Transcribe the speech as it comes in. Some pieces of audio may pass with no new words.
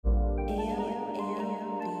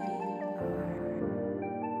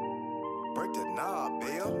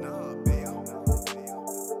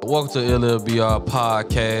Welcome to LLBR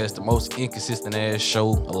Podcast, the most inconsistent ass show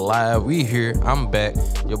alive. We here. I'm back.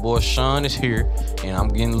 Your boy Sean is here, and I'm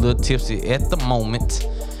getting a little tipsy at the moment.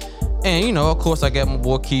 And you know, of course, I got my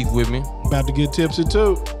boy Keith with me. About to get tipsy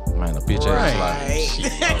too. Man, a bitch ass lie.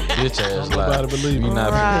 Bitch ass lie. Nobody believe me.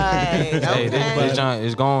 Hey, this joint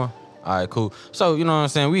is going. All right, cool. So you know what I'm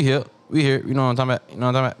saying? We here. You know what I'm talking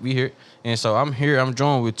about? We here. And so I'm here. I'm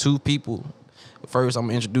joined with two people. First, I'm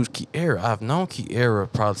gonna introduce Kiera. I've known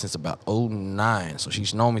Kiera probably since about 2009. So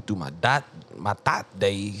she's known me through my dot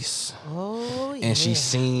days. Oh, yeah. And she's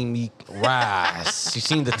seen me rise. She's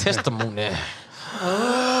seen the testimony.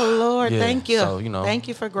 Oh, Lord, Yeah, thank you. so, you know, thank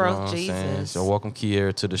you for You know growth, what I'm saying? Jesus. So welcome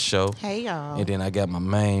Kiera to the show. Hey, y'all. And then I got my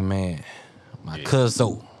main man, my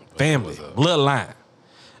cousin, family, What's up? bloodline.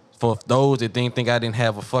 For those that didn't think I didn't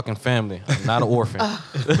have a fucking family, I'm not an orphan.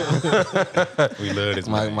 We love this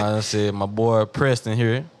Like man. my boy Preston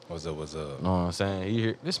here. What's up? You know what I'm saying? He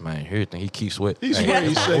here. This man here, he keeps sweat. He's Hey,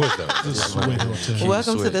 sweating. that's my boys, though. This is sweat hotel.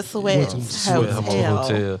 Welcome to the Sweat Welcome to Sweat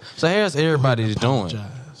Hotel. So how's everybody doing?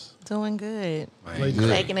 Apologize. Doing good. Man, Good.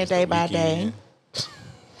 Taking it day by day.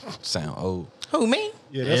 Sound old. Who, me?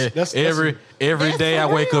 Yeah, that's every That's day I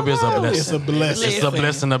for wake up, real, it's a though. blessing. It's a blessing. It's a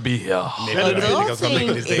blessing to be here.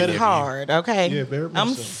 Adulting is hard, okay? Yeah, very much I'm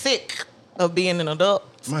so. sick of being an adult.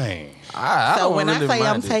 Man, I So don't when really I say I'm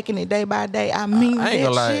mind it. taking it day by day, I mean I ain't that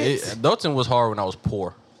gonna lie. shit. Adulting was hard when I was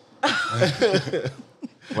poor.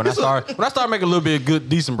 When I started making a little bit of good,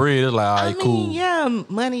 decent bread, it's like, all I right, mean, cool. yeah,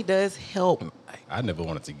 money does help I never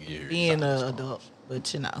wanted to get here. being an adult,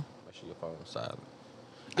 but you know. Make sure your phone is silent.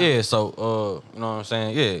 Yeah, so you know what I'm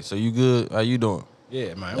saying? Yeah, so you good? How you doing?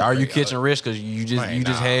 Yeah, man. Are you catching rest because you just Man,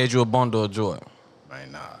 nah. had you a bundle of joy?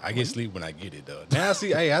 Man, nah. I get sleep when I get it, though. Now, I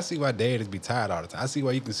see why dad is be tired all the time. I see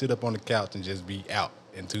why you can sit up on the couch and just be out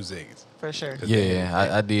in 2 seconds. For sure. Yeah,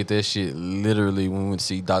 I did that shit literally when we went to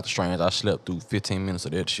see Doctor Strange. I slept through 15 minutes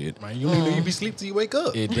of that shit. Man, you don't even know you be sleep till you wake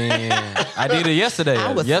up. And then I did it yesterday.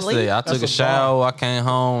 I was Yesterday, asleep. I took a That's a shower. I came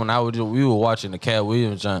home and we were watching the Cat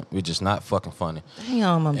Williams jump, which is not fucking funny.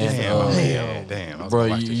 Damn, I'm And, disappointed. Damn. I was Bro,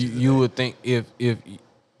 gonna watch this shit you today. would think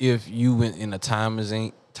if you went in a time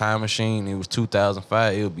machine, and it was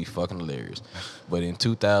 2005, it would be fucking hilarious. But in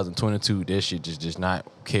 2022, that shit just not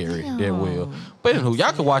carry that well. But anywho,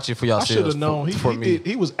 y'all can watch it for I yourselves. should have known. For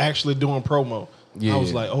He was actually doing promo. Yeah. I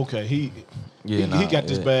was like, okay, he got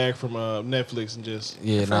this yeah. bag from Netflix and just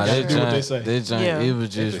Yeah, nah, that do what they joint, say. that joint, Yeah. it was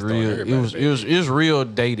just They just throwing real. everybody It was real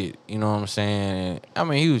dated. You know what I'm saying? And, I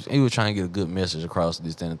mean, he was trying to get a good message across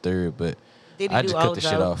this and the third, but Did he I do just cut old the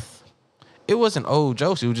shit jokes? off. It wasn't old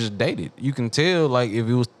jokes. It was just dated. You can tell, like, if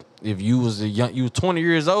you was 20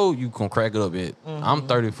 years old, you can crack it up. I'm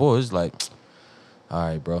 34. It's like, all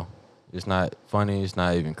right, bro. It's not funny. It's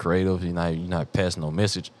not even creative. You're not passing no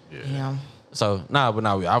message. Yeah. So I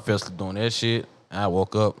fell asleep doing that shit. I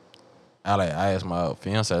woke up. I asked my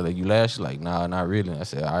fiance, like, you laugh? She's like, nah, not really. I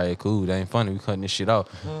said, all right, cool. That ain't funny. We cutting this shit off.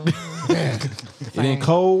 it ain't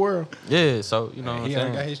cold world. Yeah. So you know what I'm He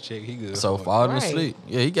already got saying. his check. He good. So for it. falling Right. asleep.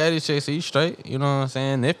 Yeah, he got his check. So he's straight. You know what I'm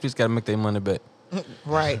saying. Netflix got to make their money back.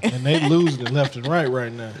 Right. And they losing it left and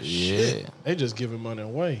right now. Yeah. Shit. They just giving money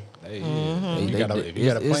away. Hey, They- if you got a plan,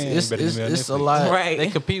 it's, you better it's, give me it's a Netflix. lot. Right. They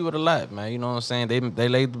compete with a lot, man. You know what I'm saying? They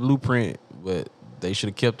laid the blueprint, but they should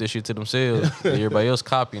have kept this shit to themselves. Everybody else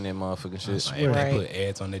copying that motherfucking shit. Man, if Right. they put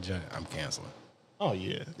ads on their junk, I'm canceling. Oh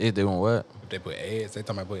yeah. They doing what? If they put ads, they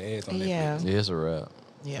talking about put ads on Netflix. Yeah. Yeah, it's a wrap.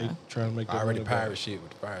 They Yeah. trying to make that I already money back. pirate shit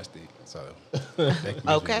with the Fire Stick, so they can use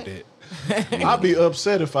Okay. it with that. I'd be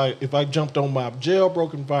upset if I jumped on my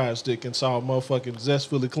jailbroken Fire Stick and saw a motherfucking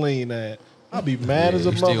Zestfully Clean ad. I'd be mad as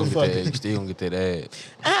a you still gonna get that. You motherfucker. still gonna get that ad.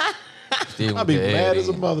 Still gonna I'd be get that mad ad as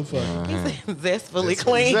a in. motherfucker. Zestfully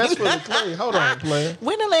clean. Zestfully Clean. Hold on, player.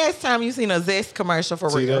 When the last time you seen a Zest commercial for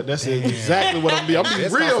See real? that's exactly what I'm be. I'm be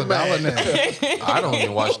That's real cost $1 mad. now. I don't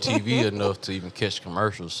even watch TV enough to even catch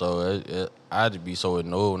commercials, so I'd be so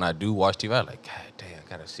annoyed when I do watch TV. I'm like, God damn, I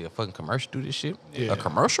gotta see a fucking commercial do this shit. Yeah. A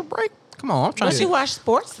commercial break? Come on, I'm trying But to you see. watch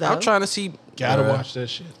sports though. I'm trying to see. Gotta Bruh, watch that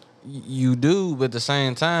shit. You do, but at the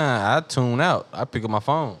same time, I tune out. I pick up my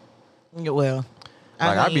phone. Yeah, well,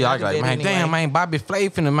 Like I be mean, like, do that man, anyway. damn, man, Bobby Flay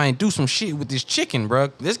finna man do some shit with this chicken, bro.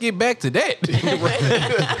 Let's get back to that.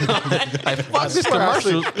 Like fuck this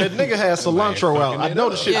commercial. That nigga had cilantro out. I know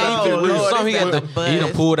the shit. Oh, they did real. Lord, Some he got it's he done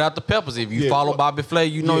buzz. pulled out the peppers. If you Yeah, follow what- Bobby Flay,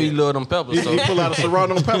 you know he Yeah. love them peppers. So He pull out a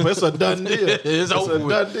serrano pepper. It's a done deal. it's over a with.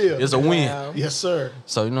 done deal. It's a win. Wow. Yes, sir.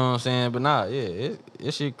 So you know what I'm saying? But nah, yeah,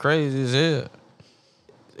 it shit crazy as hell.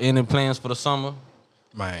 Any plans for the summer?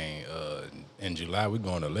 Man, in July we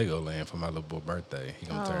going to Legoland for my little boy birthday. He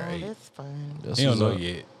gonna turn Oh, 8. that's fun. That's He don't what's know up.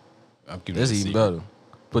 yet. I'm keeping That's it a even secret. better.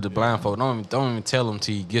 Put the blindfold. Don't even tell them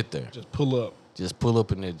till you get there. Just pull up. Just pull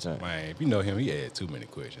up in that junk. Man, if you know him, he had too many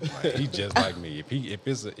questions. Like, he just like me. If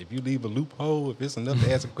you leave a loophole, if it's enough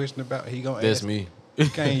to ask a question about, he gonna That's ask. me. You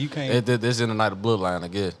can't. That's in the night of bloodline, I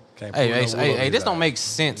guess. Can't pull no wool over Hey, his this don't eye. make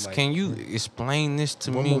sense. Like, Can you explain this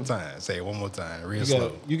to one me? more time. Say it one more time, real You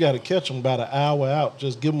slow. got to catch him about an hour out.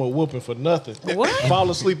 Just give him a whooping for nothing. What? Fall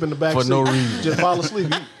asleep in the back For seat. no reason. Just fall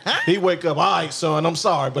asleep. He wake up. All right, son. I'm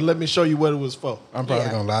sorry, but let me show you what it was for. I'm probably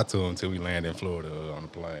Yeah. gonna lie to him until we land in Florida on the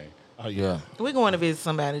plane. Oh Yeah. We going to visit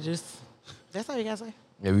somebody. That's all you gotta say.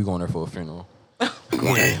 Yeah, we going there for a funeral.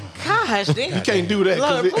 Gosh, then. You can't do that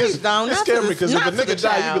Lord, because please don't. it's Not to scary. the- Because if a not to the nigga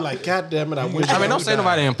die, you be child. like, God damn it, I wish. I mean, don't he say died."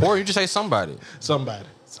 nobody important. You just say somebody. Somebody.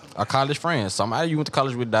 A college friend. Somebody you went to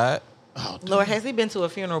college with died. Lord, has he been to a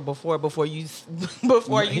funeral before you He say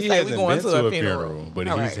we hasn't going been to a funeral? but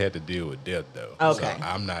All he's right. had to deal with death though. Okay. So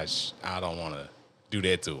I'm not. I don't want to do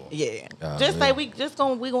that to him. Yeah. Oh, Just yeah. say we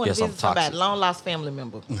going Guess to I'm visit somebody, toxic. long lost family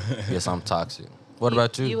member. Yes, I'm toxic. What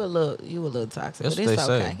about you? You a little toxic, That's but what it's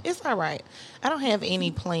they okay. say. It's all right. I don't have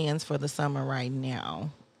any plans for the summer right now,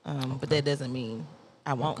 but that doesn't mean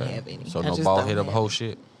I won't have any. So I no just bald don't head of have whole it.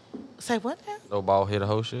 shit. Say what now? No bald head of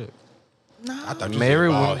whole shit. No. I thought you Mary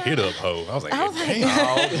said ball would- hit up hoe. I was like, I was like,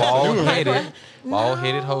 damn. Oh, bald headed. Bald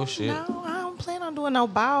headed whole shit. No, I don't plan on doing no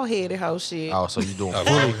bald headed whole shit. Oh, so you doing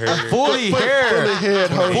Fully fully hair,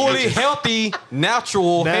 fully healthy,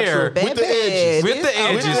 natural hair With the edges. with the It's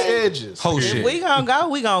okay. With the edges. edges. Whole If shit. we gonna go.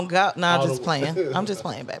 No, I'm All just the- playing. I'm just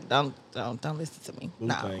playing, baby. Don't listen to me.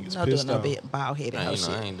 No, Wu-Tang is no doing pissed no off. bit bald headed Man, whole you know,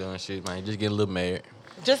 I shit. ain't doing shit, man. Just get a little married.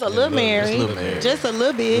 Just a little just a married. little married. Just a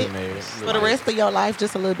little bit. Little married. For the rest of your life,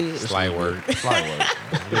 just a little bit. Slight word. Fly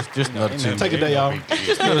work. Just another Tuesday. Take a day off.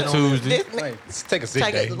 Just another Tuesday. This- Like, take a sick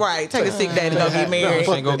Take day. take a sick day to go get married.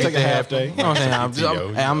 fuck Go Take get a the half day. You know what I'm saying?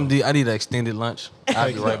 PTO, I need an extended lunch.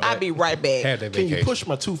 I'll be right back. I'll be right back. Had that Can vacation. you push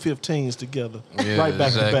my 215s together? Yeah, right back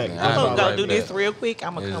exactly. to back. I'll I'm be gonna go right do this back. real quick.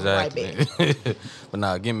 I'm gonna come right back. But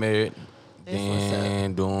nah, get married. That's what's up.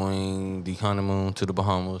 Then doing the honeymoon to the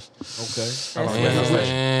Bahamas. Okay. That's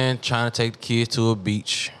And trying to take the kids to a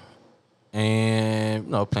beach. And,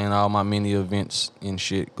 playing all my mini events and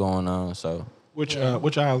shit going on. So, Which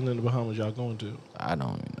island in the Bahamas y'all going to? I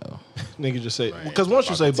don't even know. Nigga just say Right. because once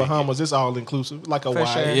you say About the ticket. Bahamas, it's all inclusive, like Hawaii.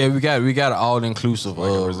 sure. Yeah, we got an all-inclusive Like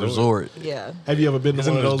a resort. resort. Yeah. Have you ever been to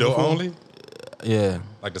Isn't one it of a those door before? only? Yeah.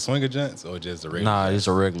 Like the swinger joints or just the regular? Nah, joints? it's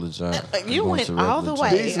a regular joint. You We went to all regular the joint.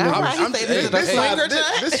 way. These All niggas- right, he I'm- said hey, this is a this swinger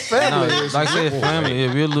this joint. family No, is like I said, family,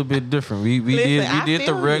 yeah, we're a little bit different. We Listen, did I the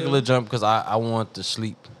feel regular you. jump because I wanted to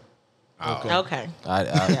sleep. Okay.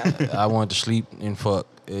 I wanted to sleep and fuck,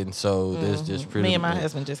 and so this just pretty. Me and my much-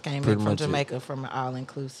 husband just came pretty back from much it. Jamaica from an all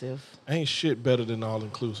inclusive. ain't shit better than all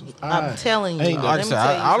inclusive. I'm telling you. ain't Like no- I Let me said,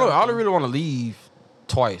 tell you I don't something. really want to leave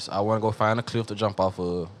twice. I want to go find a cliff to jump off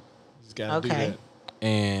of Just gotta do Okay. that.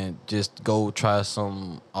 and just go try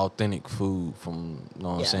some authentic food from, you know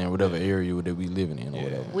what I'm Yeah. saying, whatever area that we living in or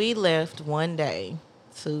whatever. We left one day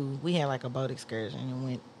we had like a boat excursion and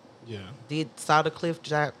went Yeah. saw the cliff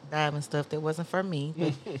dive and stuff that wasn't for me.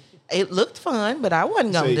 But it looked fun, but I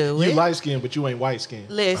wasn't gonna Say, do you it. light skinned, but you ain't white skinned.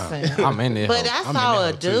 Listen, I'm in there. but hoe. I I'm saw in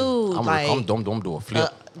a there, too. dude like I'm do a flip. you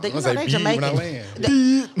I'm know gonna they say beep when I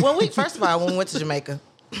Jamaican. When we first of all when we went to Jamaica,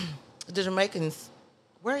 the Jamaicans,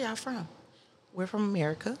 where are y'all from? We're from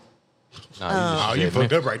America. Nah, Oh, just you said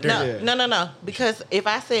fucked Memphis. up right there. No. Because if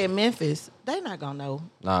I said Memphis, they not gonna know.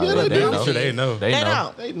 Nah, Yeah, they they do. know. Sure they know. They They know.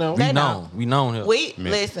 don't. They know. We They know. We know here. We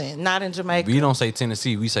Memphis. listen, not in Jamaica. We don't say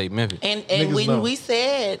Tennessee. We say Memphis. And Niggas when know. we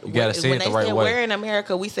said You gotta say when it they the right said way. we're in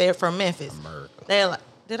America, we said from Memphis. America. They're like,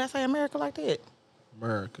 did I say America like that?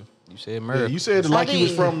 America. You said Yeah, America. you said it like I you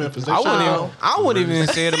was did. from Memphis. They I should wouldn't know. even. I wouldn't even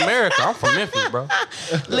say it America. I'm from Memphis, bro.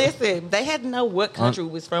 Listen, they had to know what country we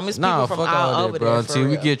was from. It's Nah, people fuck from all all over that, bro. there. Until for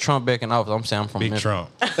we real. get Trump back in office, I'm saying I'm from Big Memphis.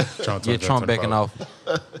 Trump. Get Trump back in office.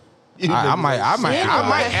 You I niggas might,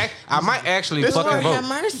 ain't- I might actually This fucking right Lord have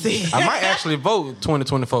vote. mercy. I might actually vote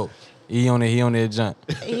 2024. He on that junk.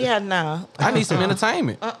 Yeah, no. I need some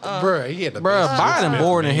entertainment, Bro, he had the bro. best Biden Will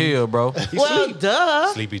bored in Smith hell, bro. Well, duh.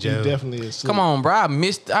 meme. Sleepy He Joe. definitely is. Come on, bro. I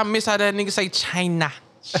miss how that nigga say China.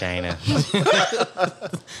 China.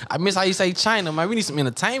 I miss how you say China, man. We need some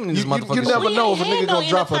entertainment in this You motherfucker. never We know if a ain't nigga had gonna no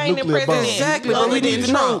drop a entertaining nuclear bomb. president. Exactly, bro. Other We than need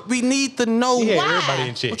to know. Trump. We need to know. He had Why? everybody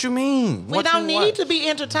in check. What you mean? We What don't you need want? to be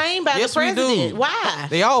entertained by Yes, the we do. president. Why?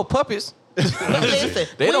 They all puppets. Listen,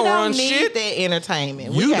 They we don't run need shit. that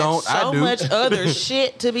entertainment. You we got don't, I so do. much other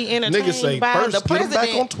shit to be entertained Niggas say by. first The get 'em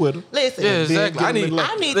president. back on Twitter. Listen, Yeah, Then exactly. get I need. them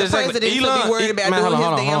elected. I need the exactly. president to be worried about man, doing hold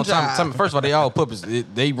on, his damn Tell me, job. first of all, they all puppets.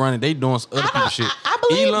 They running. They doing some other people shit. I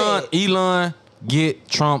believe Elon, Get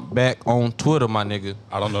Trump back on Twitter, my nigga.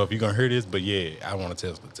 I don't know if you're gonna hear this, but yeah, I want a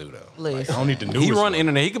Tesla too though. Like, Listen. I don't need the newest He run one. the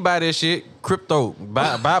internet. He can buy that shit. Crypto.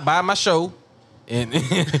 Buy my show. And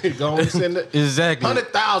Go and send it. exactly.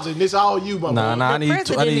 100,000. This all you, my Nah, boy. nah. I The need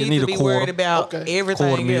president I needs need to a be quarter. worried about Okay. everything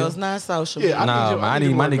Quarter mil. else, not social Yeah, media. Nah, man, I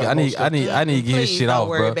need my nigga. I need to get his Please shit don't off,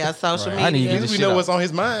 worry bro. about social Right. media. I need to get At this least we shit know out. what's on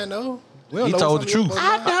his mind though. We don't He know told what's the on truth. his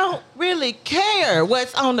I mind. don't really care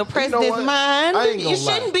what's on the president's what? mind. I ain't gonna It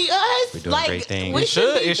shouldn't lie. be us. We doing like great things. we It should-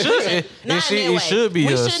 shouldn't be it should- doing- it- not it should- in that it way. should be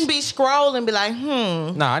We us. shouldn't be scrolling and be like,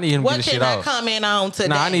 Nah, I need him to what get his shit can I off. comment on today?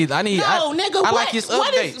 Nah, I need- No, nigga. I what, like his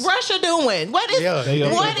what is updates. Russia doing? What is Yeah, they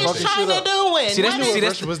what fucking is shit China up. doing? See, that's, What see, is- that's,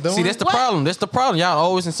 Russia was doing? see, that's the What? problem. That's the problem. Y'all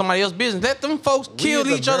always in somebody else's business. Let them folks kill as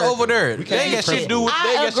each other over there. We They can't ain't be got shit to do with. They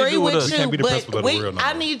I ain't got shit to agree do with with us. you, can't be the principal but of the world no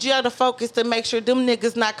I more. need y'all to focus to make sure them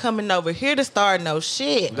niggas not coming over here to start no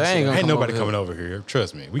shit. They ain't gonna Ain't come nobody over coming here. over here.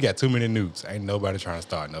 Trust me. We got too many nukes. Ain't nobody trying to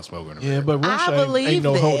start no smoke in the Yeah, but Russia I believe ain't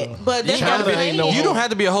no that, holder. but that's China what I'm ain't no saying. You don't have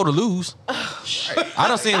to be a hoe to lose. I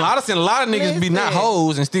done seen a lot of niggas be not Listen.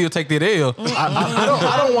 hoes and still take that L.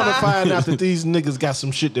 I don't want to find out that these niggas got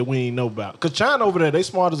some shit that we ain't know about. Cause China over there, they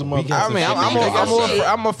smart as a motherfucker. I mean,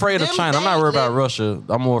 I'm afraid of Them China. I'm not worried things- about Russia.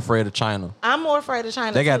 I'm more afraid of China. I'm more afraid of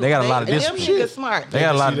China. They got too. a lot of Them discipline. niggas smart. They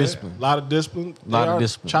got a lot of See that? discipline. Lot of discipline. Lot of They are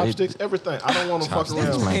discipline. Chopsticks, everything. I don't want to fuck Chopsticks,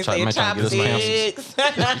 around. man. They trying to get us chopsticks.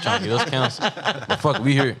 Trying to get us canceled. But fuck,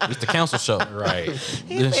 we here. It's the council show. Right.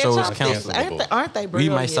 He This said show is chopsticks. canceled. Aren't they We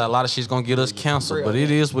brilliant? might say a lot of shit's gonna get us canceled, but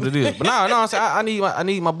Brilliant. it is what it is. But no, I'm saying I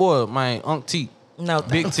need my boy, my Unc T. No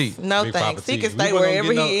Big thanks. T. No Big thanks. Papa He T. can We stay wasn't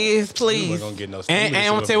wherever gonna get he is, We please. weren't gonna get no And stimulus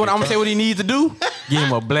I'm gonna tell you what with I'm gonna Trump. tell you what he needs to do. Give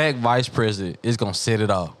him a black vice president. It's gonna set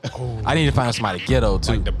it off. I need to find somebody ghetto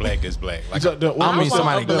too. Like the black is black. Like I mean, I mean, want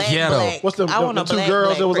somebody a black, ghetto. black. What's the I want a two black, girls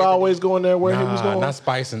black that was president. always going there where he was going? not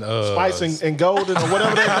Spice and Spice and Golden or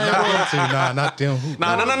whatever that name was. Nah, not them.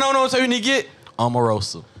 No. So you need to get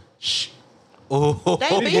Omarosa. Oh,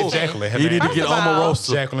 They beefing. Jacqueline you need to First get of all,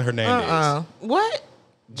 Omarosa. Jacqueline Hernandez. What?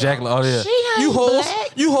 Jacqueline, oh yeah. She ain't You hoes,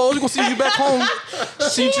 black. you gonna see you back home.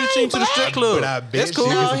 See you ain't to the strip black. club. But I bet That's she cool.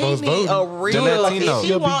 was No, supposed he to need vote. a real. Them Latino. If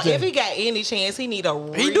he want, if he got any chance, he need a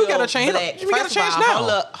real. He do got a chance. Black. He got a First chance of all,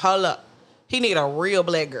 now. Hold up. He need a real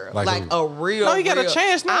black girl, Like like who? a real. No, he got a real-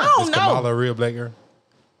 chance now. I don't Is know. Kamala a real black girl?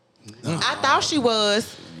 I thought she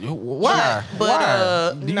was. Why? But,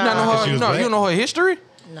 Why? Do you not know nah. her? She You was know, black? you don't know her history?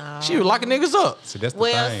 No. She was locking niggas up. See, that's the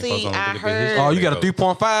Well, thing. see, Folks don't I look at the heard- history. Oh, you got a They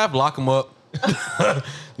go, 3.5? Lock him up.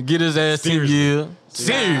 Get his ass 10 Seriously. years.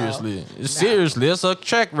 Seriously. Seriously. That's a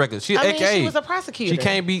track record. She I mean, AKA. she was a prosecutor.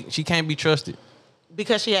 She can't be trusted.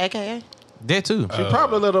 because she AKA. That too. She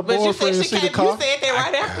probably let her But you boyfriend said she see the can't. car. You said that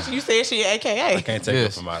right after you said she AKA. I can't take Yes.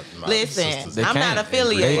 it from my Listen, sisters. They I'm can't. not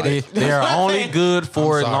affiliated. They are only good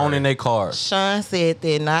for I'm sorry. loaning their cars. Sean said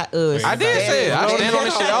that, not us. I did say it. I stand on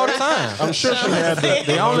this shit all the time. I'm sure she had the,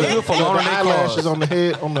 They only good for the loaning their eyelashes cars. on the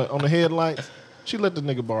head on the headlights. She let the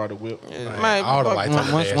nigga borrow the whip. Man, all the fuck, lights on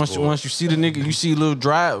the once dashboard. you see the nigga, you see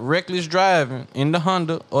little reckless driving in the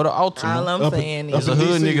Honda or the All Altima. I'm saying It's is, a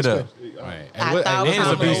hood nigga there. Right. I what- thought and it's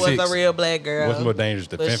a Kamala was B6. a real black girl. What's more dangerous,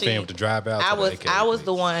 the But fan she- fan with the drive out? I was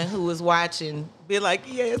the one who was watching, be like,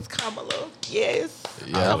 yes, Kamala, yes,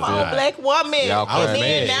 Yeah, come I on, feel- black woman. Y'all I was And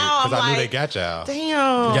then mad now I'm because I knew they like, got y'all.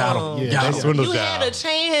 damn, Got 'em. Yeah, They they- swindled you y'all. had a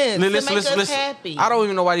chance to make us happy. I don't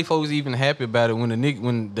even know why these folks even happy about it when the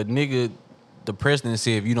nigga, the president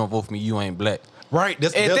said, if you don't vote for me, you ain't black. Right.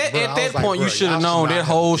 That's, At that's, that, bro, at I that was like, point, bro, you should have y'all known not that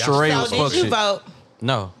whole y'all charade So was did fuck you shit. vote?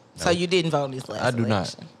 No. So you didn't vote in this last I do not.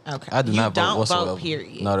 election? Okay. I do you not vote don't whatsoever. vote,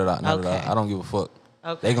 period. No, that I Okay. don't give a fuck.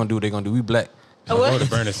 Okay. They gonna do what they gonna do. We black. I voted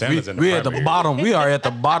Bernie Sanders in the We at the primary. bottom. We are at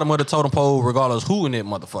the bottom of the totem pole, regardless who in that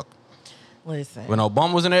motherfucker. Listen. When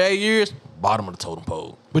Obama was in there 8 years, bottom of the totem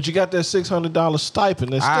pole. But you got that $600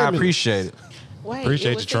 stipend. That I stimulus appreciate it. Wait,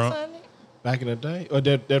 Appreciate it was you, Trump. 600? back in the day, or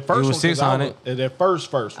that first was one. 'cause I 600. That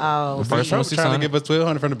first one. Oh, The first one Trump was was trying to 600. give us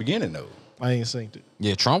 $1,200 from the beginning, though. I ain't seen it.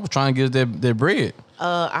 Yeah, Trump was trying to get their bread.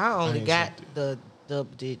 I only ain't got seen the double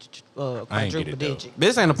digit, I ain't get quadruple it, though. digit.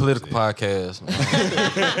 This ain't a political podcast.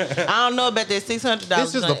 I don't know about that $600.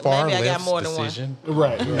 This is the far Maybe I got left more than one. decision.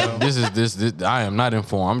 Right. this is. I am not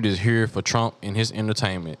informed. I'm just here for Trump and his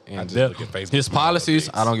entertainment I and just look at Facebook his and all policies.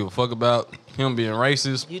 updates. I don't give a fuck about him being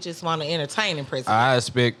racist. You just want to entertain in prison. I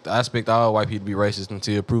expect all white people to be racist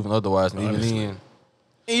until proven otherwise. And Honestly.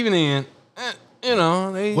 even then, you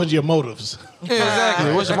know, they, What's your motives? yeah,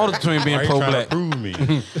 exactly. What's the motive between Why being are you trying to pro-black? prove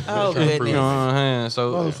me? oh, You goodness. know what I'm saying?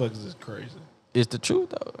 So Motherfuckers is crazy. it's the truth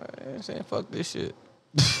though. I ain't saying fuck this shit.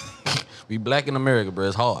 We black in America, bro.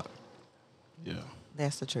 It's hard. Yeah.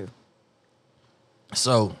 That's the truth.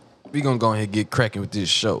 So we gonna go ahead and get cracking with this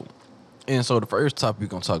show. And so the first topic we're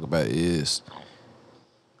gonna talk about is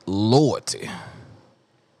loyalty,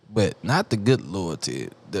 but not the good loyalty.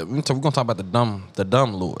 We're gonna talk about the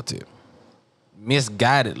dumb loyalty,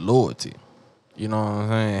 misguided loyalty. You know what I'm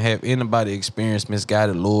saying? Have anybody experienced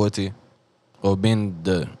misguided loyalty or been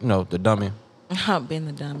the dummy? I've been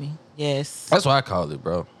the dummy. Yes. That's what I call it,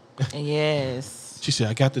 bro. Yes. She said,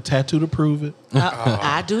 I got the tattoo to prove it.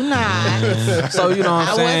 I do not. So you know what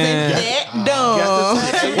I'm I saying? wasn't that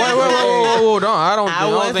dumb. Whoa, don't. I don't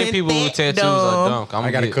think wasn't people with that tattoos are dumb. dumb.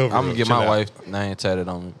 I gotta cover I'm gonna up. get Chill my out. wife name tatted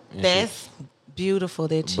on me. and shit. That's beautiful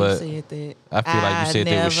that you But said that. I feel like you said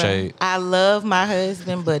that with shade. I love my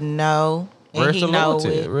husband, but no. And Where's he the know loyalty?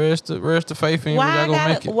 it. Where's the faith in you? Why We're not I gonna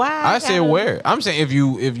gotta- make it. why I I said gotta- where. I'm saying if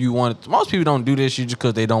you want it. Most people don't do this shit just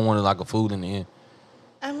because they don't want it like a fool in the end.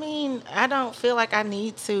 I mean, I don't feel like I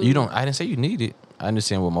need to. You don't. I didn't say you need it. I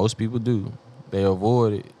understand what most people do. They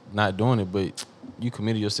avoid it, not doing it, but you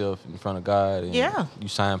committed yourself in front of God. And Yeah. You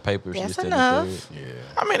signed papers. That's this, that, and the enough. third. Yeah.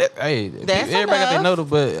 I mean, hey, That's everybody got their enough. notice,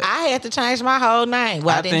 but I had to change my whole name.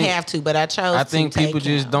 Well, I, I didn't think- have to, but I chose. I think to take people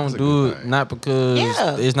just him. don't That's a do good it thing. not because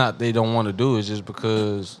Yeah. it's not they don't want to do it. It's just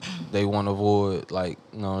because they want to avoid, like,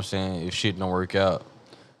 you know what I'm saying, if shit don't work out.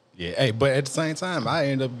 Yeah, hey, but at the same time, I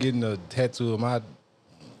ended up getting a tattoo of my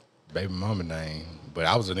baby mama name. But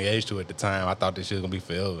I was engaged to it at the time. I thought this shit was gonna be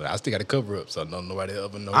forever. I still got to cover up, so nobody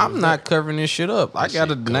ever knows. I'm not covering this shit up. I That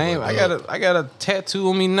got a shit name. covered I got a tattoo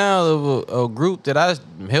on me now of a group that I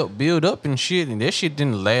helped build up and shit. And that shit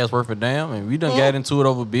didn't last worth a damn. And we done got into it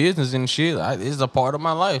over business and shit. It's a part of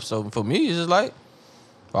my life. So for me, it's just like,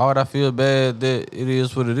 why would I feel bad that it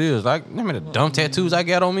is what it is? Like, I mean, the dumb tattoos I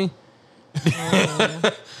got on me.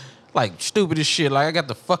 Like, stupid as shit. Like, I got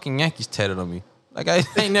the fucking Yankees tatted on me. Like, I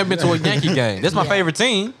ain't never been to a Yankee game. That's my favorite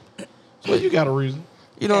team. Well, you got a reason.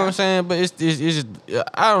 You know what I'm saying? But it's just,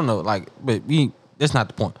 I don't know. Like, but that's not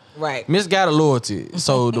the point. Right. Misguided loyalty.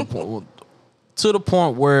 So to the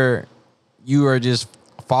point where you are just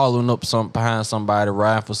following up behind somebody,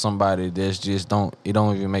 riding for somebody that's just don't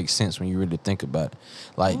even make sense when you really think about it.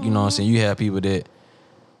 Like, you know what I'm saying? You have people that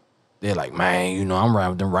they're like, man, you know, I'm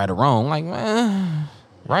riding with them right or wrong. Like, man,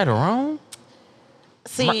 right or wrong?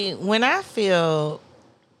 See, when I feel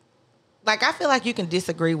like you can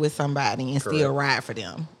disagree with somebody and still ride for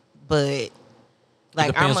them, but like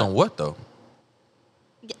It depends on what though.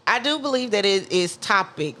 I do believe that it is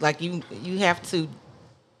topic. Like you have to,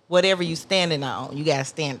 whatever you standing on, you gotta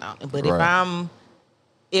stand on it. But Right.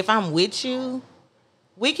 if I'm with you,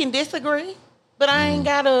 we can disagree, but I Mm.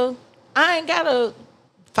 ain't gotta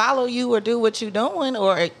follow you or do what you doing,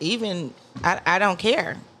 or even I don't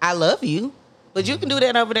care. I love you, but you can do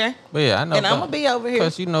that over there. But yeah, I know. And I'ma be over here.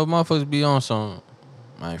 Cause you know, motherfuckers be on some,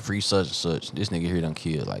 man, free such and such. This nigga here done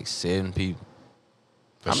killed like 7 people.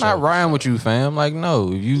 I'm sure, not for riding with you, fam. Like,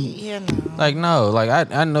 no, you. Yeah, no. Like, no, like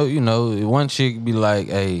I know, you know, one chick be like,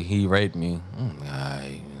 hey, he raped me.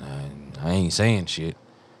 I ain't saying shit.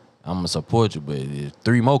 I'm gonna support you, but if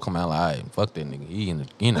 3 more come out, like, all right, fuck that nigga. He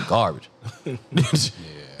in the garbage.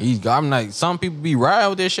 I'm like, some people be riding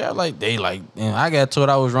with this shit. Like, they like, and I got told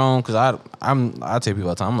I was wrong because I tell people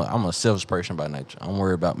all the time, I'm a selfish person by nature. I'm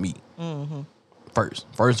worried about me first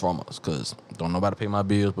and foremost, because don't nobody pay my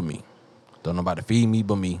bills but me. Don't nobody feed me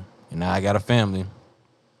but me. And now I got a family.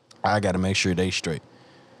 I got to make sure they straight.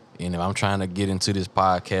 And if I'm trying to get into this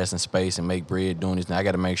podcasting space and make bread doing this, now I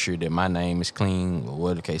got to make sure that my name is clean or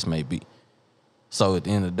whatever the case may be. So at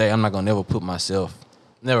the end of the day, I'm not going to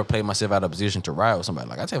never play myself out of position to ride with somebody.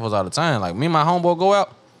 Like I tell folks all the time, like me and my homeboy go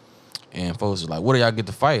out and folks is like, what do y'all get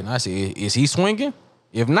to fight? And I say, is he swinging?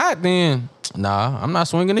 If not, then nah, I'm not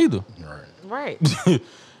swinging either. Right. Right.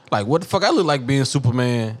 Like, what the fuck I look like being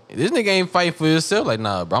Superman? This nigga ain't fighting for himself. Like,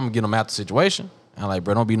 nah, bro, I'm gonna get him out the situation. I'm like,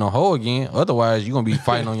 bro, don't be no hoe again. Otherwise, you gonna be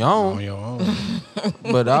fighting on your own. On your own.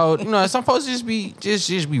 But you know, some folks just be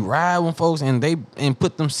riding with folks and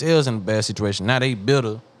put themselves in a bad situation. Now they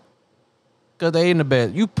bitter because they in the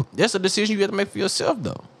bad. That's a decision you have to make for yourself,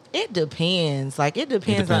 though. It depends. Like it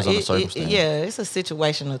depends depends on the it, circumstance. yeah, it's a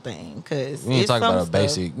situational thing. Cause We ain't it's talking some about a stuff-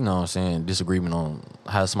 basic, you know what I'm saying, disagreement on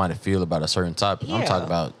how somebody feel about a certain topic. I'm Yeah. talking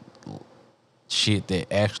about shit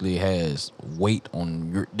that actually has weight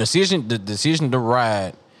on your decision. The decision to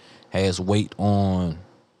ride has weight on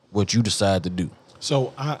what you decide to do.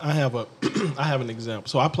 So I have I have an example.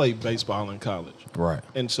 So I played baseball in college, Right.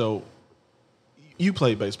 and so you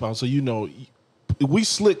played baseball, so you know we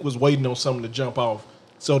slick was waiting on something to jump off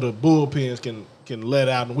so the bullpens can let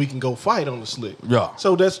out and we can go fight on the slick. Yeah.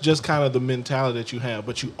 So that's just kind of the mentality that you have.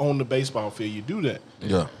 But you own the baseball field, you do that.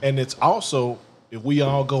 Yeah. And it's also if we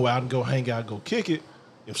all go out and go hang out, go kick it,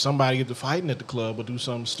 if somebody get to fighting at the club or do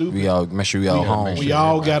something stupid, We all make sure we all home. we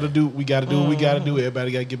all got to do. We got to do what we got to do.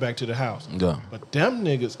 Everybody got to get back to the house. Yeah. But them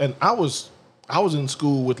niggas, and I was in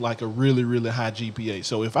school with like a really, really high GPA.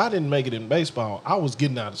 So if I didn't make it in baseball, I was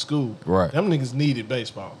getting out of school. Right. Them niggas needed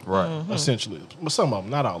baseball. Right. Essentially. Some of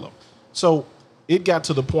them, not all of them. So it got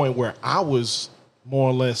to the point where I was more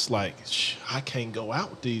or less like, I can't go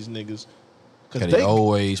out with these niggas. Cause they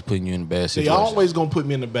always putting you in a bad They situation. always going to put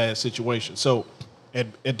me in a bad situation. So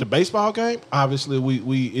at the baseball game, obviously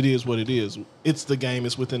we it is what it is. It's the game.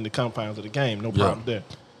 It's within the confines of the game. No problem there.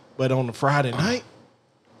 But on the Friday night,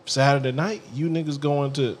 Saturday night, you niggas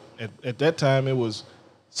going to at that time it was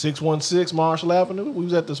 616 Marshall Avenue. We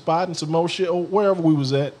was at the spot and some more shit or wherever we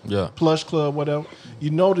was at. Yeah. Plush Club, whatever. You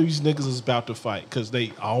know these niggas is about to fight because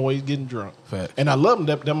they always getting drunk. Fact. And I love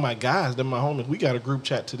them. Them my guys. Them my homies. We got a group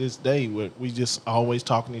chat to this day where we just always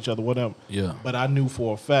talking to each other, whatever. Yeah. But I knew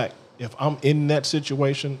for a fact if I'm in that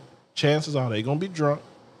situation, chances are they gonna be drunk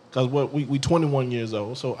because we 21 years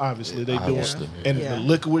old. So obviously they doing, Obviously. and the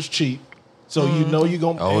liquor was cheap. So you know you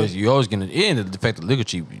gonna You always gonna end the fact that liquor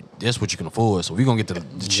cheap. That's what you can afford. So we gonna get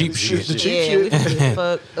the cheap shit. the cheap Yeah, shit. we can get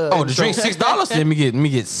fucked up. Oh, the drink $6. Let me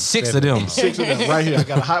get 6 of them. 6 of them right here. I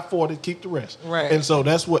got a hot 40, keep the rest. Right. And so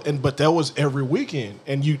that's what. But that was every weekend.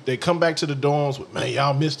 And they come back to the dorms with, man,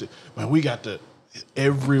 y'all missed it. Man, we got the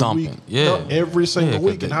every Thumping. week, Yeah. every single 'cause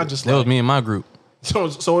week. And I just that was me and my group. So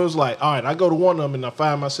it was like, all right, I go to one of them and I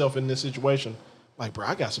find myself in this situation. Like, bro,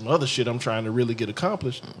 I got some other shit I'm trying to really get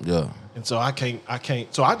accomplished. Yeah. And so I can't.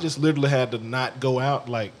 So I just literally had to not go out.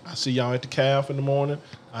 Like, I see y'all at the calf in the morning.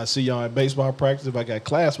 I see y'all at baseball practice. If I got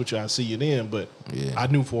class with y'all, I see you then. But Yeah. I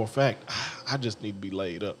knew for a fact, I just need to be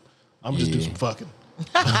laid up. I'm just do Yeah. some fucking.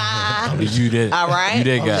 You that. All right. You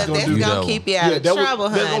that guy. That's gonna You gonna that keep one. you out of trouble,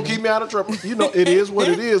 that's honey. gonna keep me out of trouble. You know, it is what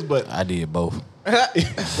it is. But I did both.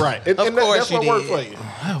 right, and course that's what you worked did. for you.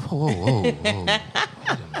 Whoa.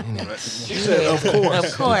 She said, of course.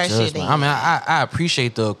 Of course you Judgment. did. I mean, I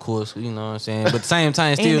appreciate the of course, you know what I'm saying? But at the same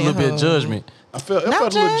time, still a little bit of judgment. I felt No a little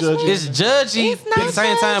judgment. judgy. It's judgy It's not at the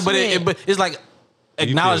same time, but judgment. it's like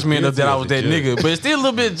acknowledgement of that I was that guilty. nigga. But it's still a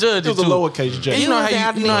little bit judgy It was a too. lowercase And J. you know was how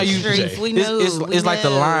out you know how in you these streets. We it's, knew. it's We like the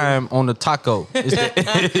knew. lime on the taco. It's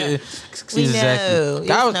the, We exactly. know. It's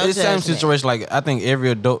I was no it's the same judgment. situation. Like I think every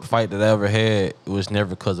adult fight that I ever had was never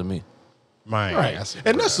because of me. Man, Right,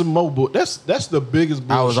 and that's some more bull. That's the biggest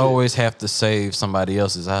bullshit. I was always have to save somebody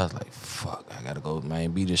else's. I was like, fuck, I gotta go,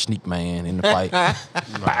 man, be the sneak man in the fight.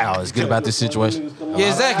 Bow, let's get about this situation. Yeah,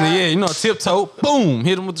 exactly. Yeah, you know, tiptoe, boom,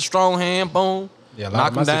 hit him with the strong hand, boom, yeah, a lot knock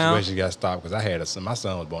of my him down. situations got stopped because I had my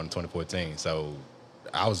son was born in 2014, so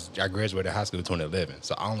I graduated high school in 2011,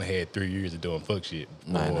 so I only had 3 years of doing fuck shit.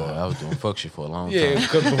 Nah, I was doing fuck shit for a long Yeah,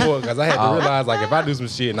 time. because I had to realize like if I do some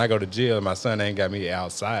shit and I go to jail and my son ain't got me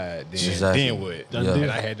outside, then Exactly. then what? Yeah.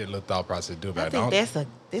 And I had that little thought process to do I about think it.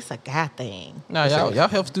 that's a guy thing. Nah, y'all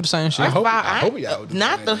help us do the same shit. hope- Why I hope y'all do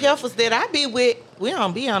not the heifers that I be with. We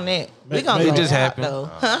don't be on that. We gonna Maybe go it just out, happened. though.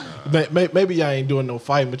 Huh? Maybe y'all ain't doing no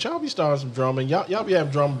fighting, but y'all be starting some drumming. Y'all be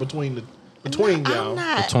having drumming between y'all. I'm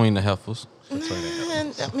not. Between the heifers.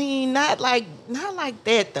 I mean, not like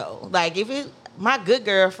that though. Like if it, my good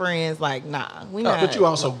girlfriends, like nah, we not. But you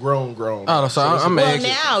also grown. Oh, so I'm Well, actually,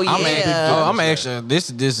 now, I'm yeah. I'm actually. This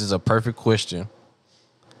is a perfect question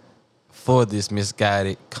for this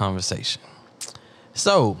misguided conversation.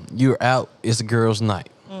 So you're out. It's a girls' night.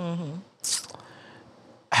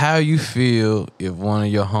 How you feel if one of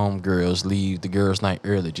your homegirls leave the girls' night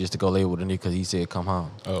early just to go lay with a nigga because he said come home?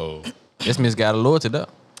 Oh, That's misguided loyalty though,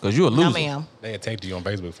 because you a loser. No ma'am. they attacked you on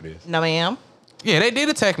Facebook for this. No ma'am. Yeah, they did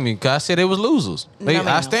attack me because I said they was losers. No, I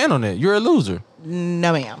ma'am. stand on that. You're a loser.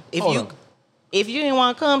 No ma'am. Hold on. If you didn't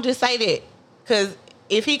want to come, just say that. Cause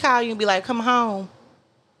if he call you and be like, come home.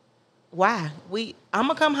 Why? I'm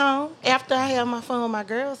gonna come home after I have my fun with my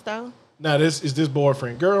girls though. Now, is this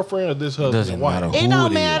boyfriend, girlfriend, or this husband Doesn't and wife? matter. It Who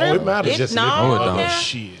don't it matter. is. Oh, it matters. Just no, No, it don't. now.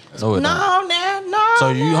 Shit. No, it don't. No, now, no. So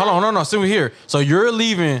you now. hold on, no, see me here. So you're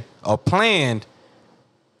leaving a planned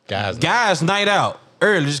guys' night out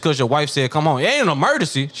early just because your wife said come home. It ain't an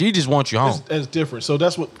emergency. She just wants you home. That's different. So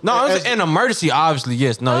that's what. No, as- it's an emergency. Obviously,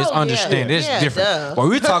 yes. No, it's Oh, yeah. understand. It's Yeah, different. duh. But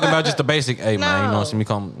we're talking about just the basic. Hey man, you know, No. see me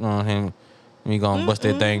come. You know what I'm saying? Me gonna bust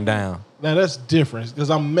that thing down. now that's different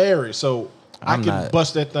because I'm married, so I I'm can not.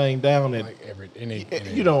 bust that thing down and Like any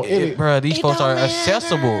you know any. Bruh, these It folks are don't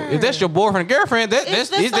accessible. matter. If that's your boyfriend, girlfriend, that's It's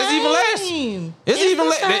the that's even less. same. It's even the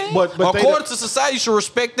less. same. But they According don't- to society, you should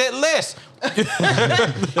respect that less.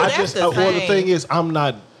 I just the well, the same. thing is, I'm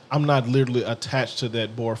not literally attached to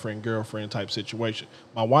that boyfriend girlfriend type situation.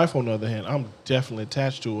 My wife, on the other hand, I'm definitely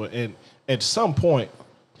attached to her, and at some point,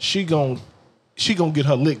 she she gonna get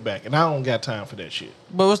her lick back, and I don't got time for that shit.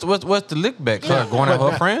 But what's the lick back? Yeah. Going out with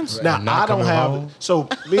her Now- friends? Now not I don't coming have home. so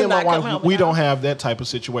me and my Not coming wife home we without don't have that type of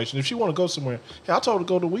situation. If she want to go somewhere, hey, I told her to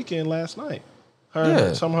go the weekend last night. Her Yeah.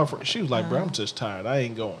 and some of her friends, she was like, "Bro, I'm just tired. I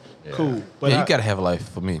ain't going." Cool, but Yeah, you I- gotta have a life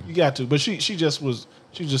for me. you got to. But she just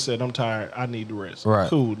said, "I'm tired. I need to rest." Right.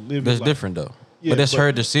 Cool. Live That's your life. different though. Yeah, but that's but-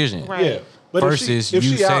 her decision. Right. Yeah. But Versus if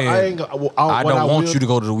you she out, saying, I ain't gonna, well, I what don't want will- you to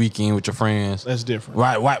go to the weekend with your friends. That's different.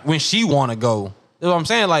 Right. When she want to go. You know what I'm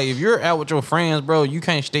saying? Like, if you're out with your friends, bro, you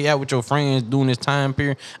can't stay out with your friends during this time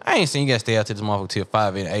period. I ain't saying you got to stay out till this motherfucker till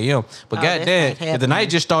 5 a.m. But Oh, that's goddamn, not if the happening. night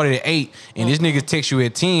just started at 8 and this nigga text you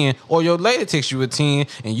at 10 or your lady text you at 10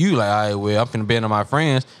 and you like, all right, well, I'm finna bed on my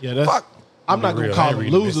friends. Yeah, that's. Fuck. I'm not Be gonna real, I call ain't them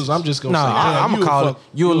reading the losers. message. I'm just gonna No, say, damn, I'm you going to call it,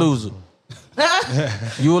 you a loser.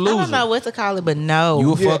 You a I don't know loser. what to call it, but no.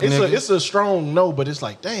 You a Yeah, fucking nigga. it's a strong no, but it's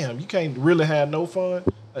like, damn, you can't really have no fun.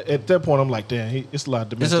 At that point, I'm like, damn, it's a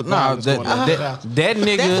lot of It's a, domestic nah, violence that, going on. that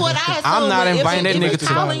nigga, That's what I assume. I'm not If inviting that if nigga it's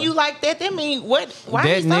to calling the- you like that. That mean what? Why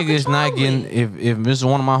that he so nigga's not controlling? getting, if this is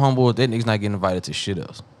one of my homeboys, that nigga's not getting invited to shit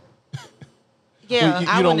else. Yeah, you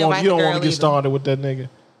I don't wouldn't want invite you the don't girl want to get either. started with that nigga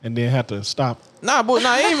and then have to stop. Nah, but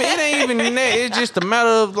nah, it ain't even that. It's just a matter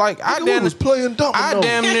of like I Nigga, we damn was playing domino. I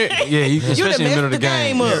damn near yeah, you done especially in the middle of the messed the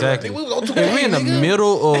game. game up. Exactly. We was on two If we in the games, nigga.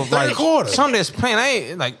 middle of like quarter. something that's playing, I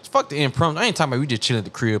ain't like fuck the impromptu. I ain't talking about we just chilling at the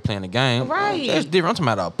crib playing the game. Right. That's different. I'm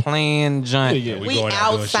talking about a playing giant. Yeah, yeah. We going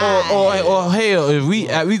out doing shit. outside. Or hell,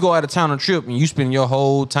 if we go out of town on a trip and you spend your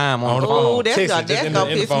whole time on the phone. phone, Oh, that's Text gonna, it just that's in the- gonna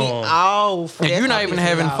in the piss me phone. off. and That's you're not gonna even piss me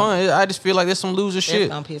having off. fun. I just feel like there's some loser That's shit.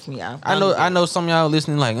 gonna piss me off. I know some of y'all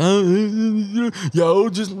listening like, yo,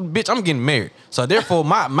 just bitch, I'm getting married. So therefore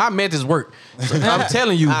my methods work. So I'm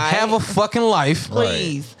telling you, All right. have a fucking life.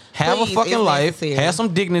 Please, Have please, a fucking it's life. necessary. Have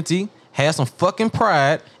some dignity. Have some fucking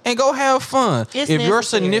pride and go have fun. It's if your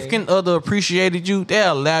necessary. significant other appreciated you,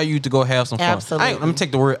 they'll allow you to go have some fun. Absolutely. Let me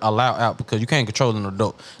take the word allow out because you can't control an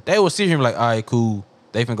adult. They will sit here and be like, all right, cool.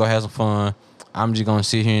 They finna go have some fun. I'm just gonna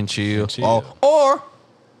sit here and chill. Or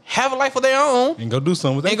have a life of their own And go do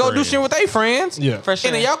something with and go do shit with their friends. Yeah. For sure.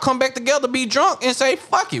 And then y'all come back together, be drunk, and say,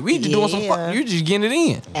 fuck it. We just doing some Yeah. fuck. You just getting it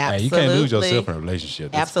in. Hey, Absolutely. you can't lose yourself in a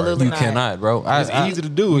relationship. That's Absolutely You first. not. cannot, bro. It's easy to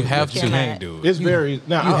do. You have but to. You can't do it. It's very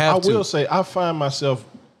now. You I have to. will say I find myself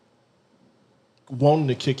wanting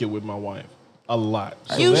to kick it with my wife a lot.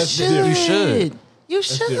 So You that's should. different. You should. You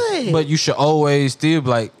should. different. But you should always still be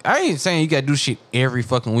like, I ain't saying you gotta do shit every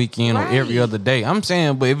fucking weekend or every Right. other day. I'm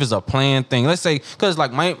saying, but if it's a planned thing, let's say, cause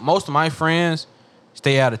like most of my friends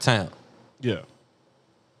stay out of town. Yeah.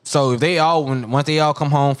 So if they all once they all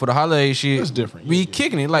come home for the holiday shit, That's different. We Yeah, yeah.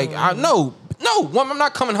 kicking it like no, I'm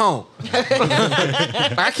not coming home.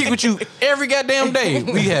 I kick with you every goddamn day.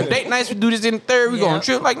 We have date nights. We do this in the third. We go on Yeah.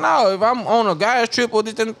 trip. Like no, if I'm on a guy's trip or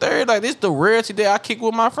this in the third, like this the rarity that I kick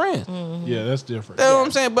with my friends. Yeah, that's different. You know what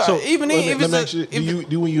I'm saying? But even let if me- it's let me a, ask you, if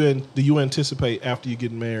do you anticipate after you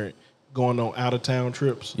get married going on out of town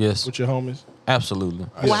trips? Yes. with your homies. absolutely.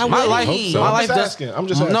 Why my would life, he? my I'm life just does. asking. I'm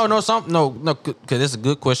just asking. No, because it's a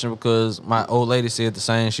good question because my old lady said the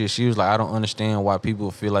same shit. She was like, I don't understand why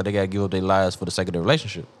people feel like they gotta give up their lives for the sake of their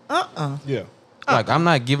relationship. Yeah, Like I'm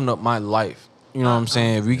not giving up my life. You know what I'm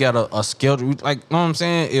saying? If we got a schedule, like you know what I'm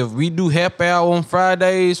saying? If we do happy hour on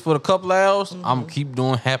Fridays for the couple hours, I'm keep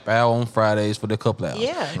doing happy hour on Fridays for the couple hours.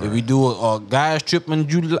 Yeah. If we do a guys trip in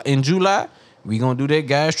July, we gonna do that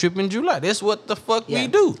guys trip in July. That's what the fuck Yeah. we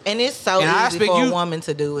do. And it's so And I easy expect for you- a woman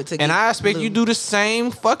to do it. To And get I expect you loose. do the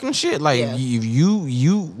same fucking shit. Like Yeah. if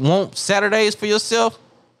you want Saturdays for yourself,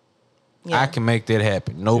 Yeah. I can make that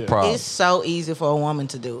happen. No Yeah. problem. It's so easy for a woman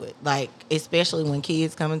to do it. Like, especially when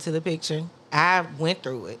kids come into the picture. I went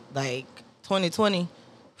through it. Like 2020.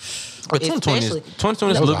 But 2020 is, especially-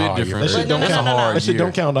 2020 is a That was little a bit hard year different. for that shit no, don't no, count. no, no. That shit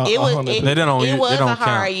don't count. It was 100. it, They don't- it was they don't a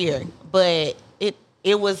hard count. year, but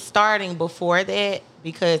it was starting before that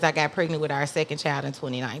because I got pregnant with our second child in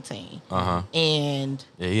 2019, Uh-huh. and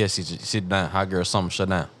Yeah, yeah, sit down. Hot girl, something shut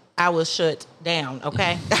down. I was shut down.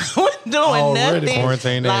 Okay, I wasn't doing Already nothing.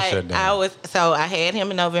 quarantined and Like, shut down. I had him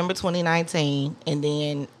in November 2019, and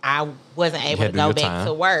then I wasn't able had to to do go your back time.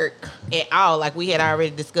 to work at all. Like we had already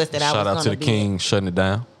discussed that I Shout was out to gonna the be king shutting it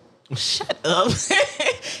down. Shut up.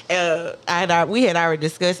 We had already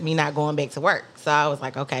discussed me not going back to work. So I was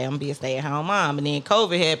like, okay, I'm gonna be a stay-at-home mom. And then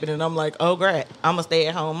COVID happened, and I'm like, oh great, I'm a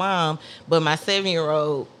stay-at-home mom. But my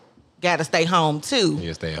 7-year-old got to stay home too,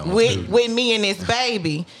 Yeah, stay home with too. with me and this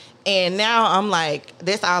baby. And now I'm like,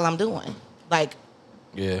 that's all I'm doing. Like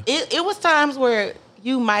Yeah. it was times where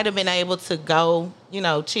you might have been able to go,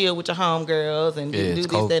 chill with your homegirls and Yeah, do it's this,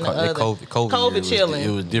 COVID, that, and the other. COVID year chilling. It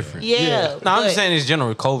was different. Yeah. No, I'm but- just saying in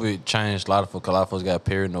general, COVID changed a lot of folks. A lot of folks got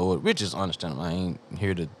paranoid, which is understandable. I ain't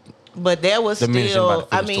here to But that was Diminishing still, by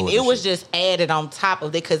the I feelings mean, towards it the was shit. just added on top of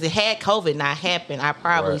it because it had COVID not happened, I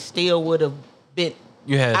probably Right. still would have been.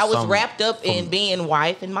 You had I was some wrapped up in from- being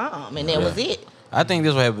wife and mom, and that was Yeah. it. I think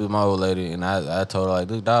this what happened with my old lady, and I told her like,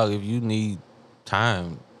 "Look, dog, if you need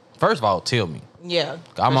time, first of all, tell me. Yeah.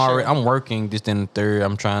 I'm for already, sure. I'm working this and the third.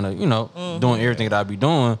 I'm trying to, doing everything that I be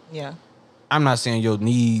doing. Yeah. I'm not saying your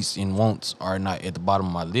needs and wants are not at the bottom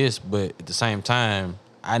of my list, but at the same time,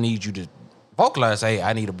 I need you to vocalize, hey,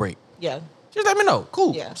 I need a break. Yeah. Just let me know.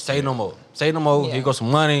 Cool. Yeah. Say no more. Say no more. Yeah. Here goes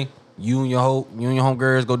some money. You and your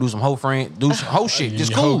homegirls go do some whole friend, do some whole shit. You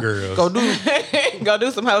Just and your cool. homegirls. Go do Go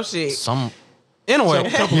do some whole shit. some. Anyway,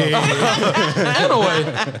 anyway,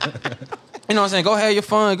 you know what I'm saying? Go have your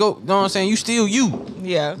fun. Go. You know what I'm saying? You still you.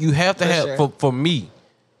 Yeah. You have to For have sure. for me.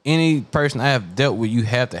 Any person I have dealt with, you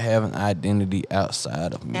have to have an identity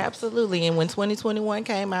outside of me. Absolutely. And when 2021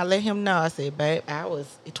 came, I let him know. I said, babe,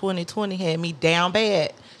 2020 had me down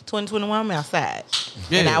bad. 2021, I'm outside.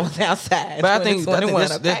 And Yeah. I was outside. But I think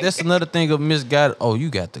 2021, that's another thing of misguided. Oh, you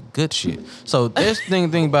got the good shit. So that's the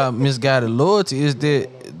thing about misguided loyalty is that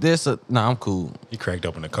there's a. Nah, I'm cool. He cracked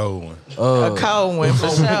open a cold one. a cold one for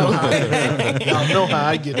sure. Y'all know how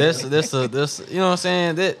I get That's it. that's you know what I'm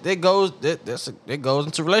saying. That goes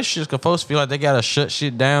into relationships because folks feel like they gotta shut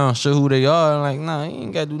shit down, show who they are. And like, nah, you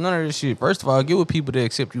ain't gotta do none of this shit. First of all, get with people that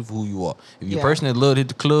accept you for who you are. If you're a Yeah. person that love to hit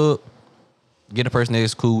the club, get a person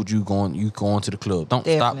that's cool with you going to the club. Don't stop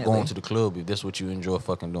Definitely. going to the club if that's what you enjoy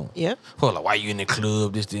fucking doing. Yep. Well, like, why you in the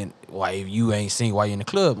club? Why if you ain't sing? Why you in the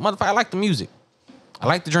club? Motherfucker, I like the music. I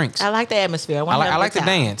like the drinks. I like the atmosphere. I like the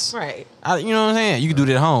dance. Right. You know what I'm saying? You can do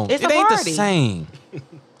that at home. It's it a ain't party. the same.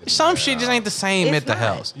 Some shit just ain't the same It's at the not.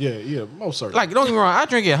 house. Yeah, most certainly. Like, don't get me wrong, I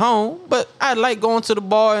drink at home, but I like going to the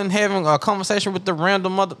bar and having a conversation with the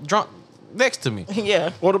random mother drunk next to me. Yeah.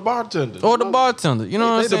 or the bartender. Or the bartender. You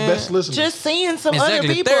know what They I'm the saying? best listeners. Just seeing some Exactly, other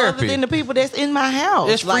people therapy. other than the people that's in my house.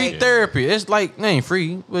 It's free Like, therapy. It's like, it ain't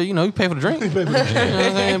free, but you pay for the drink. You know what I'm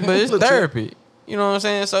saying? But it's Legit. therapy. You know what I'm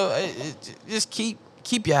saying? So just keep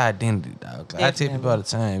your identity, dog. Like, I tell people all the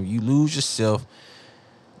time, you lose yourself,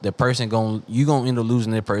 the person you gonna end up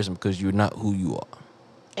losing that person because you're not who you are.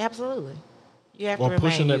 Absolutely. You have to or remain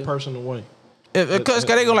pushing that you. person away. Because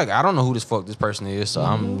they go like, I don't know who this fuck this person is, so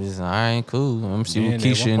I'm just, all right, cool. I'm see what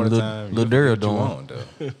Keisha and Lil Daryl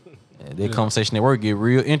doing. Their conversation at work get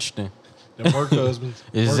real interesting. Them work husbands.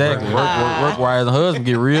 Exactly. Work wives. Work wives and husband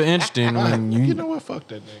get real interesting when You you know what? Fuck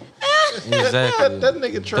that nigga. exactly. That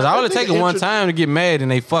nigga try. Because I only that take nigga it one intro- time to get mad and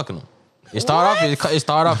they fucking them. It start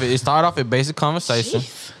off at basic conversation,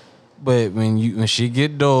 but when she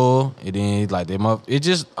get dull, it then like it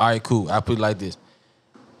just all right, cool. I put it like this.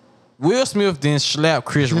 Will Smith then slapped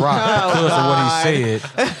Chris Rock because of what he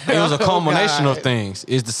said. It was a culmination of things.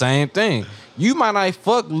 It's the same thing. You might not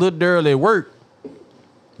fuck Lil Daryl at work,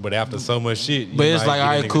 But after so much shit, you but it's might like, all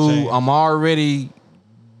get a right, nigga cool. changed. I'm already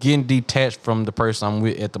getting detached from the person I'm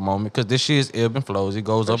with at the moment because this shit is ebb and flows. It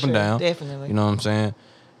goes For up and sure, down. definitely. You know what I'm saying?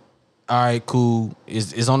 All right, cool.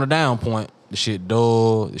 It's on the down point. The shit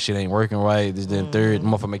dull. The shit ain't working right. This, then third. The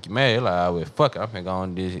motherfucker make you mad. Like, well, fuck it. I'm finna go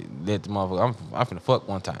on this. Let the motherfucker. I'm finna fuck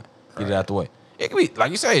one time. Get it out the way. It could be,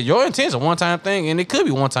 like you say, your intent's a one-time thing, and it could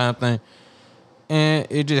be one-time thing. And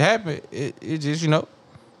it just happened. It just, it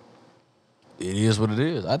is what it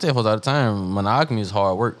is. I tell folks all the time, monogamy is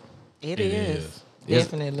hard work. It It is. is.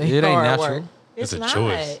 Definitely. It ain't hard natural. work. It's a not.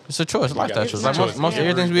 choice. It's a choice, a lifestyle It's choice. not. Like most Yeah.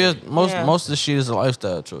 everything we is, most Yeah. most of the shit is a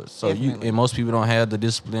lifestyle choice. So Definitely. and most people don't have the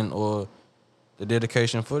discipline or the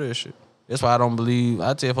dedication for this shit. That's why I don't believe.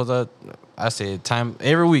 I tell folks, I said time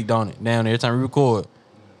every week, don't it? Down every time we record.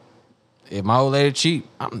 If my old lady cheat,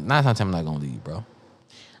 I'm 9 times I'm not gonna leave, bro.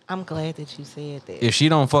 I'm glad that you said that. If she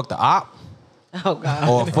don't fuck the op Oh God.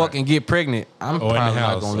 or fucking get pregnant, I'm Or in the probably not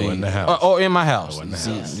house, gonna or leave. in the house. Or in my house. Or in the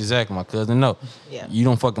See, house. exactly, my cousin. No, Yeah. you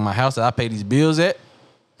don't fuck in my house that I pay these bills at.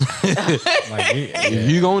 Like, If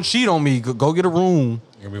you gonna cheat on me, go get a room.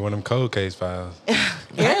 gonna be one of them cold case files.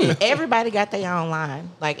 Everybody got their own line.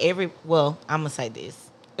 Like I'm gonna say this.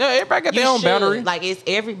 Yeah, everybody got their You own should. boundary. Like it's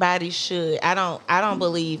everybody should. I don't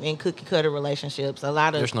believe in cookie cutter relationships. A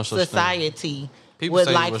lot of There's no such thing. society People would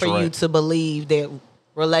say like what's for you right. to believe that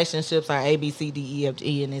relationships are A, B, C, D, E, F,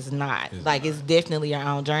 G, and it's not. It's definitely your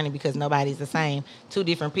own journey because nobody's the same. Two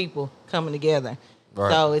different people coming together.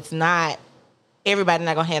 Right. So it's not everybody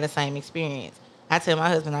not gonna have the same experience. I tell my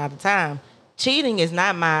husband all the time, cheating is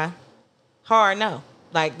not my hard no.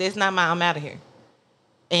 Like that's not my I'm out of here.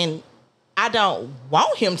 And I don't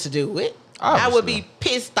want him to do it. I would Obviously. be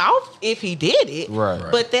pissed off if he did it. Right.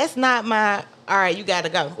 But that's not my all right, you gotta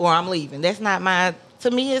go or I'm leaving. That's not my to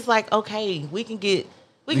me it's like, okay, we can get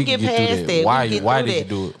We can get through past that. Why? We can get Why through did you that.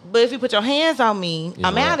 do it? But if you put your hands on me,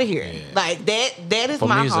 I'm right. out of here. Yeah. Like that is For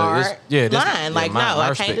my me, it's hard that's- line. Like, my- no, my I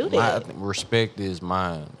respect, can't do that. My respect is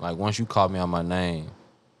mine. Like once you call me on my name,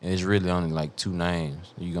 and it's really only like 2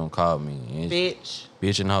 names you gonna call me. And it's Bitch.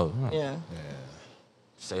 bitch and hoe. Yeah.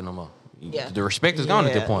 Say no more. Yeah. The respect is gone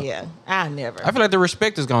at that point. Yeah. I never. I feel like the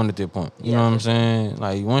respect is gone at that point. You Yeah. know what I'm saying?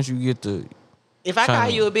 Like once you get the If I call trying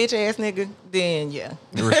to- you a bitch ass nigga, then yeah.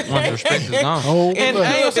 once the respect is gone. Oh, and look.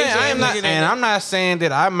 I ain't saying, I am Bitch-ass not, nigga, and I'm not saying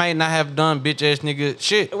that I might not have done bitch ass nigga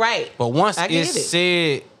shit. Right. But once I get it's it.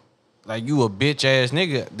 said like you a bitch ass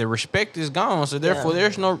nigga, the respect is gone. So therefore,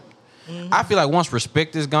 there's no. I feel like once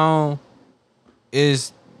respect is gone,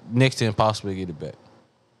 it's next to impossible to get it back.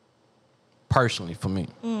 Personally, for me,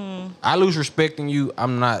 I lose respect in you.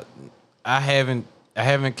 I'm not. I haven't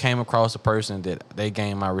came across a person that they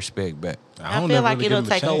gain my respect back. I don't feel ever like really it'll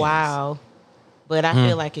give 'em take a chance. while, but I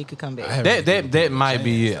feel like it could come back. I haven't really That given might a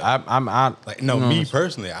be chance. it. I Like no, you know, me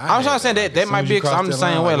personally, I was trying to say like, that as might soon as be you because cross I'm the that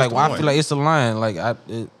same line, way. Like what's the I point? feel like it's a line. Like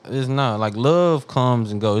it's not. Like love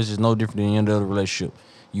comes and goes. It's just no different than any other relationship.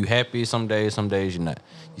 You happy some days you're not.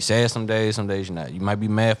 You sad some days you're not. You might be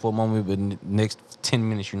mad for a moment, but next 10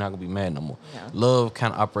 minutes you're not gonna be mad no more. Yeah. Love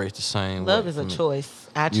kind of operates the same way. Love is for a me. choice.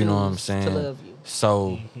 I choose You know what I'm saying? to love you.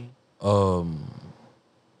 So,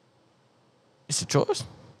 it's a choice.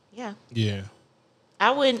 Yeah. Yeah.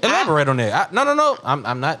 I wouldn't. Elaborate on that. No.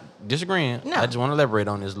 I'm not disagreeing. No. I just want to elaborate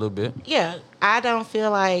on this a little bit. Yeah. I don't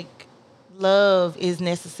feel like love is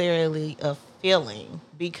necessarily a feeling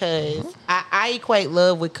because I equate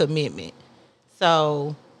love with commitment.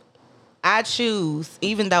 So I choose,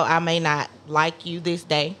 even though I may not like you this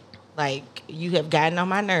day, like you have gotten on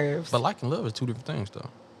my nerves, But like and love is 2 different things, though.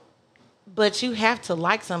 but you have to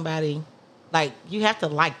like somebody, like you have to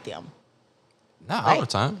like them. Not all the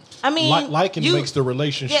time. I mean, Liking you- makes the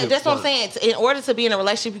relationship. Yeah, that's what I'm work. saying. In order to be in a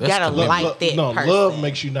relationship, you That's gotta commitment. like that No, person. love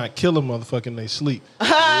makes you not kill a motherfucker in they sleep.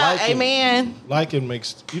 Amen. Liking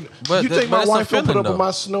makes you But think my it's a wife will put feeling, up with though.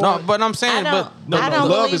 my snoring? No, but I'm I saying, don't, but No, I no, don't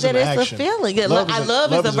love believe is that an it's action. a feeling. Love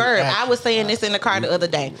Love is a an verb. action. I was saying this in the car the other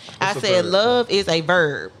day. I a said verb? love is a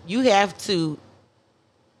verb. You have to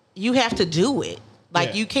do it. Like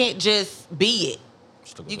Yeah. you can't just be it.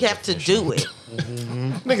 You have to do it.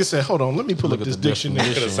 Nigga said, "Hold on, let me pull Look up at this the dictionary."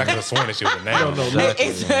 definition. I could have sworn that shit was a name. No,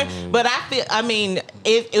 Exactly. But I mean,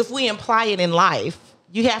 if we imply it in life,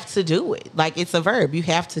 you have to do it. Like it's a verb. You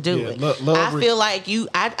have to do Yeah, it. love I feel like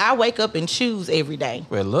I wake up and choose every day.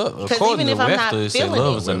 well, love. 'Cause According even to if I'm not Webster, it said feeling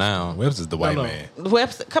love it. is a noun. Webster's the white no. man.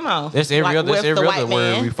 Webster, come on. That's every other. That's Webster, every white other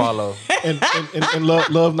word man. we follow. and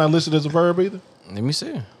love not listed as a verb either. Let me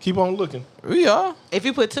see. Keep on looking. We are. If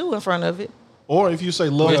you put 2 in front of it, Or if you say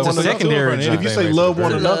love It's the one another, secondary if joint. you say love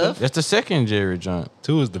one Verb. another, Love. That's the secondary joint.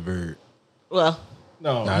 2 is the verb. well,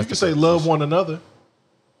 no, Nah, you it's can the say preposition. love one another.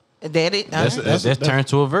 that it. That's turned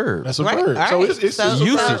to a verb. That's a Right, verb. all So right. it's So- a verb.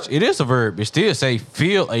 Usage. It is a verb. It still say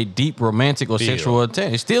feel a deep romantic or Feel. sexual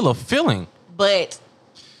intent. It's still a feeling. but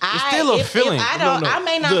still a feeling. If I don't. No, no. I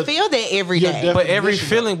may not The- feel that every your day. def- But every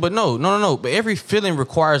Definition feeling, but no. But every feeling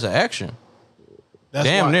requires an action. That's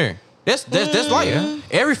Damn why- near. That's life.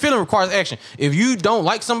 Every feeling requires action. If you don't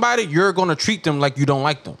like somebody, you're gonna treat them like you don't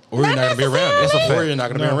like them, Or you're not gonna be around them. necessarily. Or you're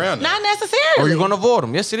not gonna be around them. Not necessarily. or you're gonna avoid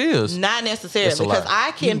them. Yes, it is. Not necessarily, That's a because lie.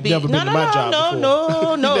 I can You've be never been no, to no, my no, job no, before. no,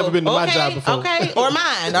 You've no. never been to my Okay, job before. Okay, or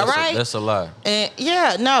mine. All right. That's a lie. And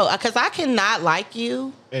yeah, no, because I cannot like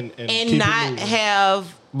you and and keep it not moving. have.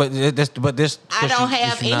 But this. I don't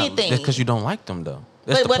have anything. Because you don't like them though.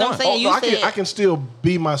 That's But the what I'm point. saying- Oh, you no, said- I can still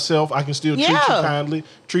be myself. I can still treat you Yeah. kindly.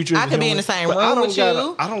 Treat you. As I a could be human, in the same but room I don't with gotta,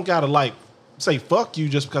 you. I don't gotta like say fuck you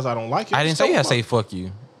just because I don't like you. I didn't Just say tell I me. say fuck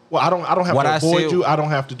you. Well, I don't have What to I avoid said- you. I don't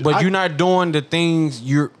have to do. But I, you're not doing the things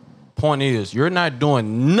your point is. You're not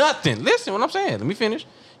doing nothing. Listen what I'm saying. Let me finish.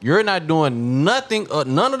 You're not doing nothing,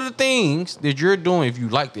 none of the things that you're doing if you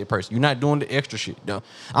like that person. You're not doing the extra shit. No.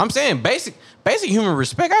 I'm saying basic human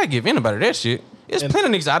respect. I give anybody that shit. There's And-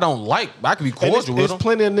 plenty of niggas I don't like, but I can be And cordial with it's them.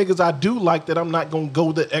 plenty of niggas I do like that I'm not gonna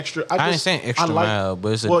go the extra. I ain't just- saying extra I like- mile,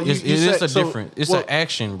 but it's a, Well, it's, you it is said- a so- different. It's well, an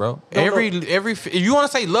action, bro. No, every if you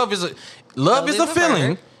want to say love is a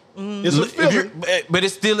feeling. It's a If you're- feeling. but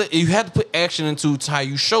it's still you have to put action into how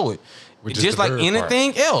you show it. Which is Just the like verb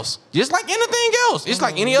anything else. Just like anything else. It's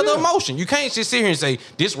like any other emotion. You can't just sit here and say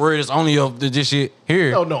this word is only of this shit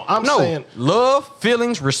here. No, I'm saying- love,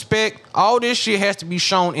 feelings, respect, all this shit has to be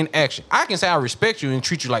shown in action. I can say I respect you and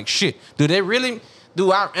treat you like shit. Do they really?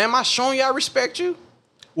 Am I showing you I respect you?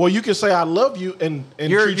 Well, you can say I love you and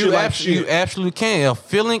treat you like shit. You absolutely can. A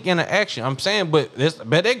feeling and an action. I'm saying, but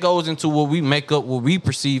that goes into what we make up, what we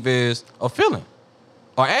perceive as a feeling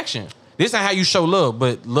or action. This ain't how you show love,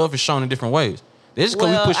 but love is shown in different ways. This is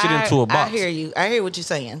because we push it into a box. I hear you. I hear what you're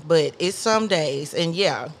saying, but it's some days, and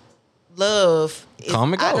yeah, love.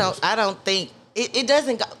 Come and goes. I don't think it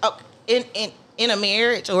doesn't go in a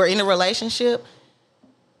marriage or in a relationship.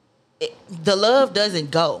 The love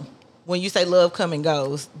doesn't go. When you say love come and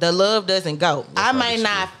goes, the love doesn't go. I may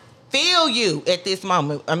not feel you at this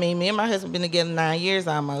moment. I mean, me and my husband been together 9 years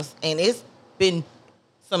almost, and it's been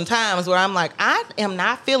some times where I'm like, I am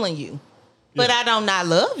not feeling you, but I don't not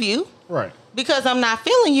love you. Right. Because I'm not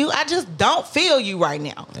feeling you. I just don't feel you right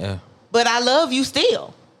now. Yeah. But I love you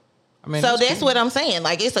still. I mean, so that's what I'm saying.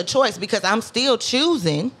 Like, it's a choice because I'm still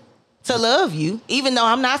choosing to love you, even though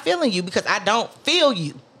I'm not feeling you because I don't feel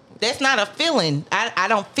you. That's not a feeling. I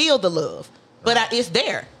don't feel the love, but it's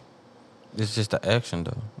there. It's just the action,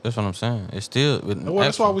 though. That's what I'm saying. It's still. Well,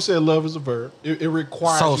 that's why we said love is a verb. It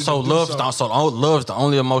requires. So love's the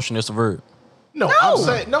only emotion that's a verb. No, I'm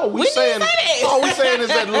saying no. We saying all we saying is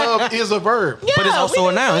that love is a verb. Yeah, but it's also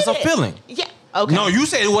a noun. It's a feeling. Yeah. Okay. No, you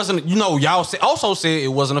said it wasn't. Y'all also said it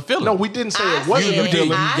wasn't a feeling. No, we didn't say it I wasn't said- a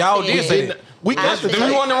feeling. Y'all did say it. We got said- the Do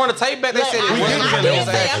you want to run the tape back? They said it I wasn't a didn't feeling.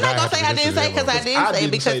 say. I'm not gonna say I didn't say because I I didn't say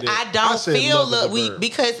didn't because say that. I don't I said feel love is a love. verb.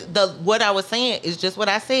 Because what I was saying is just what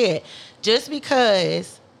I said. Just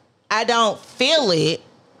because I don't feel it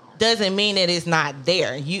doesn't mean that it's not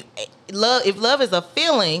there. If love is a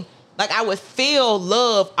feeling, like I would feel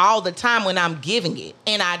love all the time when I'm giving it,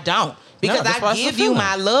 and I don't. Because that's why I it's a give you feeling.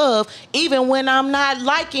 my love even when I'm not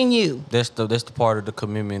liking you. That's the part of the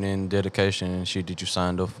commitment and dedication and shit that you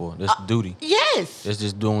signed up for. That's duty. Yes. That's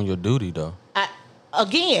just doing your duty, though.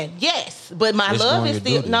 Again, yes, but my It's love doing is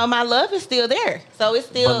your still duty. my love is still there. So it's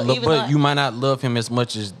still But you might not love him as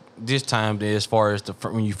much as this time as far as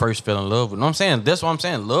when you first fell in love with him. I'm saying that's what I'm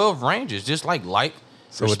saying. Love ranges, just like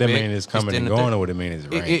So what that mean is coming and going, or what it mean is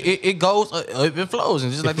range? It goes, it flows,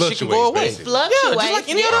 and just like the shit can go away. fluctuates, It fluctuates. Yeah, just like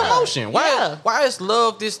any other emotion. Yeah. Why is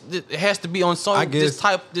love this? It has to be on I guess-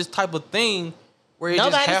 this type of thing where it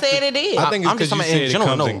Nobody just have said to, it is. I think it's I'm just because talking you about said in it general.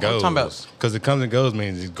 comes No, and I'm goes. talking about Because it comes and goes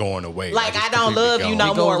means it's going away. Like, it's I don't completely love you gone. no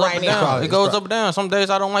it goes more up right and now. down. It goes up and down. Some days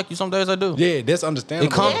I don't like you. Some days I do. Yeah, that's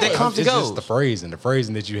understandable. It comes- it comes and It's goes. just the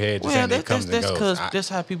phrasing that you had. Just saying that it comes and that's goes. because that's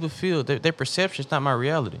how people feel. Their perception is not my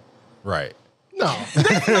reality. Right. No.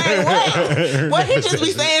 Like, what? What he just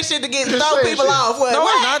be saying shit to get throw saying people shit. off? What? No,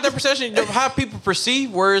 what? it's not their perception. How people perceive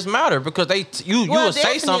words matter because you Well, will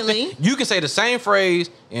say something. definitely. You can say the same phrase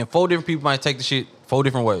and 4 different people might take the shit 4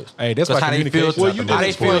 different ways. Hey, that's 'Cause why how they feel. communication Well, you How they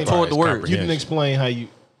didn't feel explain toward the it's word. You comprehension. didn't explain how you.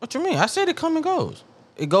 What you mean? I said it come and goes.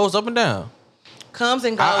 It goes up and down. Comes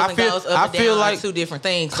and goes I and feel- goes I up and feel down like are two different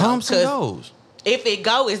things. Comes though, and 'cause goes. If it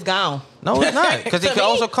go, it's gone. No, it's not because it To can me?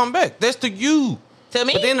 also come back. That's to you. To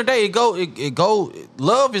me? But at the end of the day, it go.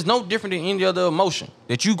 Love is no different than any other emotion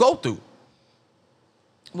that you go through.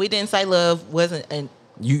 We didn't say love wasn't an.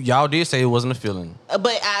 Y'all did say it wasn't a feeling.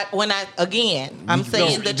 But I'm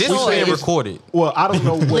saying the This is being choice. recorded. Well, I don't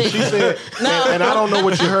know what she said, No. and I don't know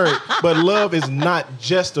what you heard. But love is not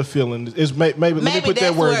just a feeling. It's maybe let me Maybe put that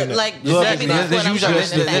that's word where, in it. like, Love exactly is that's not what I'm just trying a to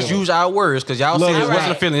say. Let's feeling. use our words because y'all Love said it is wasn't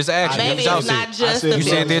right. a feeling. It's an action. Maybe Y'all it's said. not just said a You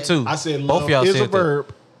said that feeling. too. I said Both love y'all is said a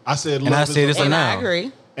verb. I said love I is said a it's a verb. And I noun.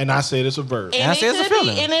 agree. And I said it's a verb. And I it said it's a could be,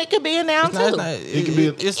 feeling. and it could be a noun It's not- too. It could be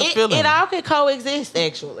a- It's a feeling. It all could coexist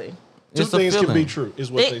actually. Two It's a things can feeling. be true,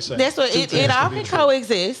 is what they say. That's what Two it things all be can true.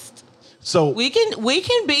 coexist. So We can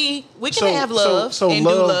So- have love so and do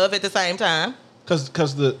love- love at the same time.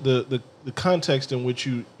 because the context in which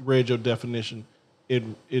you read your definition, it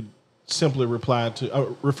simply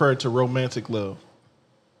referred to romantic love.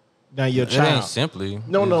 Now your It ain't child. simply.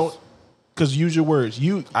 No, because use your words.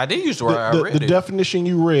 I did use the word. I read the it. definition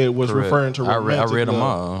you read was Correct. referring to I romantic read them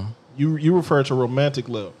love. all. You refer to romantic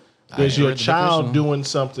love. I Does your read the child definition. doing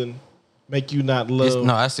something make you not It's, love?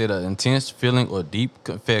 no, I said an intense feeling or deep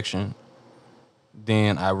affection.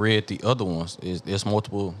 Then I read the other ones. There's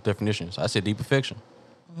multiple definitions. I said deep affection.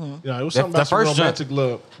 You know, it was The- something the about some first romantic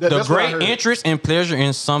love. The That's what I great heard. interest and pleasure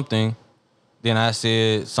in something. Then I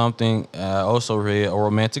said something. I also read a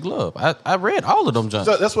romantic love. I read all of them. John.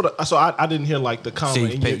 So that's what. So I didn't hear like the comma See, in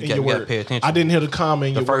you your, you in gotta- your you gotta word. pay attention. I didn't hear the comma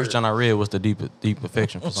in The your first word. John I read was the deep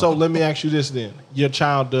affection for something. So let me ask you this then: your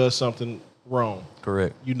child does something wrong.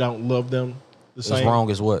 Correct. You don't love them the It's same.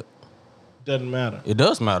 wrong as what? Doesn't matter. It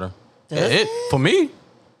does matter. Does For me,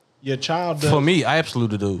 Your child does. for me, I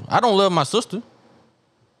absolutely do. I don't love my sister.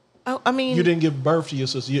 Oh, I mean, you didn't give birth to your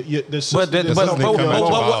sister. The sister But, that's but, something come out your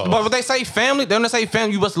but balls. when they say family, they don't say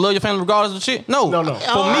family. You must love your family regardless of shit. No, No. For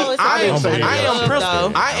Oh, me, it's I not am, about I am love, principle.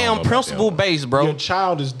 though. I am principle based, bro. Your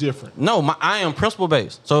child is different. No, I am principle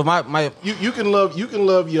based. So if my You can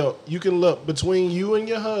love between you and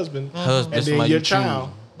your husband, Husband, and then somebody your you child.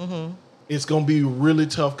 it's gonna be a really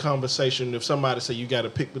tough conversation if somebody say you got to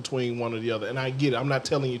pick between one or the other. And I get it. I'm not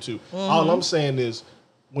telling you to. All I'm saying is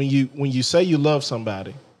when you say you love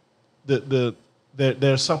somebody,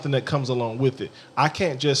 there's something that comes along with it. I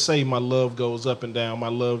can't just say my love goes up and down. My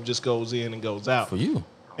love just goes in and goes out For you.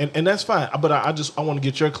 and that's fine. But I want to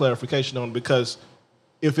get your clarification on it, because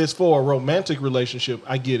if it's for a romantic relationship,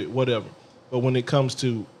 I get it, whatever. But when it comes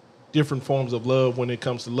to different forms of love, when it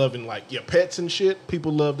comes to loving like your pets and shit,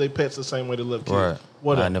 people love their pets the same way they love kids. Right.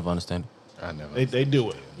 Whatever. I never understand it. I never. They do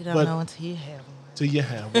it. You don't know until you have one. Till you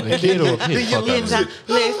have one. Kid or a Then kid? you Fuck lose that. it.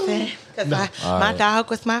 Listen, because my dog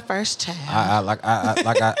was my first child.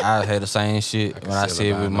 I had the same shit when I sell said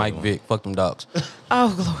a with line Mike of them. Vick, fuck them dogs.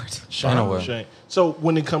 Oh Lord. Shame, Anyway. shame. So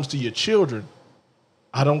when it comes to your children,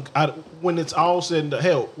 when it's all said and done,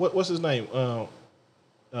 hell, what's his name?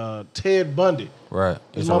 Ted Bundy. Right.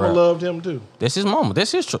 His It's a mama wrap. loved him too. That's his mama.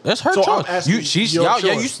 That's his. That's her So I'm choice. asking your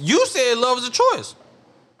choice. You said love is a choice.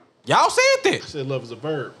 Y'all said I that. said love is a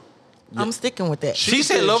verb. I'm sticking with that. She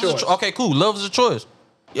said love is a choice. choice. Okay, cool. Love is a choice.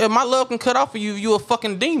 Yeah, my love can cut off for you. You a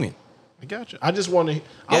fucking demon. I got you. I just want to.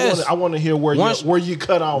 Yes. I want to hear where you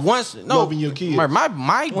cut off loving your kids. My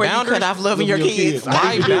Where you boundaries. cut off loving your kids. I My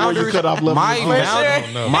think you did where you boundaries. cut off loving My your kids.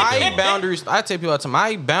 boundaries. sure. My boundaries. I tell people all the time.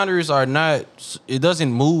 My boundaries are not. It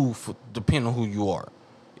doesn't move depending on who you are.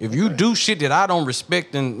 If you do shit that I don't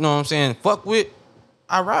respect and you know what I'm saying, fuck with,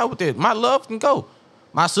 I ride with it. My love can go.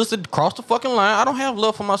 My sister crossed the fucking line. I don't have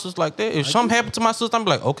love for my sister like that. If something happened to my sister, I'm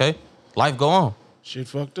like, okay, life go on. Shit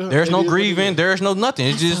fucked up. There's It no is what it grieving. is. There's no nothing.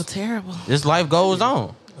 It's So just terrible. this life goes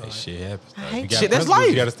on. That shit happens. I though. hate You got shit, that's principles, life.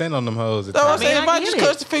 You got to stand on them hoes. at That's what I'm times. saying. I If I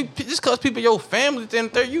get just cause people your family,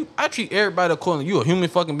 then I treat everybody accordingly. You a human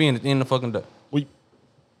fucking being at the end of the fucking day.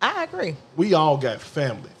 I agree. We all got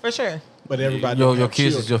family, For sure. but everybody. Your don't have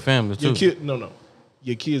kids children. is your family too. Your kid, no.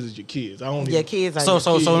 Your kids is your kids. I don't. Your kids are So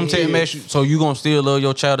your kids. let me tell you, kids. Max, so you gonna still love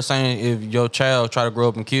your child the same if your child try to grow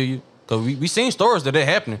up and kill you? Cause we seen stories that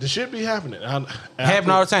happening. The shit be happening. Happening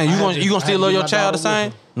all the time. You gonna still love your child the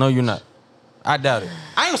same? No, you're not. I doubt it.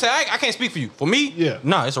 I ain't gonna say I can't speak for you. For me, Yeah.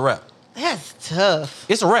 no, it's a wrap. That's tough.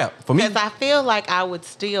 It's a wrap for me. Because I feel like I would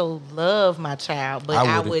still love my child, but I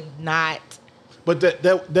I wouldn't. would not. But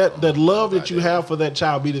that love that you have for that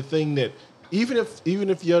child be the thing that even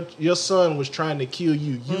if your son was trying to kill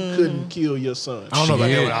you, you couldn't kill your son. I don't know about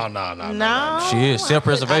Shit. that one. No. No. She is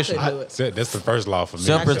self-preservation. I could do it. That's the first law for me.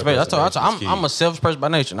 Self-preservation. Self-preservation is I'm a selfish person by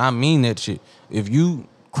nature, and I mean that shit. If you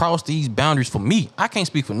cross these boundaries for me, I can't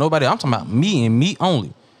speak for nobody. I'm talking about me and me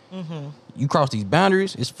only. You cross these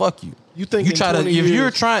boundaries, it's fuck you. You think in try to 20 if you're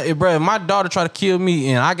years- trying, if my daughter try to kill me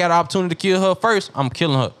and I got an opportunity to kill her first, I'm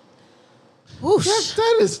killing her. Whoosh.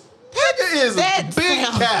 That is a That big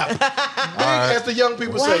sounds- cap. Big, as the young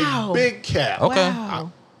people Wow. say, big cap. Okay.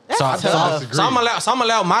 Wow. So, That's so, tough. so I'm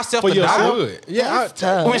allow myself For to yourself? die. good. Yeah, That's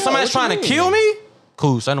tough. When somebody's what you trying to mean? kill me,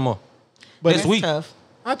 cool. Say no more. But This That's week. tough.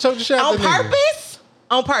 I choked the shit out On of that nigga. purpose?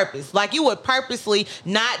 On purpose. Like you would purposely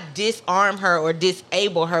not disarm her or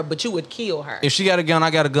disable her, but you would kill her. If she got a gun, I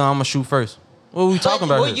got a gun. I'm gonna shoot first. What are we talking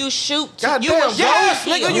about Will here? you shoot? Goddamn, you would Yes, shoot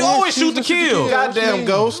to nigga, kill. you always shoot to kill. Goddamn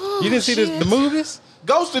Ghost. You didn't see the movies?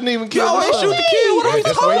 Ghost didn't even You kill always her. shoot to kill. What are we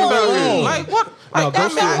That's talking where you about? go. Like what? No, Like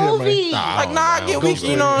Ghost that out here, man. movie. Like, nah, I get weak.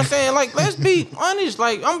 You know what I'm saying? Like, let's be honest.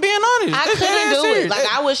 Like, I'm being honest. I That's couldn't dead do serious. it. Like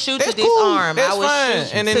I would shoot to That's disarm. That's I would fine.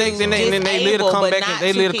 shoot And then to they later disable, come but back. not And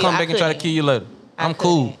they to later kill. come I back and try to couldn't. kill you later. I I'm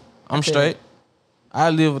cool. couldn't. I'm I straight. I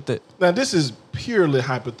live with that. Now this is purely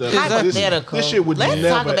hypothetical. Hypothetical. This shit would Let's never.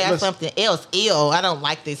 talk about let's- something else. Ew, I don't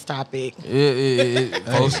like this topic.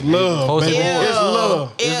 It's love, Folks- man. Ew. It's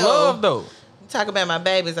love. It's Ew. love though. Talk about my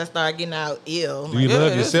babies, I start getting out ill. Do you Yeah, love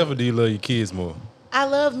it's- yourself or do you love your kids more? I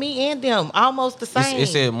love me and them almost the same. It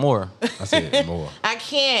said more. I said more. I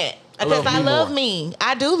can't I because love I me love more. me.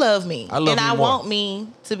 I do love me, I love and me I more. want me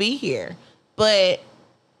to be here. But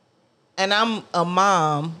and I'm a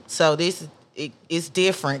mom, so it's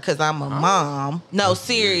different because I'm a mom. No,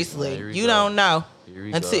 seriously, Here we you go. don't know. Here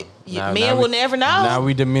we Until go. men Now will we- never know. Now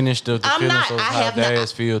we diminish the I'm feelings not. of I how have dads not.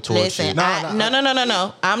 feel towards Listen, shit. no. I'm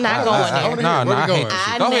not going there. wanna hear Nah, it. Where nah, you I going? hate this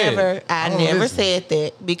shit. I Go ahead. never listen. said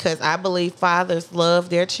that because I believe fathers love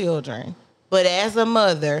their children. But as a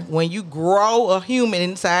mother, when you grow a human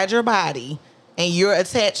inside your body and you're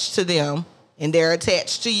attached to them and they're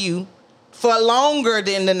attached to you for longer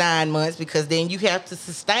than the 9 months, because then you have to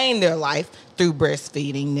sustain their life through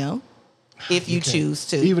breastfeeding them if you choose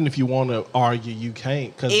to. Even if you want to argue, you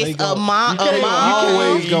can't because It's they a go. mom- You can't, a mom- you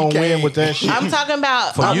always You gonna can't. win with that shit. I'm talking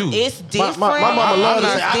about For you. it's different. my mama loves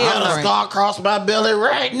It's to say, I got a different. scar across my belly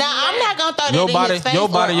right Now I'm not gonna throw that Your in body, his face. your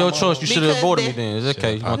body, or- your choice. You should have because aborted me that- then. It's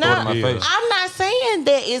okay. You want to Shut throw it in up. my Yeah. face. I'm not saying saying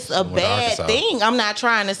that it's a With bad Arkansas. thing. I'm not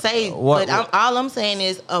trying to say, What- but all I'm saying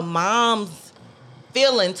is a mom's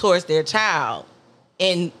feeling towards their child,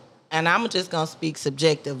 and I'm just gonna speak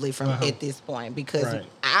subjectively from at this point because Right.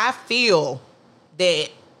 I feel that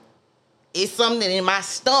it's something in my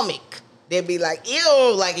stomach that be like,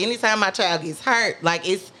 ew, like anytime my child gets hurt, like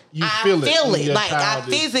You I feel it when your like I child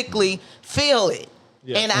is- physically feel it.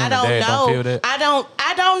 Yeah. And I And the don't dad don't feel know. that? I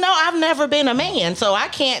don't know. I've never been a man, so I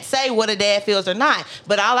can't say what a dad feels or not.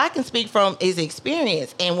 But all I can speak from is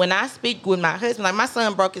experience. And when I speak with my husband, like my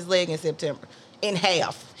son broke his leg in September in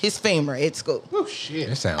half, his femur at school. Oh shit.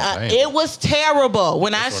 It sounds painful. It was terrible.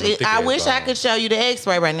 When That's one of them I thick-ass wish I bones. could show you the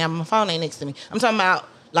X-ray right now. My phone ain't next to me. I'm talking about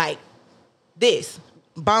like this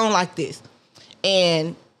bone like this.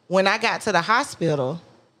 And when I got to the hospital,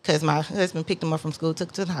 because my husband picked him up from school, took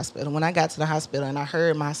him to the hospital. When I got to the hospital and I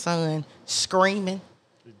heard my son screaming,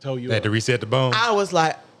 They told you They had to reset the bone. I was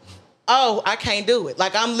like, oh, I can't do it.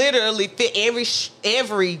 Like I'm literally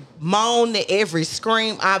every moan, every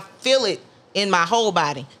scream, I feel it in my whole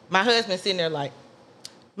body. My husband's sitting there like,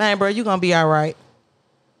 man, bro, you gonna be all right.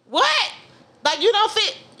 What? Like you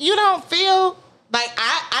don't feel like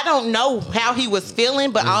I don't know how he was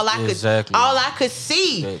feeling, but all Exactly. I could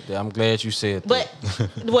see. I'm glad you said that.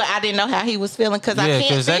 But well, I didn't know how he was feeling because I yeah,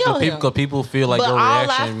 can't feel him. because people feel like But your all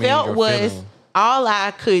reaction I means felt your was, feeling. all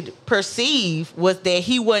I could perceive was that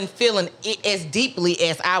he wasn't feeling it as deeply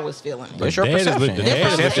as I was feeling it. That's your Dad is perception. with the- dad is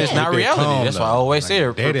Perception is with not the reality. calm, That's why I though. always Like, say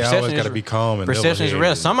it. daddy Perception always is- gotta be calm and perception is level-headed real.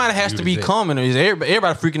 and Somebody has do to the be thing. calm, and is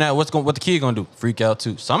everybody freaking out? What the kid gonna do? Freak out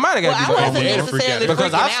too. Somebody got Well, to I be calm. wasn't Dad freak necessarily out.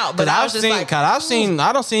 Because freaking out, but I was just like,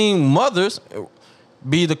 I done seen mothers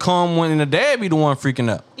be the calm one and the dad be the one freaking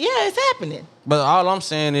out. yeah, it's happening. But all I'm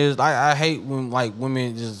saying is, I hate when like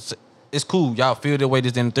women just. It's cool, y'all feel that way,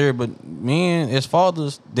 this, and the third, but men as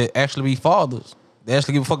fathers that actually be fathers, they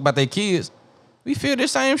actually give a fuck about their kids, we feel the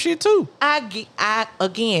same shit too.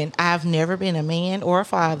 I've never been a man or a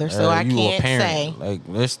father, so I You a can't parent. say. Like,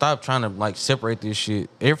 let's stop trying to like separate this shit.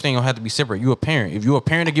 Everything gonna have to be separate. You a parent. If you're a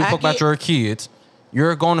parent that give a I fuck about get- your kids,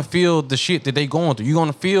 you're gonna feel the shit that they going through. You're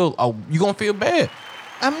gonna feel bad.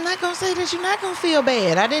 I'm not gonna say that you're not gonna feel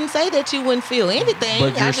bad. I didn't say that you wouldn't feel anything.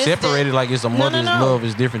 But I you're just said- separated like it's a No, mother's no. love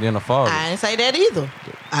is different than a father's. I didn't say that either.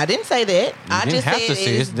 I didn't say that. I didn't just have said to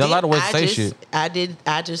say it. it's There's a lot of ways to I say just- shit.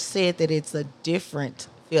 I just said that it's a different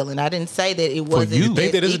feeling. I didn't say that it wasn't. you. You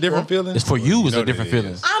think that is a equal. different feeling? It's for you. It's know a different that it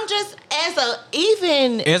feeling. is. I'm just as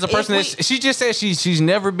As a person that she just said she's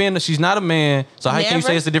never been, she's not a man. So how can you Never.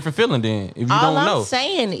 say it's a different feeling then if you all don't know? I'm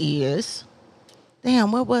saying is,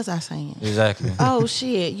 damn, what was I saying? Exactly. Oh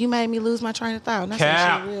shit, you made me lose my train of thought. And I said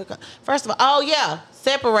Cap. shit real good. First of all, oh yeah,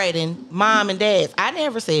 separating mom and dads. I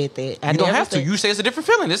never said that. I You don't never have to. said- You say it's a different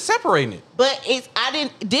feeling. It's separating it. But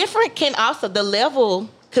different can also, the level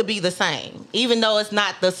could be the same. Even though it's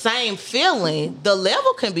not the same feeling, the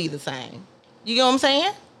level can be the same. You get what I'm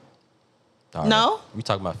saying? All No? We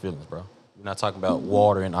talking about feelings, bro. We're not talking about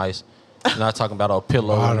water and ice. We're not talking about a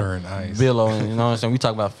pillow. Water and ice. Pillow, and you know what I'm saying? We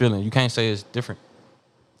talking about feelings. You can't say it's different.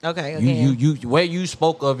 Okay, again. You the way you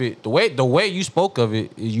spoke of it, the way you spoke of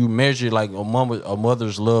it, is you measure like a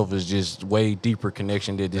mother's love is just way deeper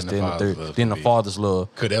connection than this Than the father's love than the could be. father's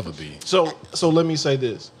love. Could ever be. So let me say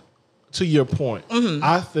this. To your point,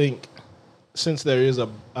 I think since there is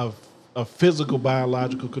a physical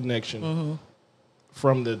biological connection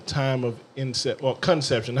from the time of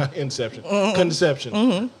conception, not inception,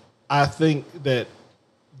 conception, I think that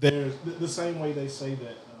there's the same way they say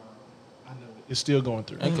that. I know it's still going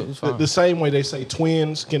through. Okay, it's The, fine. the same way they say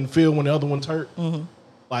twins can feel when the other one's hurt.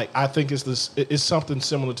 Like I think it's this. It's something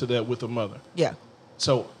similar to that with a mother. Yeah.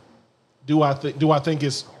 So, do I think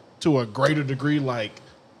it's to a greater degree like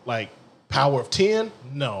power of 10?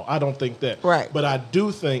 No, I don't think that. Right. But I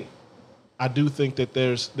do think that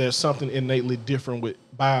there's something innately different with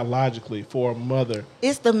biologically for a mother.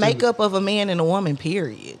 It's the makeup of a man and a woman,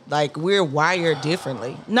 period. Like, we're wired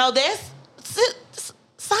differently. No,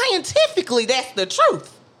 scientifically, that's the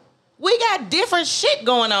truth. We got different shit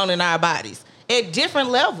going on in our bodies at different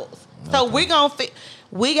levels. So we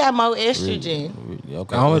got more estrogen.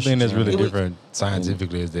 Okay. The only thing that's really It was- different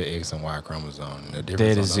scientifically is the X and Y chromosome. The That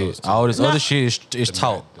difference is on those it. two. All this No. other shit is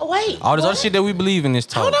taught. Wait. All this what? other shit that we believe in is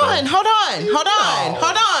taught. Hold bro. on.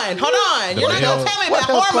 You're not gonna tell me What about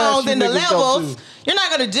else class hormones you and the niggas go levels. to? You're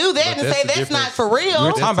not gonna do that But and that's say the that's not difference. for real.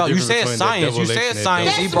 We're talking about, you That's the said difference between science. the You devil said and the science.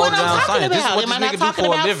 devil. He That's broke what I'm down talking science. This is about. what Am this I not nigga do talking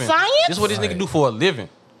for a about living. science? This is what this nigga Right. do for a living.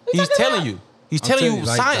 He's talking telling about? you. He's I'm telling telling you you,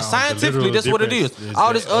 like, science, the scientifically, literal that's what it is. difference is All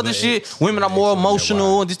that this other other shit, X, women are the more X and the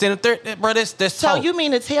emotional Y. and this, that, and the third. Bro, that's So taught. you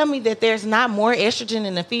mean to tell me that there's not more estrogen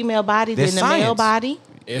in the female body That's than the male science. body?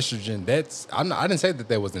 estrogen, I didn't say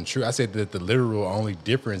that wasn't true. I said that the literal only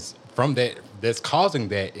difference from that's causing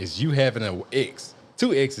that is you having an X,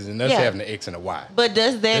 2 X's, and us having an X and a Y. But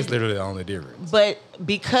that's literally the only difference. But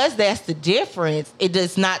because that's the difference, it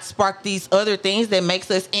does not spark these other things that makes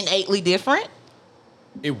us innately different?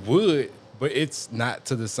 It would, but it's not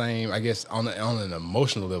to the same, I guess, on an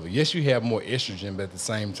emotional level. Yes, you have more estrogen, but at the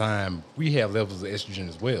same time, we have levels of estrogen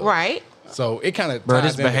as well. Right. So it kind of Bro,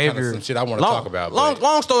 ties this into behavior, some shit I want to talk about.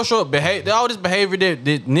 Long story short, all this behavior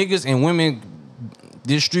that niggas and women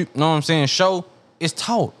distribute, know what I'm saying, show, is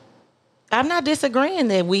taught. I'm not disagreeing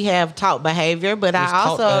that we have taught behavior, but I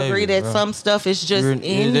also agree that some stuff is just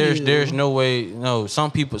in you. There's no way. No, some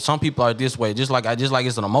people are this way. Just like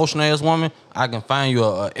it's an emotional ass woman, I can find you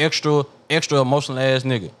a extra emotional ass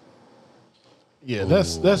nigga. Yeah,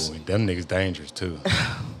 that's them niggas dangerous too.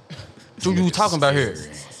 What you talking about here?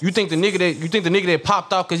 You think the nigga that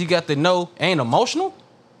popped off because he got the no ain't emotional?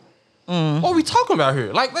 What are we talking about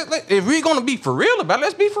here? Like if we're gonna be for real about it,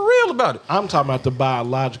 let's be for real about it. I'm talking about the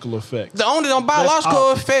biological effects. The only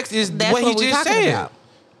biological effects is what he just said. About.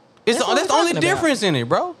 That's the only difference in it,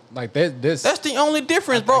 bro. Like that's the only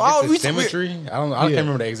difference, bro. The symmetry. I can't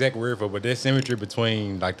remember the exact word for it, but there's symmetry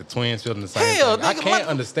between like the twins feeling the same thing. I can't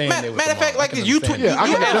understand that. Matter of fact, like this, you athlete.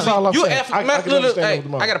 That's all I'm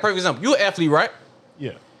saying. I got a perfect example. You an athlete, right?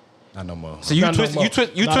 Yeah. Not no more. So I'm pretty sure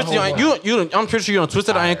you done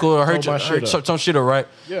twisted an ankle or hurt some shit up, right?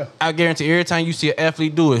 Yeah. I guarantee every time you see an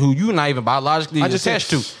athlete do it, who you not even biologically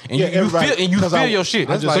attached to, and you feel your shit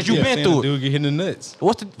because you've been through it. Dude get hit in the nuts.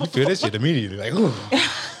 You feel that shit immediately, like ooh.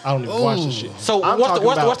 I don't even watch this shit. So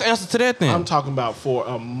what's the answer to that then? I'm talking about for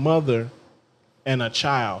a mother and a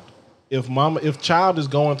child. If child is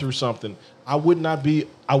going through something, I would not be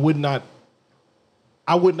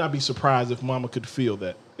surprised if mama could feel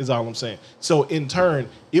that. Is all I'm saying. So in turn,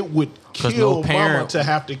 it would kill mama to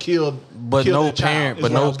have to kill. But no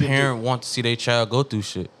parent wants to see their child go through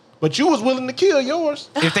shit. But you was willing to kill yours.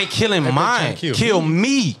 If they killing mine, kill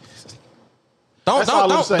me. Don't say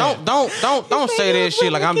that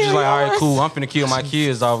shit like I'm just like, all right, cool. I'm finna kill my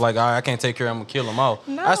kids off. Like, all right, I can't take care of them. I'm gonna kill them all.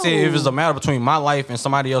 No. I said if it's a matter between my life and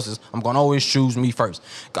somebody else's, I'm gonna always choose me first.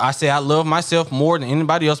 I say I love myself more than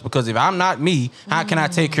anybody else because if I'm not me, how can I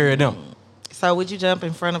take care of them? So would you jump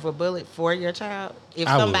in front of a bullet for your child? If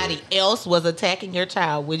somebody else was attacking your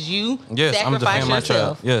child, would you sacrifice my yourself?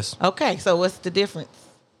 child. Yes. Okay, so what's the difference?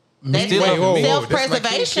 That's Whoa,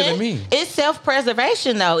 self-preservation. It's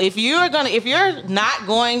self-preservation though. If you are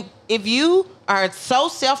so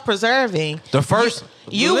self-preserving,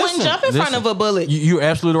 you wouldn't jump in front of a bullet. You're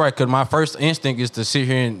absolutely right, because my first instinct is to sit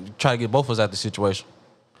here and try to get both of us out the situation.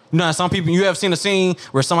 You know, some people, you have seen a scene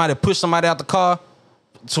where somebody pushed somebody out the car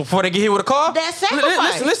so before they get hit with a car? That's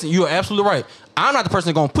sacrifice. Listen, you are absolutely right. I'm not the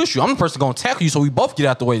person going to push you. I'm the person going to tackle you so we both get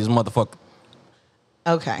out the way of this motherfucker.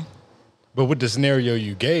 Okay. But with the scenario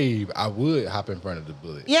you gave, I would hop in front of the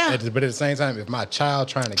bullet. Yeah. But at the same time, if my child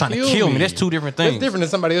trying to kill me, that's two different things. That's different than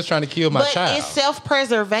somebody else trying to kill my child. But it's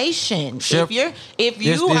self-preservation. There's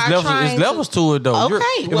levels to it though. Okay.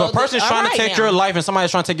 If a person's trying to take your life and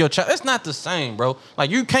somebody's trying to take your child, it's not the same, bro. Like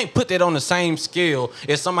you can't put that on the same scale.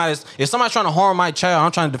 If somebody's trying to harm my child,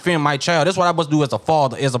 I'm trying to defend my child. That's what I must do as a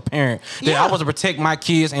father, as a parent. That I was to protect my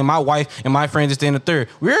kids and my wife and my friends. This and the third.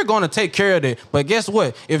 We're going to take care of that. But guess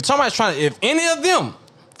what? If any of them,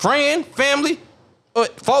 friend, family,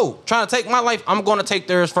 foe, trying to take my life, I'm going to take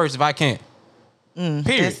theirs first if I can.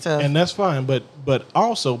 Period. And that's fine. But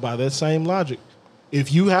also by that same logic,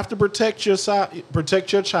 if you have to protect your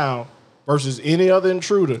child versus any other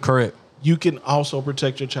intruder, correct, you can also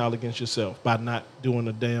protect your child against yourself by not doing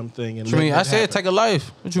a damn thing. And I said take a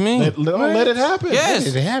life. What you mean? Let it happen. Yes,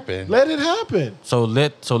 let it happen. Let it happen. So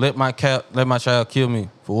let my child kill me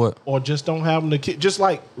for what? Or just don't have them to kill. Just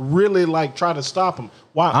like really like try to stop them.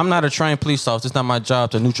 Why? I'm not a trained police officer. It's not my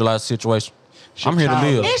job to neutralize the situation. I'm here to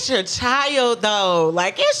live. It's your child, though.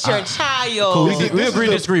 Like, it's your child. Cool. We agree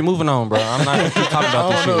to disagree. Moving on, bro. I'm not talking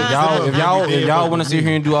about this shit. If y'all want to sit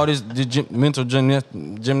here and do all this mental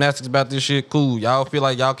gymnastics about this shit, cool. Y'all feel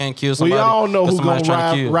like y'all can't kill somebody. We all know who's going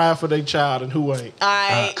to ride for their child and who ain't.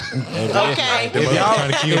 Okay.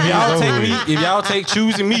 If y'all take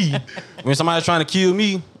choosing me when somebody's trying to kill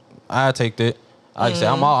me, I take that. Like I say,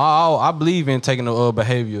 I believe in taking the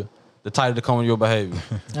behavior, the title to come with your behavior.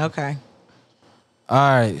 Okay. All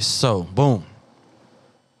right, so boom.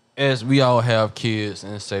 As we all have kids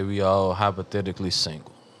and say we all hypothetically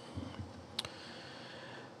single.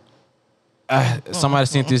 Somebody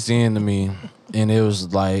sent this in to me, and it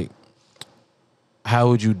was like, how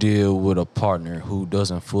would you deal with a partner who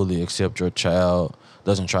doesn't fully accept your child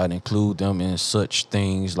doesn't try to include them in such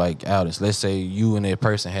things like outings. Let's say you and that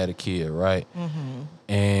person had a kid, right?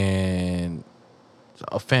 And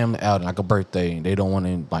a family outing, like a birthday, they don't want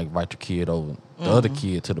to like invite your kid over, the other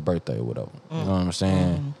kid to the birthday or whatever. You know what I'm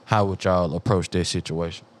saying? How would y'all approach that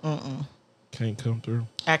situation? Can't come through.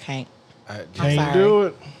 I can't. Can't sorry. do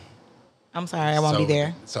it. I'm sorry, I won't be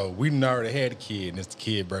there. So we already had a kid, and it's the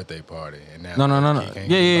kid birthday party, and now No. the kid can't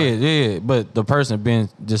get invited. Yeah. But the person been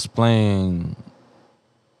displaying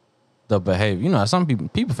the behavior. You know, some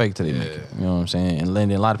people fake till they make it. You know what I'm saying? And then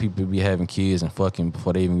a lot of people be having kids and fucking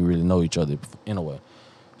before they even really know each other in a way.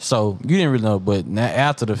 So you didn't really know, but now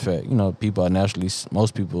after the fact, you know, people are naturally,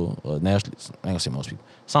 most people are naturally, I ain't gonna say most people,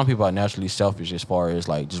 some people are naturally selfish as far as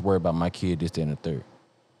like just worry about my kid, this, that, and the third.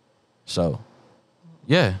 So,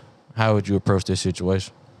 yeah, how would you approach this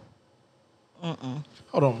situation?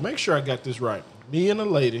 Hold on, make sure I got this right. Me and a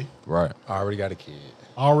lady Right. I already got a kid.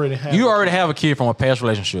 already have. You already have a kid from a past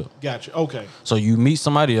relationship. Gotcha. Okay. So you meet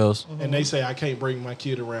somebody else. And they say I can't bring my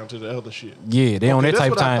kid around to the other shit. Yeah, they on Okay, that that's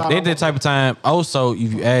type of what I time. thought They I that type of time. Also,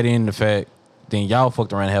 if you add in the fact, then y'all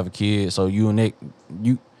fucked around and have a kid. So you and Nick,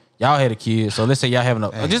 y'all had a kid. So let's say y'all having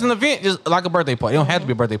just an event, just like a birthday party. It don't have to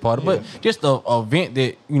be a birthday party, but just a event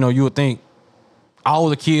that you would think all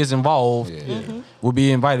the kids involved would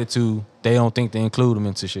be invited to. They don't think they include them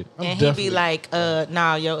into shit. And he'd be like,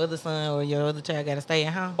 nah, your other son or your other child got to stay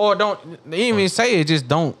at home. Or don't they even say it, just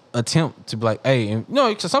don't attempt to be like, hey, and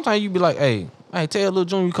cause sometimes you be like, hey, tell little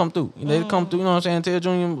Junior you come through. They come through, you know what I'm saying? Tell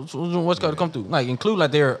Junior what's got to come through. Like include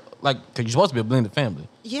like they're like, cause you're supposed to be a blended family.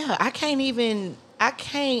 Yeah, I can't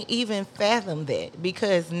even fathom that,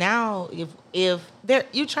 because now if they're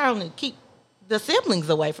you trying to keep the siblings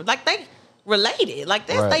away from, like, they related, like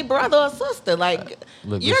that's Right. their brother or sister, like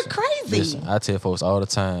Look, you're listen, crazy Listen, I tell folks all the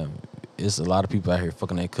time, it's a lot of people out here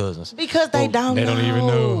fucking their cousins. because they don't they know. don't even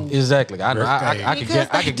know. Exactly. I Because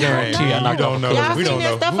could they guarantee. don't I You don't know. Y'all We seen don't that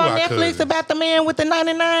know stuff who on our Netflix cousins. about the man with the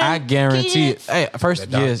 99? I guarantee it. kids? Hey, first,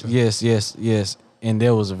 The yes. And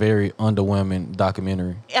there was a very underwhelming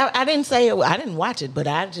documentary. I didn't say it. I didn't watch it, but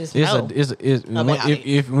I just know. About it.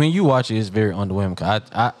 If when you watch it, it's very underwhelming. 'Cause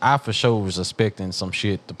I for sure was expecting some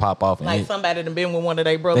shit to pop off. And Like somebody done been with one of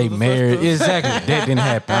their brothers. they or married. sisters. Exactly. That didn't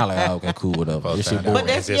happen. I like, okay, cool, whatever. Folks This shit found out. boring.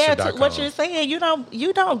 But that's Ancestry.com. what you're saying.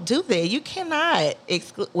 You don't do that. You cannot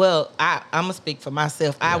exclude. Well, I'm gonna speak for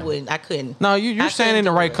myself. I couldn't. No, I you're saying couldn't in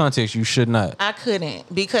the do right it. context. You should not. I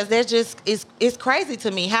couldn't, because that's just it's crazy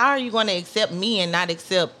to me. How are you going to accept me and not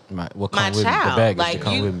accept What my come with me, the child? baggage Like that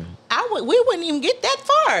come with me. we wouldn't even get that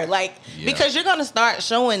far. Like because you're going to start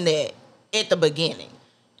showing that at the beginning.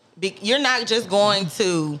 You're not just going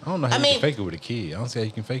to. I don't know how you can fake it with a kid. I don't see how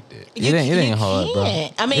you can fake that. You, It ain't you hard, bro.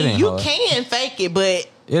 can't. I It mean, ain't you hard. can fake it, but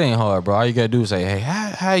It ain't hard, bro. All you gotta do is say, "Hey,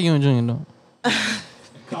 how you and Junior doing?"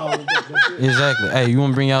 Exactly. Hey, you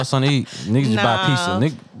want to bring y'all something to eat? Niggas just buy pizza. No.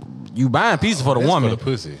 You buying pizza for the That's woman. for the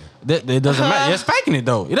pussy. That doesn't matter. It's faking it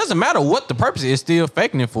though. It doesn't matter what the purpose is. It's still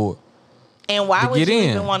faking it for. and why To would you get in.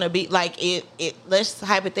 even want to be like it? Let's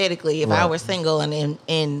hypothetically, if I Right. were single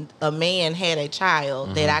and a man had a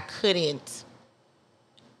child that I couldn't.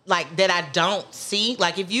 Like that I don't see.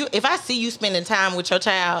 Like if I see you spending time with your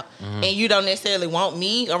child and you don't necessarily want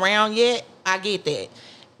me around yet, I get that.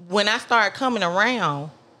 When I start coming around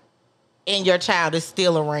and your child is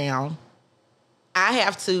still around, I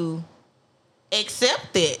have to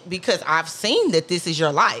accept it because I've seen that this is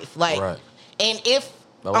your life. Like, Right. and if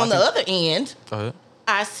But on the watch other end, Go ahead.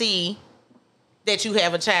 I see that you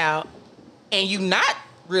have a child and you not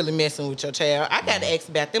really messing with your child, I got to ask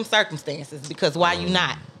about them circumstances, because why you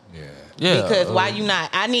not? Yeah. Because why you not?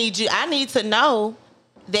 I need to know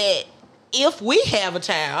that if we have a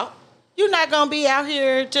child, you're not gonna be out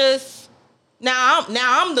here just now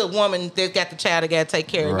I'm the woman that got the child that got to take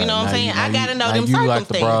care of. Right. You know what I'm Now saying? you- I now gotta you- know now them you like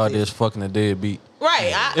the broad circumstances. that's fucking a deadbeat.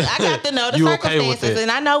 Right. I got to know the You okay with circumstances, that?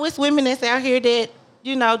 and I know it's women that's out here that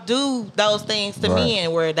do those things to Right.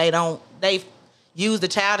 men where they use the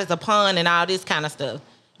child as a pawn and all this kind of stuff.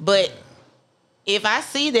 But if I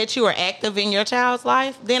see that you are active in your child's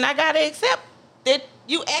life, then I gotta accept that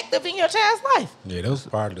you active in your child's life. Yeah, that was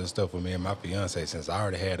part of the stuff with me and my fiance. Since I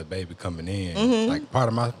already had a baby coming in, Mm-hmm. like part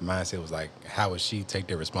of my mindset was like, how would she take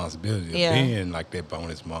the responsibility of Yeah. being like that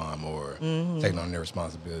bonus mom or taking on their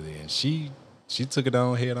responsibility? And she took it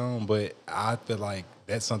on head on, but I feel like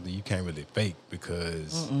that's something you can't really fake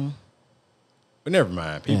because. But never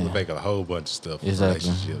mind, people Yeah. fake a whole bunch of stuff in Exactly.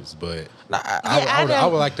 relationships. But I I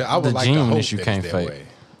would like to. I would the like to hope genuineness you that can't it's that fake. way.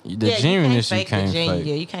 The genuineness you can't the fake.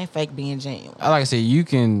 Yeah, you can't fake being genuine. Like I said, you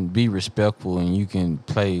can be respectful and you can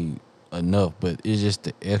play enough, but it's just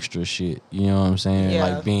the extra shit. You know what I'm saying? Yeah.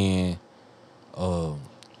 Like being,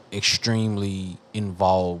 extremely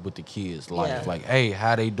involved with the kids' life. Yeah. Like, hey,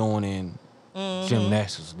 how they doing in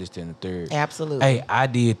gymnastics, this, that, and the third. Absolutely. Hey, I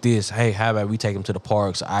did this. Hey, how about we take them to the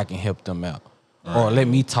park so I can help them out? Or let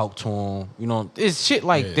me talk to them. You know, it's shit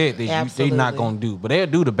like that they not Absolutely. gonna do. But they'll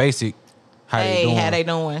do the basic. How Hey, they doing? how they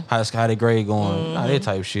doing? How they grade going? Nah, that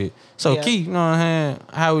type of shit. So, Yeah. Keith, you know what I'm saying?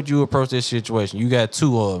 How would you approach this situation? You got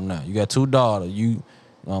two of them now. You got two daughters. You,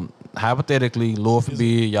 hypothetically, Lord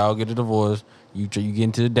forbid, y'all get a divorce. You get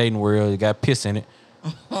into the dating world. You got piss in it.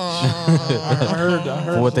 I heard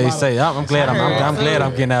For what they say. I'm glad. I'm glad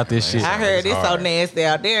I'm getting out this shit. I heard it's so hard. nasty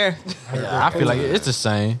out there. I feel like it's the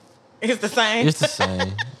same. It's the same. It's the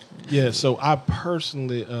same. Yeah, so I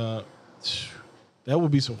personally, that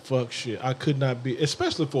would be some fuck shit. I could not be,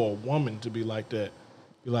 especially for a woman to be like that.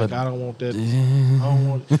 Be like, I don't want that. I don't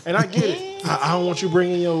want, and I get it. I don't want you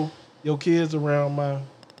bringing your kids around my.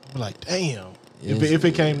 Be like, damn. If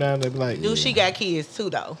it came down, they'd be like, Do she got kids too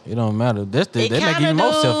though? It don't matter. They make kinda you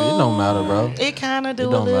more do. selfish. It don't matter, bro. It kind of do It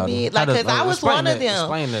a don't little matter. bit. How Like, does- because I was explain one of that. them.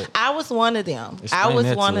 Explain that. I was one of them. I Explain was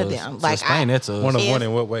that one to of us. them. Like, Explain that to us. One of If- one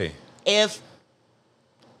in what way? if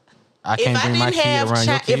I if can't I bring my didn't kid have around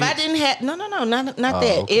your kids. if I didn't have not Oh,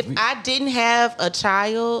 that. okay. If I didn't have a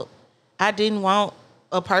child, I didn't want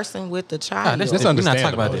a person with a child. That's That's we're not talking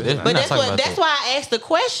understandable. about that. But We're not that's talking what. about That's that. why I asked the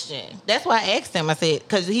question. That's why I asked him. I said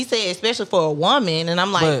because he said especially for a woman, and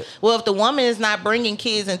I'm like, But- well, if the woman is not bringing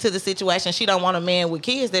kids into the situation, she don't want a man with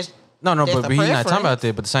kids. That's No, that's but a he's not talking preference. about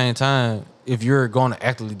that. But at the same time, if you're going to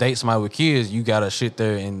actively date somebody with kids, you gotta sit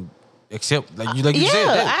there and accept, like you Yeah, said.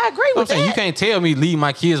 That. I agree with I'm saying that. you can't tell me leave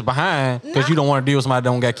my kids behind because you don't want to deal with somebody that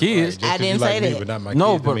don't got kids. Just I 'cause you didn't like say me, that. but not my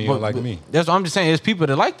No, kids, but, I mean, you but, don't like but me. that's what I'm just saying. There's people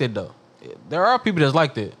that like that though. There are people that's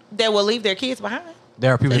like that. That will leave their kids behind.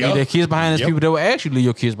 There are people that Yep. leave their kids behind. There's Yep. people that will actually leave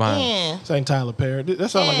your kids behind. Yeah. this ain't Tyler Perry. That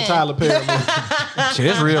sounds like a Yeah. Tyler Perry movie. Shit,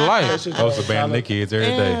 it's real life. Folks abandon their kids every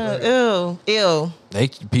day. Ew.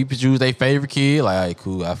 People choose their favorite kid. Like, all right,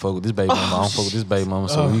 cool. I fuck with this baby mama. I don't fuck with this baby mama.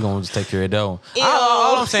 So we gonna just take care of that one. Ew.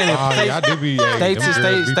 All I'm saying is, Oh, yeah, I do be.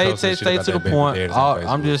 stay to the point. I'm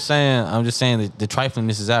I'm just saying that the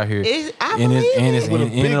triflingness is out here. I and it's, believe and it's it. With a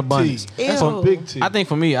in big abundance. T. That's Ew. a big T. I think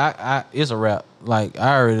for me, I it's a wrap. Like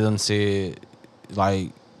I already done said, like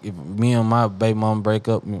if me and my baby mom break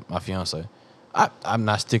up, my fiance, I'm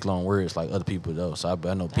not stickler on words like other people though. So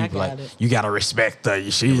I know people got like it. you gotta respect her.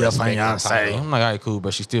 She your fiance. I'm like, all right, cool,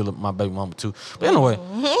 but she's still my baby mama too. But anyway,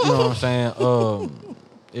 you know what I'm saying?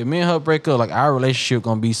 If me and her break up, like our relationship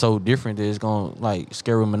gonna be so different that it's gonna like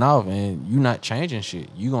scare women off, and you not changing shit.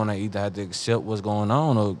 You gonna either have to accept what's going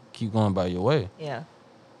on or keep going by your way. Yeah.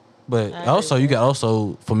 But I also, agree you with got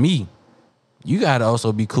also for me, you gotta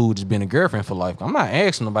also be cool just being a girlfriend for life. I'm not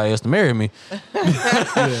asking nobody else to marry me.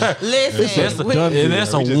 Listen, That's a, we- done deal.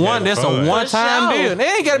 that's a We just one. having That's fun. a one-time For sure. deal. It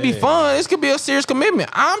ain't gotta be fun. This could be a serious commitment.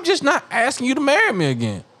 I'm just not asking you to marry me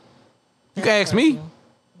again. You can ask me.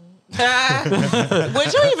 would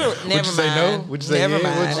you even? Never you say mind. no? Would you say never yeah?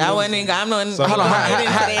 mind. Would you- I wasn't. Even, I'm not. So- Hold on. gonna get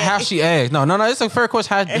into that. How she asked? No. It's a fair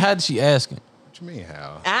question. How did she ask him? What you mean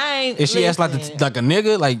how? I ain't. If she asked like listen. like a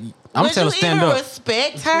nigga, like I'm would telling you stand even up.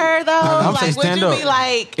 respect her though? I'm like, saying would stand you up. be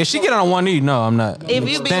like? If she get on one knee, no, I'm not. If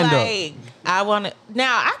you be stand like, I want to.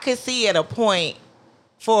 Now I could see at a point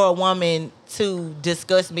for a woman to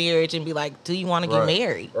discuss marriage and be like, "Do you want to get Right.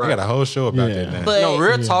 married?" I got a whole show about Yeah. that now. But No,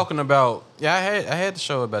 we're talking about. Yeah, I had the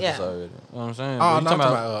show about this Yeah. already. You know what I'm saying? Oh, You no, I'm talking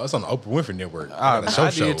talking about it's on the Oprah Winfrey Network. I got a I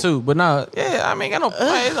did too, but no, yeah, I mean, I don't.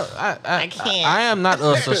 I can't. I am not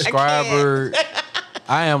a subscriber.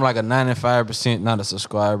 I am like a 95% not a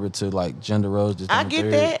subscriber to like gender roles. This, I and the get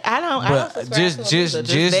third. that. I don't. I don't But subscribe to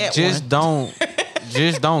them either, that one.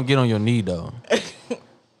 just don't get on your knee though.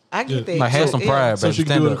 I get that. Like have too, some yeah. pride, so baby. she can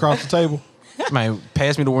Stand do it up. across the table. Man,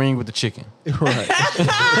 pass me the wing with the chicken. Right.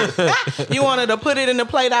 You wanted to put it in the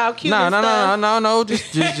plate all cute. No, and stuff? no.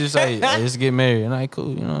 Just hey, let's get married. And I cool,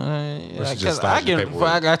 you know. What I'm saying? Or she Like, just 'cause I slides your get,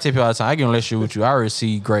 paperwork. I tell people all the time. I get in a relationship with you. I already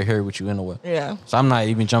see gray hair with you anyway. Yeah. So I'm not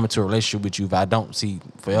even jumping to a relationship with you if I don't see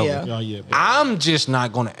forever. Yeah. Oh yeah. but- I'm just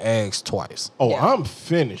not gonna ask twice. Oh, Yeah. I'm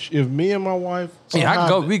finished. If me and my wife. Yeah, I can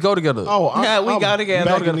somehow- go. We go together. Oh, I'm, we I'm go together.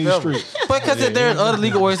 back Go in these together. streets. Because if there's other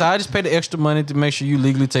legal ways, I just pay the extra money to make sure you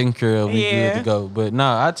legally taken care of. We Yeah. good to go. But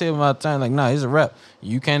no, I tell my time like, nah, it's a wrap.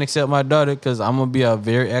 You can't accept my daughter because I'm gonna be a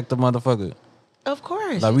very active motherfucker. Of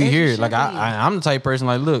course. Like we As you here, should like be. I'm the type of person.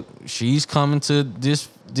 Like, look, she's coming to this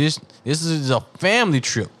is a family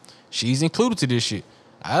trip. She's included to this shit.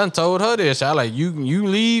 I done told her this. I like you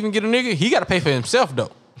leave and get a nigga. He got to pay for himself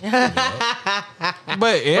though.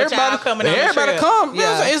 But everybody, coming on the everybody trip. come.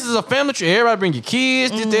 Yeah. Yeah, this is a family trip. Everybody bring your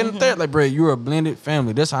kids. This, that, and the third. Like, bro, you're a blended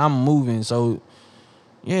family. That's how I'm moving. So,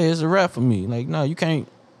 yeah, it's a wrap for me. Like, no, you can't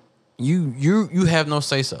you have no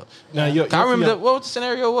say so. Now, I remember what the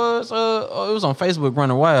scenario was. It was on Facebook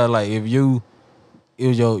running wild. Like if your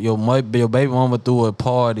baby mama threw a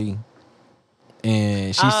party,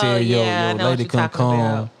 and she said your lady couldn't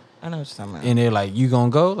come. I know what you're talking about. And they're like, you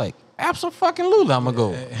gonna go? Like, absolutely, I'm gonna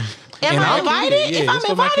go. Am I invited? If I'm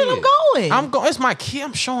invited, I'm going. I'm going. It's my kid.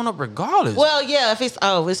 I'm showing up regardless. Well, yeah. If it's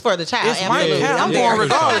for the child. It's my absolutely. kid. I'm going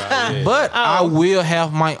regardless. But I will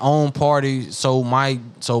have my own party, so my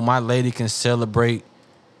lady can celebrate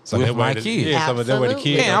with my kid. Yeah, some of them were the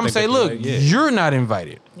kids. And I'm gonna say, look, you're not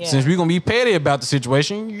invited. Yeah. Since we're gonna be petty about the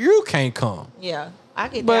situation, you can't come. Yeah, I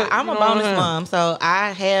get But, that. I'm you a know what bonus I'm saying? mom, so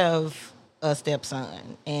I have a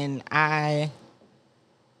stepson, and I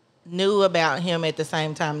knew about him at the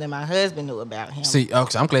same time that my husband knew about him. See,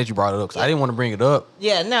 okay, I'm glad you brought it up because I didn't want to bring it up.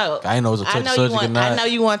 Yeah, no. I didn't know it was a touchy subject or not. I know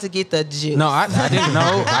you want to get the juice. No, I didn't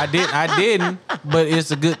know. I didn't. But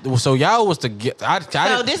it's a good. So y'all was to get. this is I what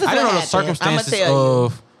didn't know the happened. circumstances I'ma tell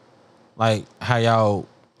of like how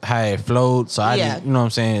it flowed. So I didn't. You know what I'm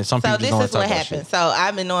saying? Some So people this just don't is what talk about happened. shit. So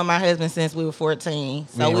I've been knowing my husband since we were 14.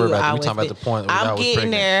 So ain't we worried were about that. We always. talking about the point where I'm y'all was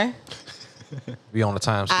getting pregnant. there. Be on the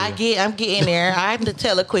time scale. I'm getting there. I have to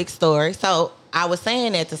tell a quick story. So I was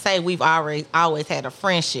saying that to say we've always had a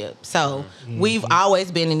friendship. So we've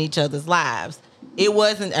always been in each other's lives. It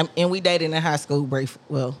wasn't, and we dated in high school brief.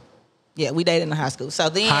 Well, yeah, we dated in high school. So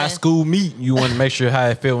then High school meet. You want to make sure how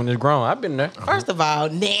it feel when it's grown. I've been there. First of all,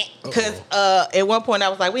 because at one point I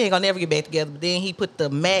was like, we ain't gonna never get back together. But then he put the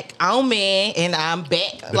Mac on me, and I'm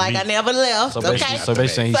back like I never left. So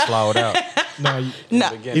basically, he slowed out. No, No,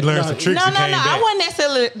 He learned some tricks no, and came back. I wasn't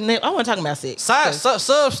necessarily. I wasn't talking about sex.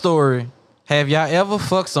 Sub story. Have y'all ever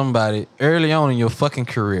fucked somebody early on in your fucking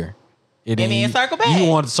career? And then circle back. You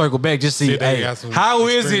want to circle back, just see, See, they hey, got some how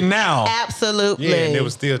is it experience. now? Absolutely. Yeah, and it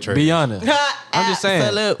was still trash. Be honest. I'm just saying.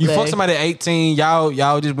 Absolutely. You fuck somebody at 18,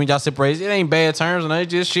 y'all just when y'all separate, it ain't bad terms, and it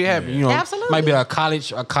just shit happen. You know, Absolutely. might be a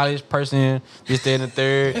college person, this, that, and the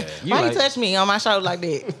third. Why you touch me on my shoulder like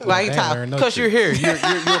that? Why you They talk? learn no Because you're tricks. here.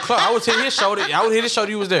 You're close. I would hit his shoulder. I would hit his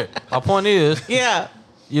shoulder. You was there. My point is, Yeah.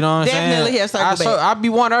 you know what I'm saying? Definitely have circle back. I'd be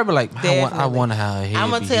wondering, I'd be like, I Definitely. wonder how he I'm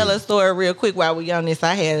gonna tell a story real quick while we on this.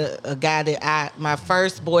 I had a guy that my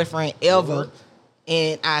first boyfriend ever,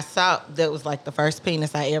 and I saw that was like the first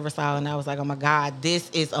penis I ever saw, and I was like, oh my God, this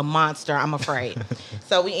is a monster. I'm afraid.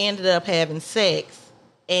 So we ended up having sex,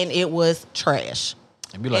 and it was trash.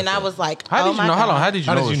 Like I was like, how did oh you my know? How long? God. How did you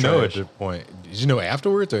How know? did it you was know at trash? the point? Did you know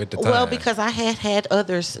afterwards or at the time? Well, because I had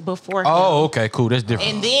others before. Oh, him. okay, cool. That's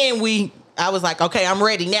different. And then I was like, okay, I'm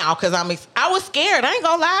ready now because I was scared. I ain't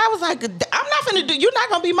gonna lie. I was like, I'm not gonna do. You're not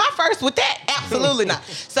gonna be my first with that. Absolutely not.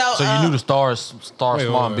 So you knew the stars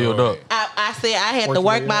small and build up. I said I had to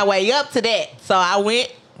work my way up to that. So I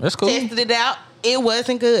went, That's cool. tested it out. It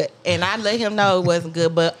wasn't good, and I let him know it wasn't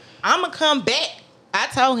good. But I'm gonna come back. I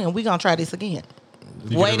told him we gonna try this again.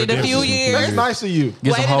 Waited a few that's years. nice of you.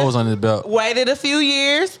 Get some Waited hoes on his belt. Waited a few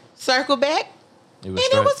years. Circle back. It was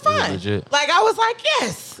And it was straight. fun. legit. Like I was like,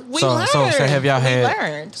 yes, we learned. So have y'all We had?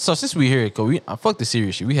 learned. So since we here, cause I fuck the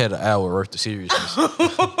serious shit. We had an hour worth of seriousness. You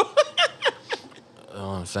know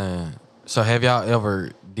what I'm saying? So have y'all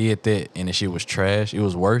ever did that and the shit was trash? It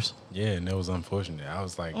was worse. Yeah, and that was unfortunate. I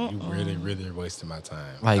was like, you really, really wasted my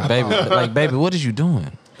time. Like baby, what is you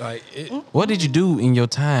doing? Like it, What did you do in your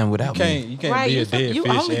time without me? you can't Right, be you, a dead you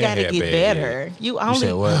fish only and gotta have get bad better. head. You You only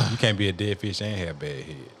said what? You can't be a dead fish and have bad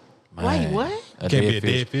head. Wait, Man, what? a Can't be dead a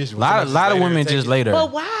dead fish. A lot of Later women take just it. later.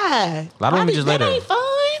 But why? A lot of women just that let her. ain't fun.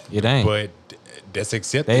 It ain't. But that's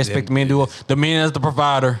accepted. They expect men to do the men as the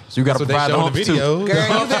provider, so you got to That's what they provide the show in the humps too. videos.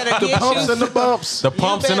 Girl, you better get Pumps you and the bumps. The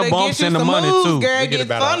pumps and the better bumps get you and the some money moves, too. Girl, We get get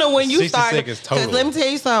about funner when you 60 start. seconds Because total. let me tell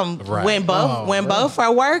you something. Right. When both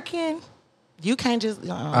are working, you can't just.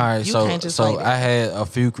 All right, you so can't just play that. I had a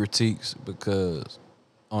few critiques because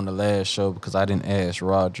on the last show because I didn't ask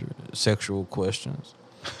Roger sexual questions,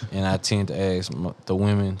 and I tend to ask the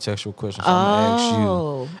women sexual questions. So I'm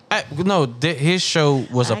gonna ask you. No, his show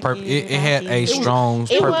was a I purpose. get it, It I had get a it. strong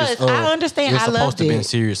It purpose. was. I understand. It was I supposed loved to be it.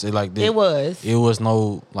 serious. Like It was. It was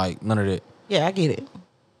no like none of that. Yeah, I get it.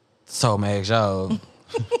 So I'm gonna ask y'all.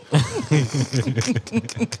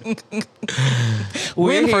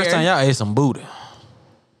 When the first time y'all ate some booty?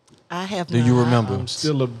 I have. Do you remember? I'm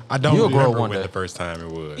still a. I don't You'll grow remember one when day. the first time it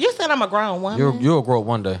was. You said I'm a grown woman. You'll grow up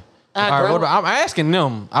one day. All right, grow what about, I'm asking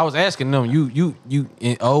them. I was asking them. You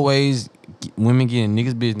always women getting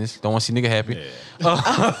niggas business. Don't want to see nigga happy.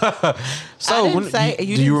 Yeah. So I didn't when, say- do you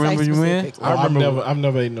you didn't remember say you win? specifics. I've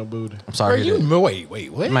never ate no booty. I'm sorry. Bro, to hear that.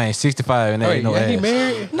 wait, what? Man, 65 and that ain't no he ass.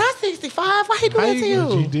 married? Not 65. Why he do that to She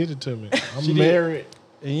you? did it to me. I'm married.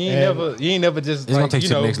 And you ain't never just It's gonna take you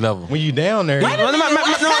to the next level. When you down there,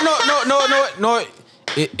 No.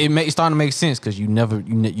 It's starting to make sense because you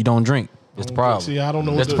don't drink. That's the problem. See, I don't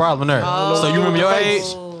know. That's the problem there. So you remember your age?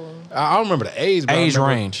 I don't remember the age. But Age I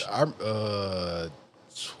remember, range.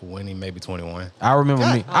 20, maybe 21. I remember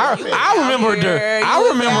me. I remember her. I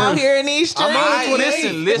remember out here in these streets.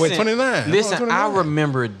 Listen. Wait, 29. Listen, I'm I 29.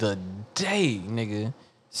 remember the day, nigga.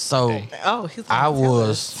 So Oh, he's I gonna tell was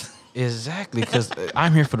us. exactly because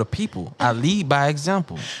I'm here for the people. I lead by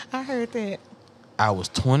example. I heard that. I was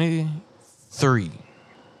 23.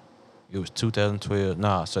 It was 2012.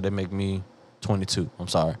 Nah, so that make me 22. I'm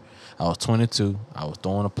sorry. I was 22. I was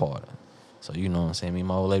throwing a party. So, you know what I'm saying? Me and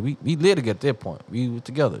my old lady, we lit together at that point. We were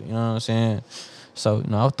together, you know what I'm saying? So, you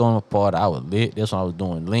know, I was throwing a party. I was lit. That's when I was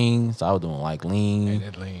doing lean. So I was doing like lean, Hey,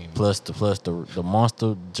 that lean. plus the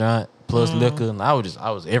monster giant plus liquor. And I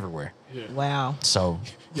was everywhere. Wow. So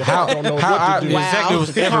I don't know what to do. exactly, it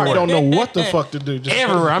was I everywhere. don't know what the fuck to do. Just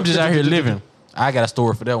Everywhere. I'm just out here living. I got a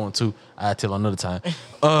story for that one too. I'll tell another time.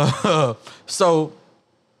 So,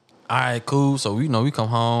 all right, cool. So we come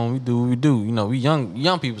home, we do what we do. You know, we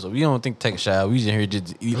young people, so we don't think take a shower. We just here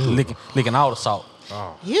just licking all the salt.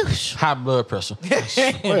 Yeesh. High blood pressure.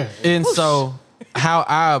 And so how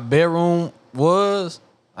our bedroom was,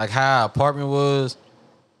 like how our apartment was,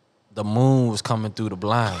 the moon was coming through the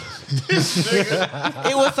blinds.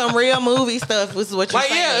 It was some real movie stuff. Was what you Like,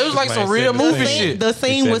 saying? yeah, it was like some real The movie scene- shit. The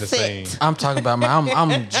scene He was said the set. scene. I'm talking about, man,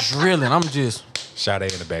 I'm drilling. I'm just... Sade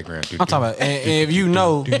in the background. I'm talking about, and if you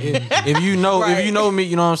know, if you know me,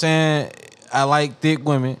 you know what I'm saying. I like thick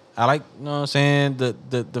women. I like, you know what I'm saying,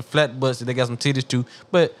 the flat butts that they got some titties too.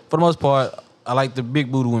 But for the most part, I like the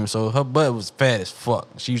big booty women. So her butt was fat as fuck.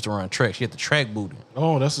 She used to run track. She had the track booty.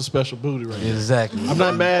 Oh, that's a special booty right there. Exactly. I'm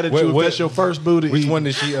not mad at you if that's your first booty. Which one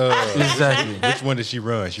did she? Exactly. Which one did she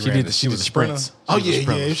run? She did the sprints. Oh She was a yeah.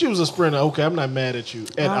 sprinter. If she was a sprinter, okay, I'm not mad at you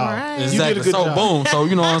at all. right. You Exactly. did a good So job. boom. So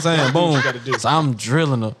you know what I'm saying. Do what Boom. you gotta do. So I'm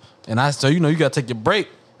drilling her, and so you gotta take your break.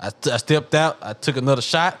 I stepped out. I took another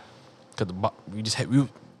shot because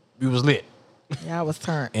we was lit. Yeah, I was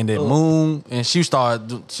turned. And then moon, and she started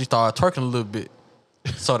twerking a little bit.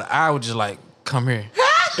 So the eye was just like, come here.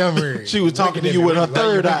 Come here. She was talking to you with her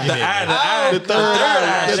third eye. The The third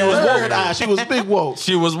eye. She was woke eye. She was big woke.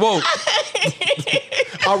 She was woke.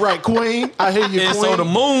 All right, Queen. I hear you, And Queen. so the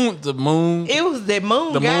moon It was the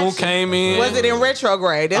moon. got you. came in. Was it in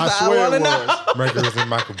retrograde? That's I all I swear want it to know. was. Mercury was in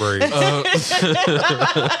Michael Braid.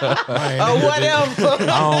 Or whatever.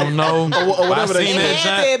 I don't know. Or whatever I they seen It that had to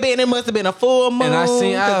giant, have been. It must have been a full moon. and I was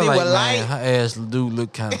it like, was man, light. her ass do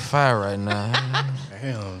look kind of fire right now.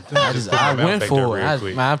 Damn. I went for it. I'm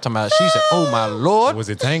talking about. She said, "Oh my lord, Was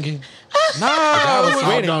it tangy? no."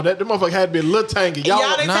 Oh, no, that motherfucker had to be a little tangy. Y'all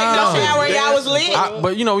didn't take no Nah. shower. Y'all was lit.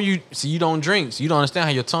 But you know, you don't drink, so you don't understand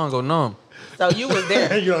how your tongue go numb. So you was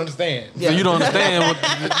there. You don't understand. So you don't understand what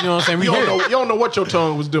you know what I'm saying. We You here. don't know what your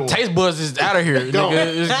tongue was doing. Taste buds is out of here. Gone.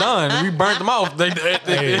 Nigga. It's done. We burnt them off. Hey,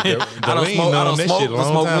 the lean done that shit a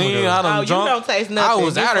long smoke time lean. ago. I done Oh, you drunk. don't taste nothing. I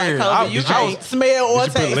was Just out of like here. Kobe, you can't smell or Did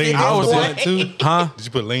you put taste lean it. on the was blunt too? Huh? Did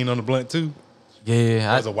you put lean on the blunt too?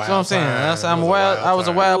 Yeah, was a wild that's what I'm saying. time. That's, That I'm was a wild. wild I was a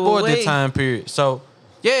time. wild boy at Ooh-wee. that time period. So,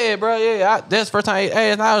 yeah, bro. Yeah, that's the first time I ate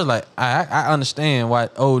ass, and I was like, I understand why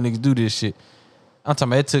old niggas do this shit. I'm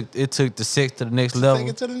talking about it took the sex to the next level. Take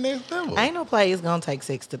it to the next level. Ain't no players gonna take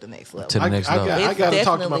sex to the next level. To the next level. I It's got to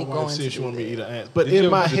talk to my definitely wife going and see to if she do want me to that. eat her ass. But Did you in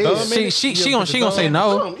my ever put the head, thumb in it? She gonna say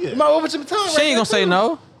no. Yeah. My over to the tongue. She ain't gonna say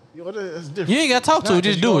no. Yeah, well, that's different. You ain't gotta talk to her.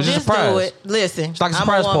 Just do it. Just Just surprise. do it. Listen, It's like a I'm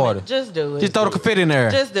surprise woman. party. Just do it. Just throw the confetti in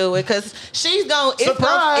there. Just do it, cause she's gonna.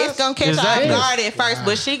 Surprise. It's gonna catch Exactly. her off guard at first,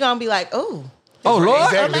 but she gonna be like, "Ooh." Oh Lord.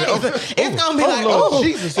 Exactly. It's gonna be like, Lord "Oh,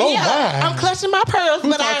 Jesus, yeah, I'm clutching my pearls,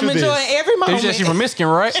 but taught I'm you this? enjoying every You moment." said she from Michigan,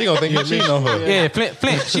 right? She gonna think you're cheating on her. Yeah,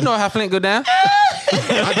 Flint. She know how Flint go down.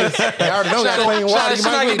 I already know that clean water. She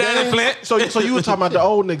not get down in Flint. So you were talking about the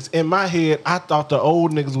old niggas. In my head, I thought the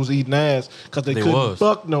old niggas was eating ass because they couldn't was.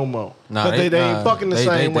 fuck no more. Nah, Because they ain't fucking the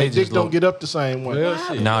same way. they Dick just don't look- get up the same way. Well,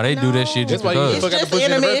 shit. No, they do that shit just That's why you because. fuck out the just pussy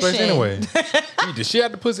in the first place intermission. anyway. You just shit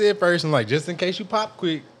out the pussy at first and like just in case you pop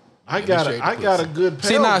quick. I got a good pelvis.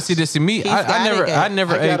 See now, see me. He's I got never, it. I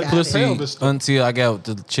never I got ate a pussy pelvis though. until I got with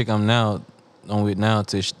the chick I'm now on with now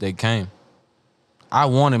until they came. I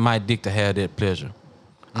wanted my dick to have that pleasure.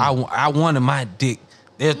 I wanted my dick.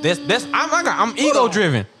 That's I'm ego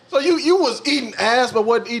driven. So you was eating ass but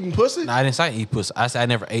wasn't eating pussy? No, I didn't say eat pussy. I said I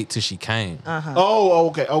never ate till she came. Oh,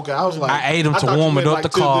 okay. I was like, I ate them to thought you warm it meant up like the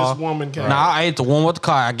till car. This woman came. Nah, I ate to warm up the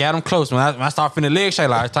car. I got them close. When I started feeling the leg shake,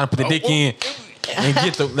 like I was trying to put the dick in and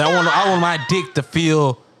get the. I want my dick to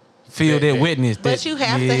feel feel that wetness. But you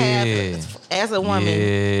have to have, as a woman,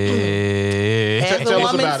 Yeah. as Tell a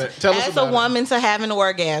us woman, about it. Tell us as about a it. woman to have an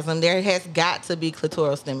orgasm, there has got to be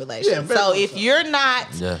clitoral stimulation. Yeah, very so much if so. you're not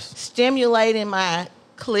Yes. stimulating my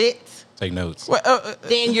clit, Take notes. Well,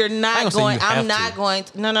 then you're I not ain't gonna say going. you have I'm not to. going.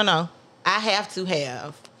 No. I have to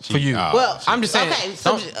have. for you. Well, I'm just saying. Okay,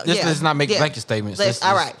 so Let's not make blanket statements.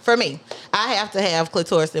 All right, for me, I have to have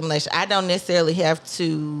clitoral stimulation. I don't necessarily have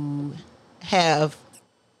to have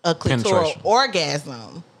a clitoral Penetration.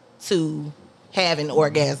 orgasm to have an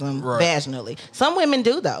orgasm Right. vaginally. Some women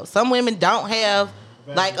do though. Some women don't have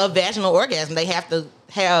like a vaginal orgasm. They have to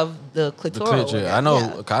have the The clitoral. clit shit. orgasm. I know.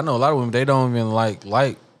 Yeah. I know a lot of women. They don't even like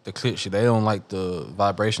the clit shit. They don't like the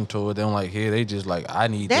vibration to it. They don't like here. They just like I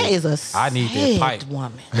need That that. is a I need that sad pipe.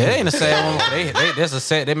 woman. That ain't a sad woman. That's a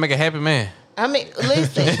sad. They make a happy man. I mean,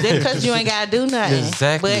 listen, because you ain't gotta do nothing.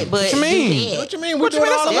 Exactly. But What you mean? yeah. What you mean? What you mean?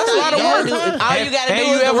 That's That's a lot of all work. you gotta do. All you gotta do Have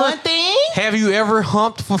you is the ever- one thing. Have you ever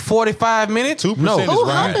humped for 45 minutes? 2% No. is Who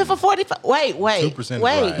right. humping for 45? Wait. 2% is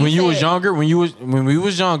Wait. right. When you was said- younger, when we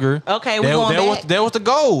was younger, Okay, we going back. that was the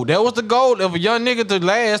goal. That was the goal of a young nigga to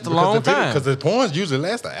last a long time. Because the porns usually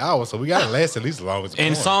last an hour, so we gotta last at least as long as the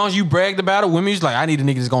In porn. songs you bragged about it, women was like, I need a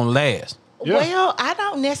nigga that's gonna last. Yeah. Well, I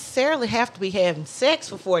don't necessarily have to be having sex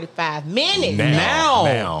for 45 minutes.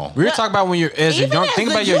 Now. We were talking about when you're as a Even young. as Think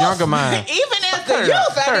a about your youth- younger mind. Even as Cut a it youth, out.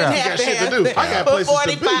 I Cut it didn't out. have You got to shit to have do. sex I got for places to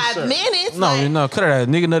be, 45 sir. minutes. No, like- no, cut it out.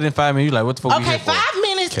 Nigga, nothing 5 minutes. You like, what the fuck? we Okay, here for? 5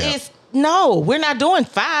 minutes Cap. is no. We're not doing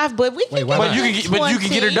 5, but we can. Wait, why do not? But you can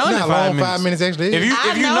get it 20. done You in know 5 how long minutes. 5 minutes actually is? If you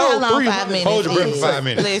I know know how long 3 5 minutes hold your breath is. for 5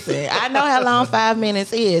 minutes. Listen, I know how long 5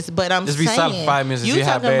 minutes is, but I'm Just be saying silent for 5 minutes and you see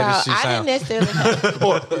how talking bad this about, shit I sound. didn't necessarily have,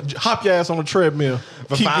 Or hop your ass on a treadmill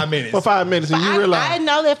For Keep 5 it- minutes. For 5 minutes, and you I realize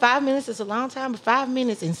know that 5 minutes is a long time, but 5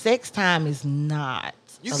 minutes in sex time is not.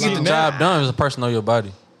 You a can get the long job time. done as a person know your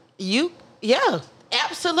body. Yeah,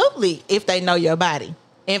 absolutely. If they know your body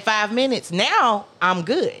in 5 minutes, now I'm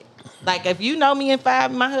good. Like if you know me in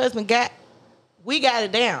 5, my husband we got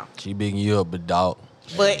it down. She bigging you up, but dog.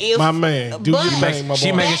 But if My man, do your thing, my She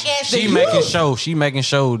boy. making Back as the she making youth. sure she making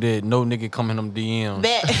sure that no nigga come in them DMs.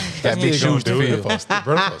 that, Got big Nigga gonna shoes to do it fill. for a-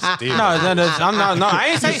 bro, for a steal. No, I'm not. No, I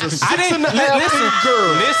ain't say. I didn't.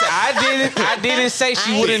 Listen, I didn't say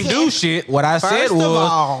she I ain't wouldn't do said- shit. What I said First of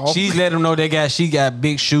all- was she let them know she got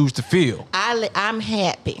big shoes to fill. I'm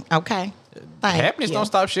happy. Okay. Thank Happiness you. don't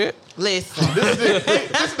stop shit. Listen. This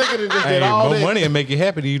nigga done just Hey, did all more that. money and make you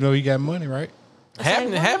happy. You know you got money, right?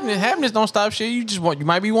 Happiness don't stop shit. You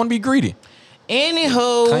might want to be greedy. Kanye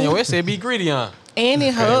Anywho. West said be greedy, huh? Hey,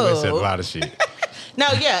 we said a Anywho. lot of shit. No,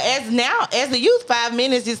 yeah. As the youth, 5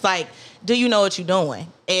 minutes is like, do you know what you're doing?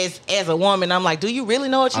 As a woman, I'm like, do you really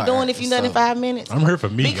know what you're All doing right, if you're done in so- 5 minutes? I'm here for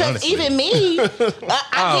me, Because honestly. even me, I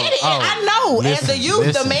get it. oh. I know. As Listen, a youth,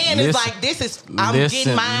 listen, the man is listen. like, I'm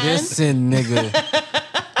getting mine. Listen, nigga.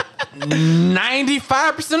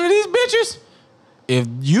 95% of these bitches, if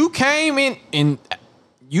you came in and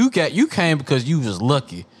you came because you was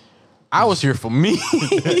lucky. I was here for me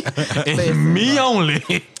and me only.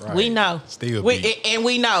 We know. Still we, be. and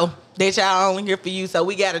we know that y'all only here for you. So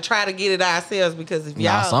we got to try to get it ourselves because if Nah,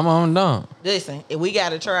 y'all some of them don't. listen, we got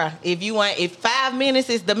to try. If 5 minutes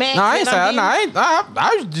is the max, No, I ain't then I'm say. getting-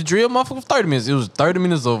 I used to drill motherfucker for 30 minutes. It was 30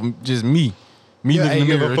 minutes of just me. Me Yeah, I looking ain't in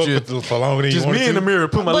give the a mirror. fuck for longer than you Just wanted me in to. the mirror,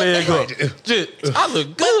 put my But leg up. that- Just, I look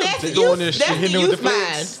But good. that's the doing youth. this That's shit. the hitting it with youth the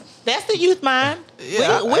flicks. mind. That's the youth mind.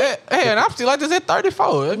 Yeah, hey, and I'm still like this at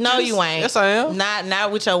 34. No, you ain't. Yes, I am.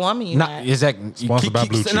 Not with your woman. You Not not. exactly. Sponsored by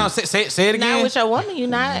Blue No, Chew. say it Not again. with your woman. You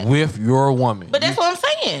not. With your woman. But that's what I'm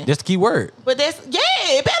saying. That's the key word. But that's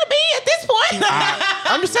it better be at this point.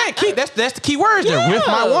 I'm just saying, that's the key words there. With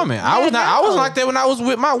my Yeah. woman, I was Yeah, not. I was no. like that when I was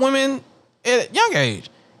with my women at a young age.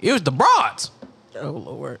 It was the broads. Oh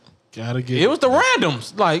Lord. Gotta get It was the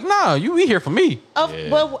randoms. Like, nah, we here for me.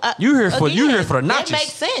 Well, You here for the That notches.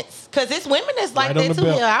 makes sense because it's women that's like Right on that the too.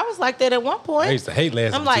 belt. Yeah, I was like that at one point. I used to hate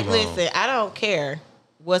lasting I'm like, too long. listen, I don't care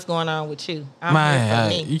what's going on with you. I'm here Man, for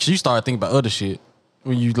me. you start thinking about other shit.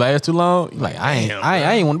 When you last too long, you like I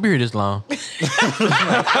ain't want to be here this long. been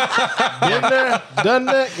there, done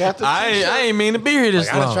that, got the I ain't mean to be here this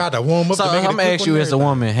Like, I done long. tried to warm up So to make I'm it a gonna quick ask you one as a and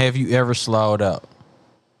woman, have you ever slowed out?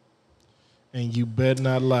 and you better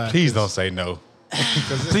not lie. Please don't say no.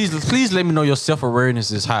 Please let me know your self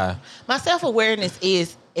awareness is high. My self awareness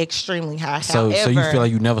is extremely high. So However, you feel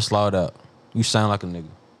like you never slowed out. You sound like a nigga.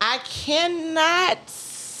 I cannot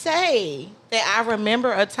say that I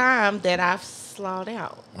remember a time that I've slowed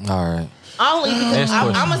out. All right. Only because Next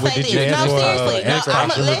I'm question. gonna What say did you this. ask No, for, seriously. ask No, for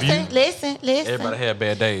I'm option review? listen. Everybody had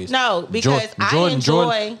bad days. No, because I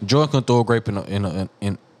enjoy. Jordan couldn't throw a grape in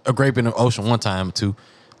a grape in the ocean one time or two.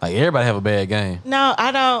 Like everybody have a bad game. No,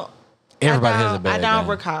 I don't. Everybody has a bad I don't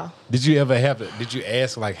game. recall. Did you ever have to? Did you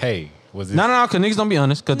ask like, hey, was this? No, because niggas don't be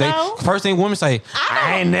honest. Because No. they first thing women say,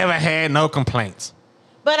 I ain't never had no complaints.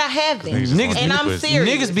 But I haven't. Niggas- and I'm niggas-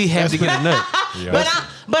 serious. Niggas be happy to get a nut. Yeah.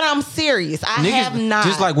 But I'm serious. I have not.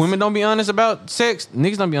 Just like women don't be honest about sex,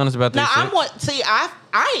 niggas don't be honest about No, that I'm shit. what. See, I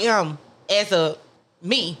am as a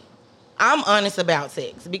me. I'm honest about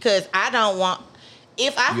sex because I don't want.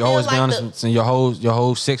 If I You feel always like be honest in your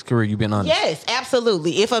whole sex career. You've been honest. Yes,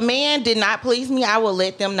 absolutely. If a man did not please me, I will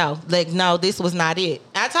let them know. Like, no, this was not it.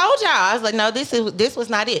 I told y'all, I was like, no, this was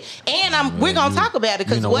not it. And we're gonna talk about it You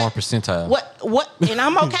because in the 1%. what, and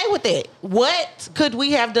I'm okay with that. What could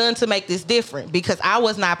we have done to make this different? Because I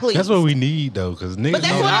was not pleased. That's what we need though, because niggas. But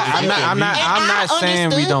that's don't what I'm need saying. I'm not And I saying we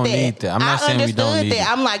understood don't that. need that. I'm not I saying we don't understood need that.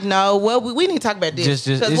 it. I'm like, no, well, we need to talk about this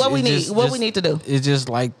because what we need to do. It's just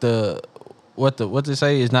like what they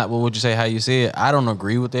say is not what would you say how you say it. I don't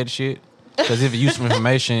agree with that shit because if it's useful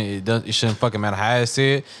information, it shouldn't fucking matter how it's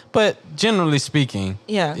said. But generally speaking,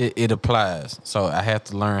 Yeah. it applies. So I have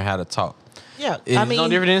to learn how to talk. Yeah, It's I mean, no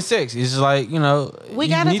different than sex. It's just like We you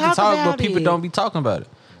gotta need to talk talk, about but people it. don't be talking about it.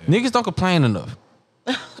 Niggas don't complain enough.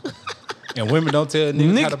 And women don't tell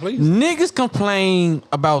niggas how to please. Niggas complain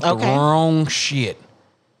about the Okay. wrong shit.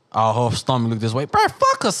 Oh, her stomach look this way, bro.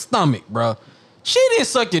 Fuck her stomach, bro. She didn't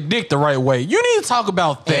suck your dick the right way. You need to talk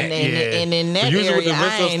about that. and in that But usually with area, the rest I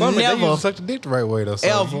of the ain't stomach, they never. usually suck the dick the right way though.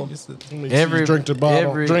 So Ever. you just- Let me Every- see, drink the bottle.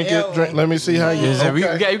 every- drink it. Drink. Let me see how you. Is that- we,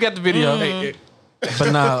 Okay. you got the video.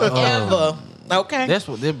 But nah, Ever. Okay. that's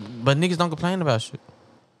what. But niggas don't complain about shit.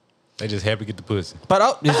 They just happy to get the pussy.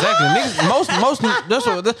 But exactly, niggas. Most.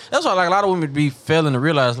 That's why like a lot of women be failing to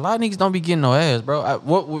realize a lot of niggas don't be getting no ass, bro.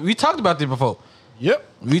 We talked about this before. Yep.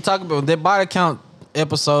 We talked about that body count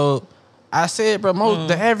episode. I said, bro,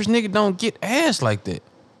 the average nigga don't get ass like that.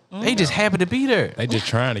 They just happy to be there. They just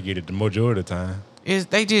trying to get it the majority of the time.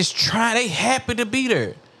 They just try. They happy to be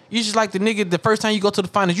there. You just like the nigga the first time you go to the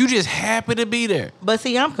finals. You just happy to be there. But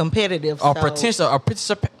see, I'm competitive. Or so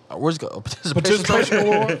participation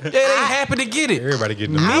award. Yeah, they happy to get it. Everybody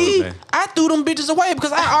getting the Me, man. I threw them bitches away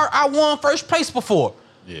because I won first place before.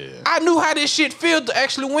 Yeah. I knew how this shit feel to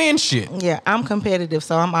actually win shit. Yeah, I'm competitive,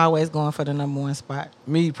 so I'm always going for the number one spot.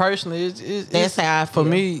 Me personally, That's how I for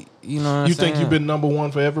feel. me. You know, what You I'm think saying? you've been number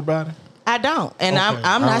one for everybody? I don't, and Okay.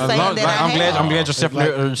 I'm not saying that I I'm glad. have. I'm glad your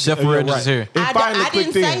self-awareness is here. It I finally didn't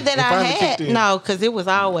clicked say in. that It I finally had kicked in. no, because it was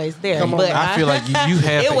always there. Come on. But I feel like you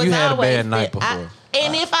had it was you had a always bad night there. before.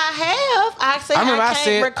 And if I have, I say I, remember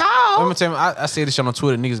can't recall. I'm gonna tell you, I said this shit on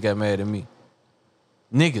Twitter. Niggas got mad at me.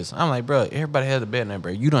 Niggas, I'm like, bro, everybody has a bad night,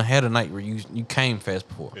 bro. You done had a night where you came fast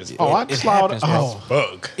before. I it slaughtered. happens, bro.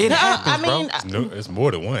 Fuck. It No, happens, I mean, bro. It's, it's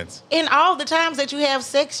more than once. in all the times that you have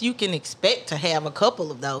sex, you can expect to have a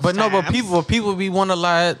couple of those. But no, but times. people be want to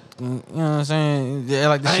lie. You know what I'm saying? They're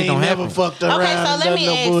like this I shit ain't don't never happen. fucked around. Okay, so and let done me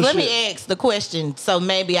no ask. bullshit. Let me ask the question, so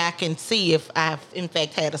maybe I can see if I've in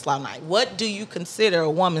fact had a slow night. What do you consider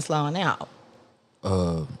a woman slowing out?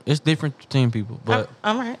 It's different between people, but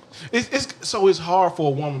All right. It's hard for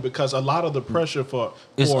a woman because a lot of the pressure for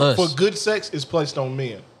It's us. good sex is placed on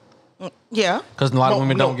men. Yeah, because a lot of No,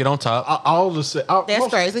 women no. don't get on top. All the se- that's most-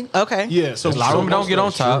 crazy. Okay. Yeah, so A lot of women don't get on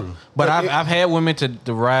most- top, but But I've had women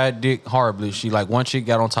to ride dick horribly. She like one chick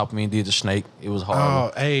got on top of me and did the snake. It was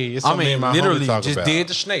horrible. Oh, hey, it's I something mean, my literally homie talk just about. did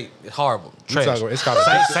the snake. It's horrible. We Trash. talk about- It's called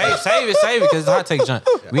a Save it, because it's hot take junk.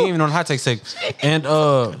 We ain't even on hot take sex. And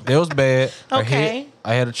that was bad. Her Okay. head-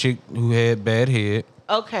 I had a chick who had bad head.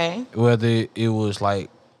 Okay. Whether it was like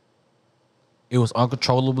it was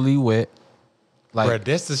uncontrollably wet. Like Bruh,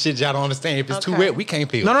 that's the shit y'all don't understand. If it's too Okay. wet, we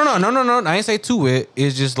can't feel. no. I ain't say too wet.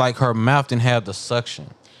 It's just like her mouth didn't have the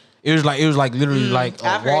suction. It was like literally like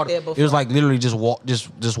I've heard water. that It was before. like literally just water just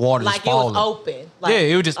Like it falling. was open. Like, Yeah,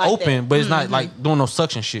 it was just like open, that. but it's not like doing no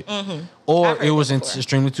suction shit. Or I've heard it was that before.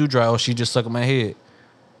 extremely too dry, or she just sucking my head.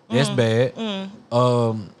 That's bad.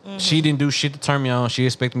 She didn't do shit to turn me on. She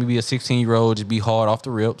expected me to be a 16-year-old, just be hard off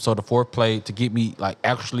the rip. So the foreplay to get me like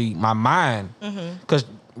actually my mind, because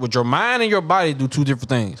with your mind and your body do two different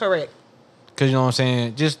things. Correct. Because you know what I'm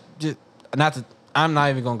saying. Just not to. I'm not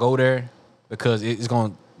even gonna go there because it's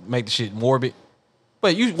gonna make the shit morbid.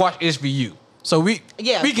 But you watch SVU, so we can go.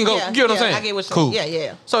 Yeah, you know what I'm saying? I get what you're cool. saying.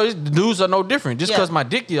 Yeah. So the dudes are no different. Just Yeah. because my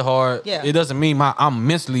dick get hard, Yeah. it doesn't mean I'm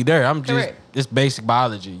mentally there. I'm just Correct. it's basic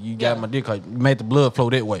biology. You got Yeah. my dick hard. You made the blood flow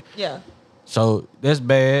that way. Yeah. So that's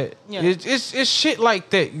bad. Yeah. It's shit like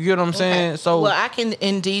that. You get what I'm saying? Okay. So well, I can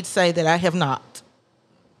indeed say that I have not.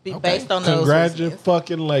 Based on those.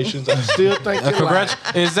 Congratulations. I still think you're lying.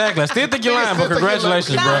 exactly. I still think you're lying, but Still think you're lying.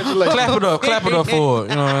 congratulations, bro. Congratulations. Clap it up for it.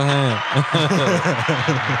 You know what I'm saying?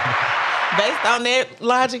 Based on that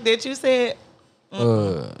logic that you said.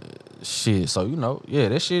 Shit. So you know, yeah,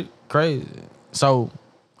 that shit crazy. So,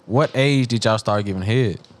 what age did y'all start giving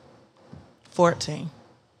head? 14.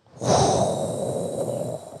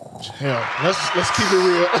 Hell, let's keep it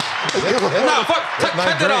real. No, fuck.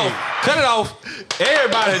 Cut it off. Cut it off.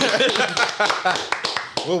 Everybody.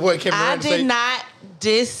 What Kevin I Durant say? did not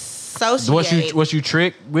dissociate. Was you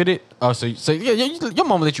tricked with it? Oh, so yeah, your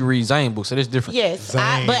mama let you read Zane books, so that's different. Yes, Zane,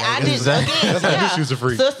 I did Zane. again. That's like she was a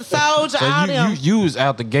freak. Sister Soldier, So all them. you was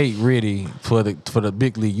out the gate ready for the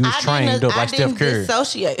big league. You was trained up like Steph Curry.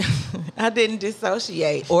 I didn't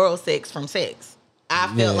dissociate oral sex from sex. I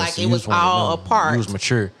felt like so it you was one of all a them. part You was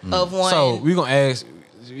mature. of one. So we gonna ask.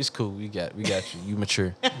 It's cool. We got you. You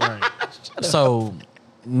mature. Right. So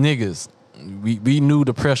niggas, we knew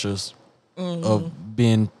the pressures Mm-hmm. of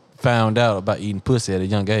being found out about eating pussy at a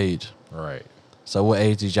young age. Right. So what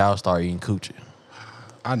age did y'all start eating coochie?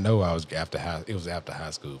 I know I was after high. It was after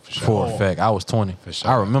high school for sure. For a fact, I was 20. For sure.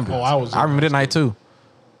 I remember. Oh, I was in I remember that high night too.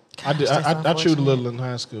 I did. I chewed a little in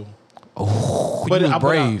high school. Oh, you was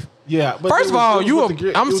brave. Yeah. But First it of all, was you. with the-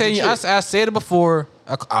 it I'm was telling the you, chick. I said it before.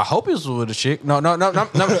 I hope it was with a chick. No.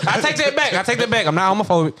 I take that back. I'm not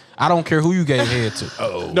homophobic. I don't care who you gave head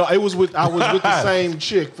to. No, it was with. I was with the same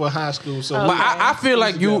chick for high school. So, But I feel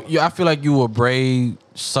like you. I feel like you a brave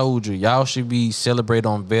soldier. Y'all should be celebrated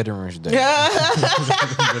on Veterans Day.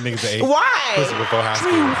 The niggas that ate Why? pussy before high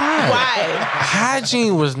school. Why?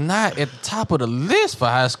 Hygiene was not at the top of the list for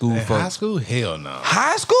high school High folks. school? Hell no.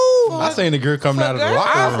 High school? I seen the girl coming out of the girls?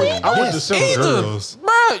 locker room. I went to some Either. girls. Bro,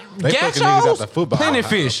 They fucking niggas gachos, after football. plenty How-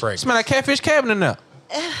 fish. practice. Smell like catfish cabin in there.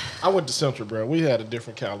 I went to Central, bro. We had a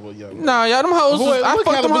different caliber of young. Nah, y'all, them hoes, I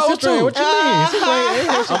fucked them hoes too. What you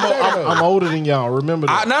mean? I'm older than y'all. Remember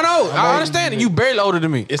that. No, I understand it. You barely older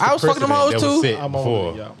than me. I was fucking them hoes too. I'm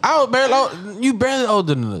older than y'all. I was barely you barely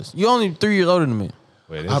older than us. You only 3 years older than me.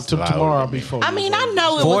 Tomorrow I'll be 40. I mean, I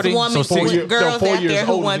know it 40, was women, so 4 years- girls 4 out years there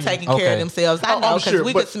who older weren't than you. taking care Okay. of themselves. I Oh, know I'm because sure,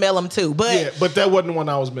 we but- could smell them too. But Yeah, but that wasn't the one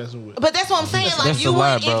I was messing with. but that's what I'm saying. Like That's you, a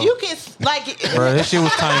lie, would, bro. if you can like, Bro, that shit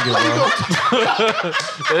was tangy,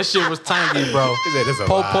 bro. That shit was tangy, bro.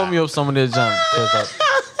 Pull me up some of that junk. 'Cause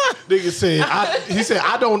Nigga said, he said,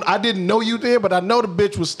 I didn't know you there, but I know the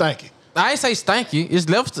bitch was stanky. I ain't say stanky. It's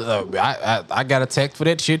left. I got a text for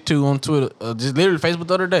that shit too on Twitter. Just literally Facebook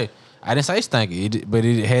the other day. I didn't say stanky, but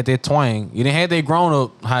it had that twang. It didn't have that grown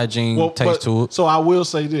up hygiene taste to it. So I will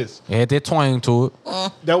say this: It had that twang to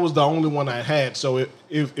it. that was the only one I had. So if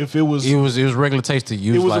it was, It was regular taste to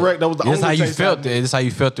you. It was that was the That's only how you taste felt I it. knew. That's how you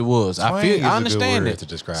felt it was. I understand it. to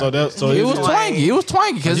describe. so that so It was twangy. It was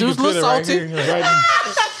twangy because it was a little salty. Right?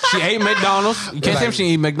 She ate McDonald's. You can't tell me she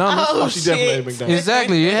ate McDonald's. Oh, she definitely shit. ate McDonald's.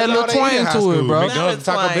 Exactly. It had a little twang to it, bro. McDonald's,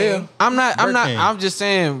 Taco Twang. Bell. I'm just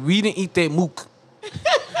saying we didn't eat that mook.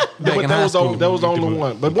 Back But in that high was school. that was the only You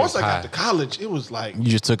one. But once I high. got to college, it was like, You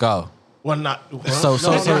just took off. well, not So-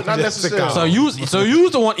 not necessarily. So you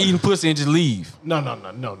was the one eating pussy and just leave. No.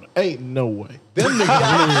 Ain't no way. Them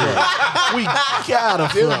niggas, we gotta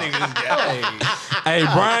fuck. Hey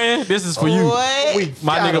Brian, this is for you. what? We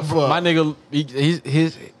My gotta nigga,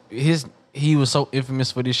 fuck. he was so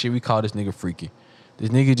infamous for this shit. We call this nigga freaky. This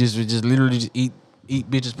nigga just literally just eat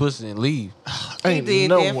bitches pussy and leave. He Ain't did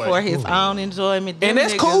no that way. for his own enjoyment. And Them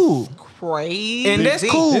that's niggas cool. Crazy. And that's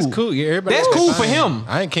cool. It's cool. Yeah, everybody. That's got cool their for thing. him.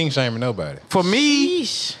 I ain't king shaming nobody. For me,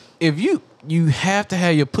 Sheesh. if you have to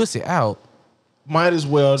have your pussy out, Might as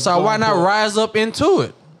well. so why not rise up into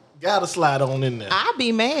it? Gotta slide on in there. I'd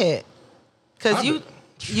be mad. Cause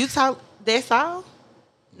you talk that's all?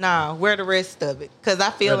 Nah, where the rest of it? Cause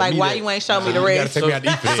I feel like why you ain't show me the You gotta rest? take me out to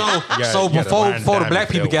eat for that. You gotta- So you gotta before wine the down black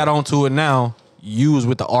for people that got one. onto it now, you was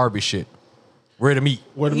with the Arby shit. Where the meat?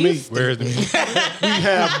 Where the You meat? Where's the meat? We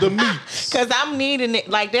have the meat. Cause I'm needing it.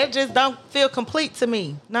 Like that just don't feel complete to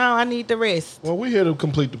me. No, I need the rest. Well, we're here to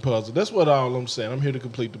complete the puzzle. That's what all I'm saying. I'm here to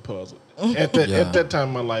complete the puzzle. At that time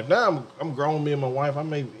in my life. Now I'm grown, me and my wife. I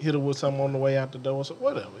may hit her with something on the way out the door. So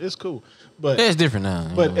whatever. It's cool. But Yeah, it's different now.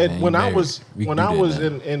 but You know what I'm saying? when You I married. was We when can I do was that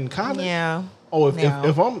now. in college. Yeah. Oh, if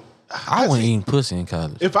No. I'm I wasn't eating pussy in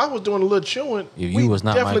college. if I was doing a little chewing, If you we was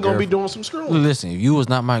not my definitely gonna be girlfriend- doing some screwing. Listen, if you was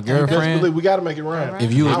not my Best believe girlfriend, we got to make it right.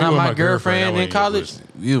 if you was I not was my my girlfriend, I girlfriend in wouldn't eat college,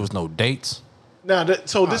 pussy. it was no dates. Now,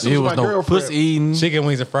 so this It is was my no girlfriend. pussy eating. Chicken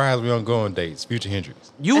wings and fries. We don't go on dates. Future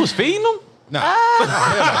Hendrix. You was feeding them? Nah,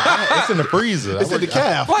 it's in the freezer. It's in the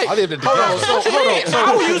calf. Like, I lived at the Hold on, calf. so hold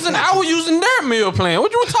on. I was using their meal plan.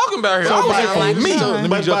 What you were talking about here? I was by here the- for me. Let me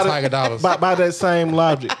But just by the- Tiger Dollars. By that same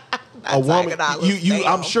logic, a woman, $100, you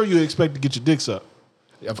I'm damn. sure you expect to get your dick sucked.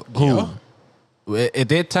 Who? At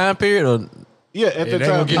that time period, or Yeah, at It that ain't time.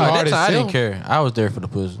 gonna get no, hard at that time I itself. didn't care. I was there for the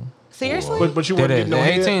pussy. Seriously? But you weren't That getting no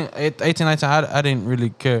head. 18, 19, I didn't really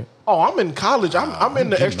care. Oh, I'm in college. I'm in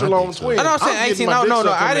the getting extra my long dick sucked. twin. I know I'm saying getting 18. my No, dick no. sucked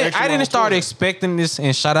on the I extra didn't long start twin. expecting this.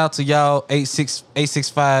 And shout out to y'all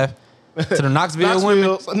 865 to the Knoxville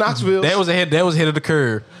women. Knoxville. That was ahead of the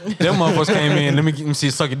curve. Them motherfuckers came in. Let me see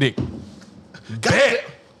suck your dick. Bet.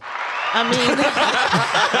 I mean,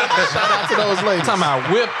 Shout out to those ladies. Talking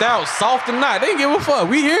about whipped out, soft and not. They didn't give a fuck.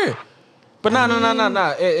 We here. But no.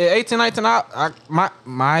 At 18, 19,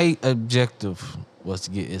 my objective was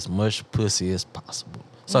to get as much pussy as possible.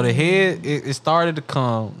 So the head, it started to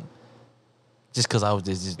come just because I was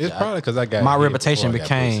just It's probably because I got my head reputation before I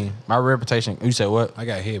got pussy. became my reputation. You said what? I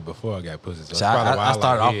got head before I got pussy. So, So that's probably why I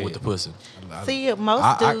started like off head. with the pussy. see,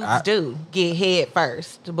 most dudes do get head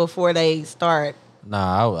first before they start.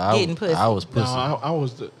 Nah, I Getting pussy. I was No, pussy. I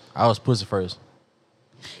was the. I was pussy first.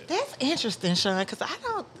 That's interesting, Sean, because I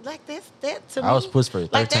don't like this. That to me, I was pussy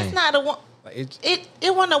first, Like 13. that's not a one. Like, it's-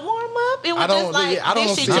 It wasn't a warm up. It was I don't- just like I don't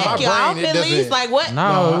did she see- my check you brain, off it at doesn't- least? Like what?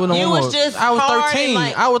 No, it wasn't You one was more. just I was hard 13. and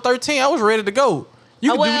like- I was 13. I was ready to go.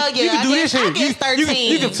 You Oh, can well, do, you yeah, can do I this guess- here. I guess You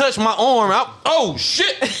 13. can touch my arm. Oh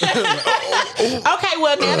shit! Okay,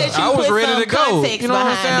 well now that you I was put ready some to go. context You know what I'm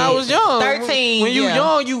behind saying? I it, was young. 13. When you yeah.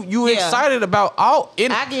 young, you Yeah. excited about all.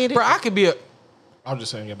 I get it. Bro, I could be a. I'm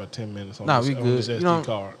just saying, I got about 10 minutes on Nah, this, we on good. this SD You know-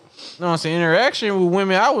 card. You know what I'm saying? Interaction with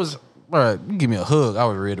women. I was. Bro, you give me a hug. I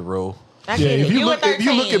was ready to roll. I Yeah, get if it. you were look if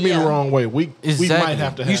you look 13, at me yeah. the wrong way, we might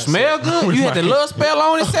have to have You smell sex. good. We You had the might. love spell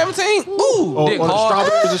on at 17. Ooh, Or dick the hard.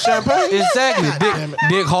 strawberries and champagne. Exactly.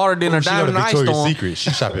 Dick harder than a She go to diamond ice Victoria's storm. Secret. She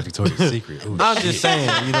shop at Victoria's Secret. Ooh, I'm just saying.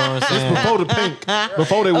 You know what I'm saying? Before the pink,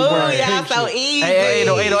 before they were Oh, wearing y'all pink so shit. easy. Hey, 80.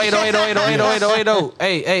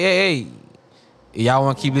 Hey. Y'all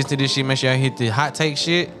want to keep listening to this shit? Make sure y'all hit the hot take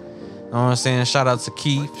shit. You know what I'm saying? Shout out to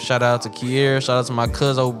Keith. Shout out to Kiera. Shout out to my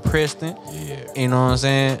cousin over Preston. Yeah. You know what I'm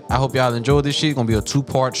saying? I hope y'all enjoyed this shit. It's gonna be a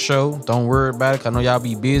 2-part show. Don't worry about it. 'Cause I know y'all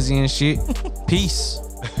be busy and shit. Peace.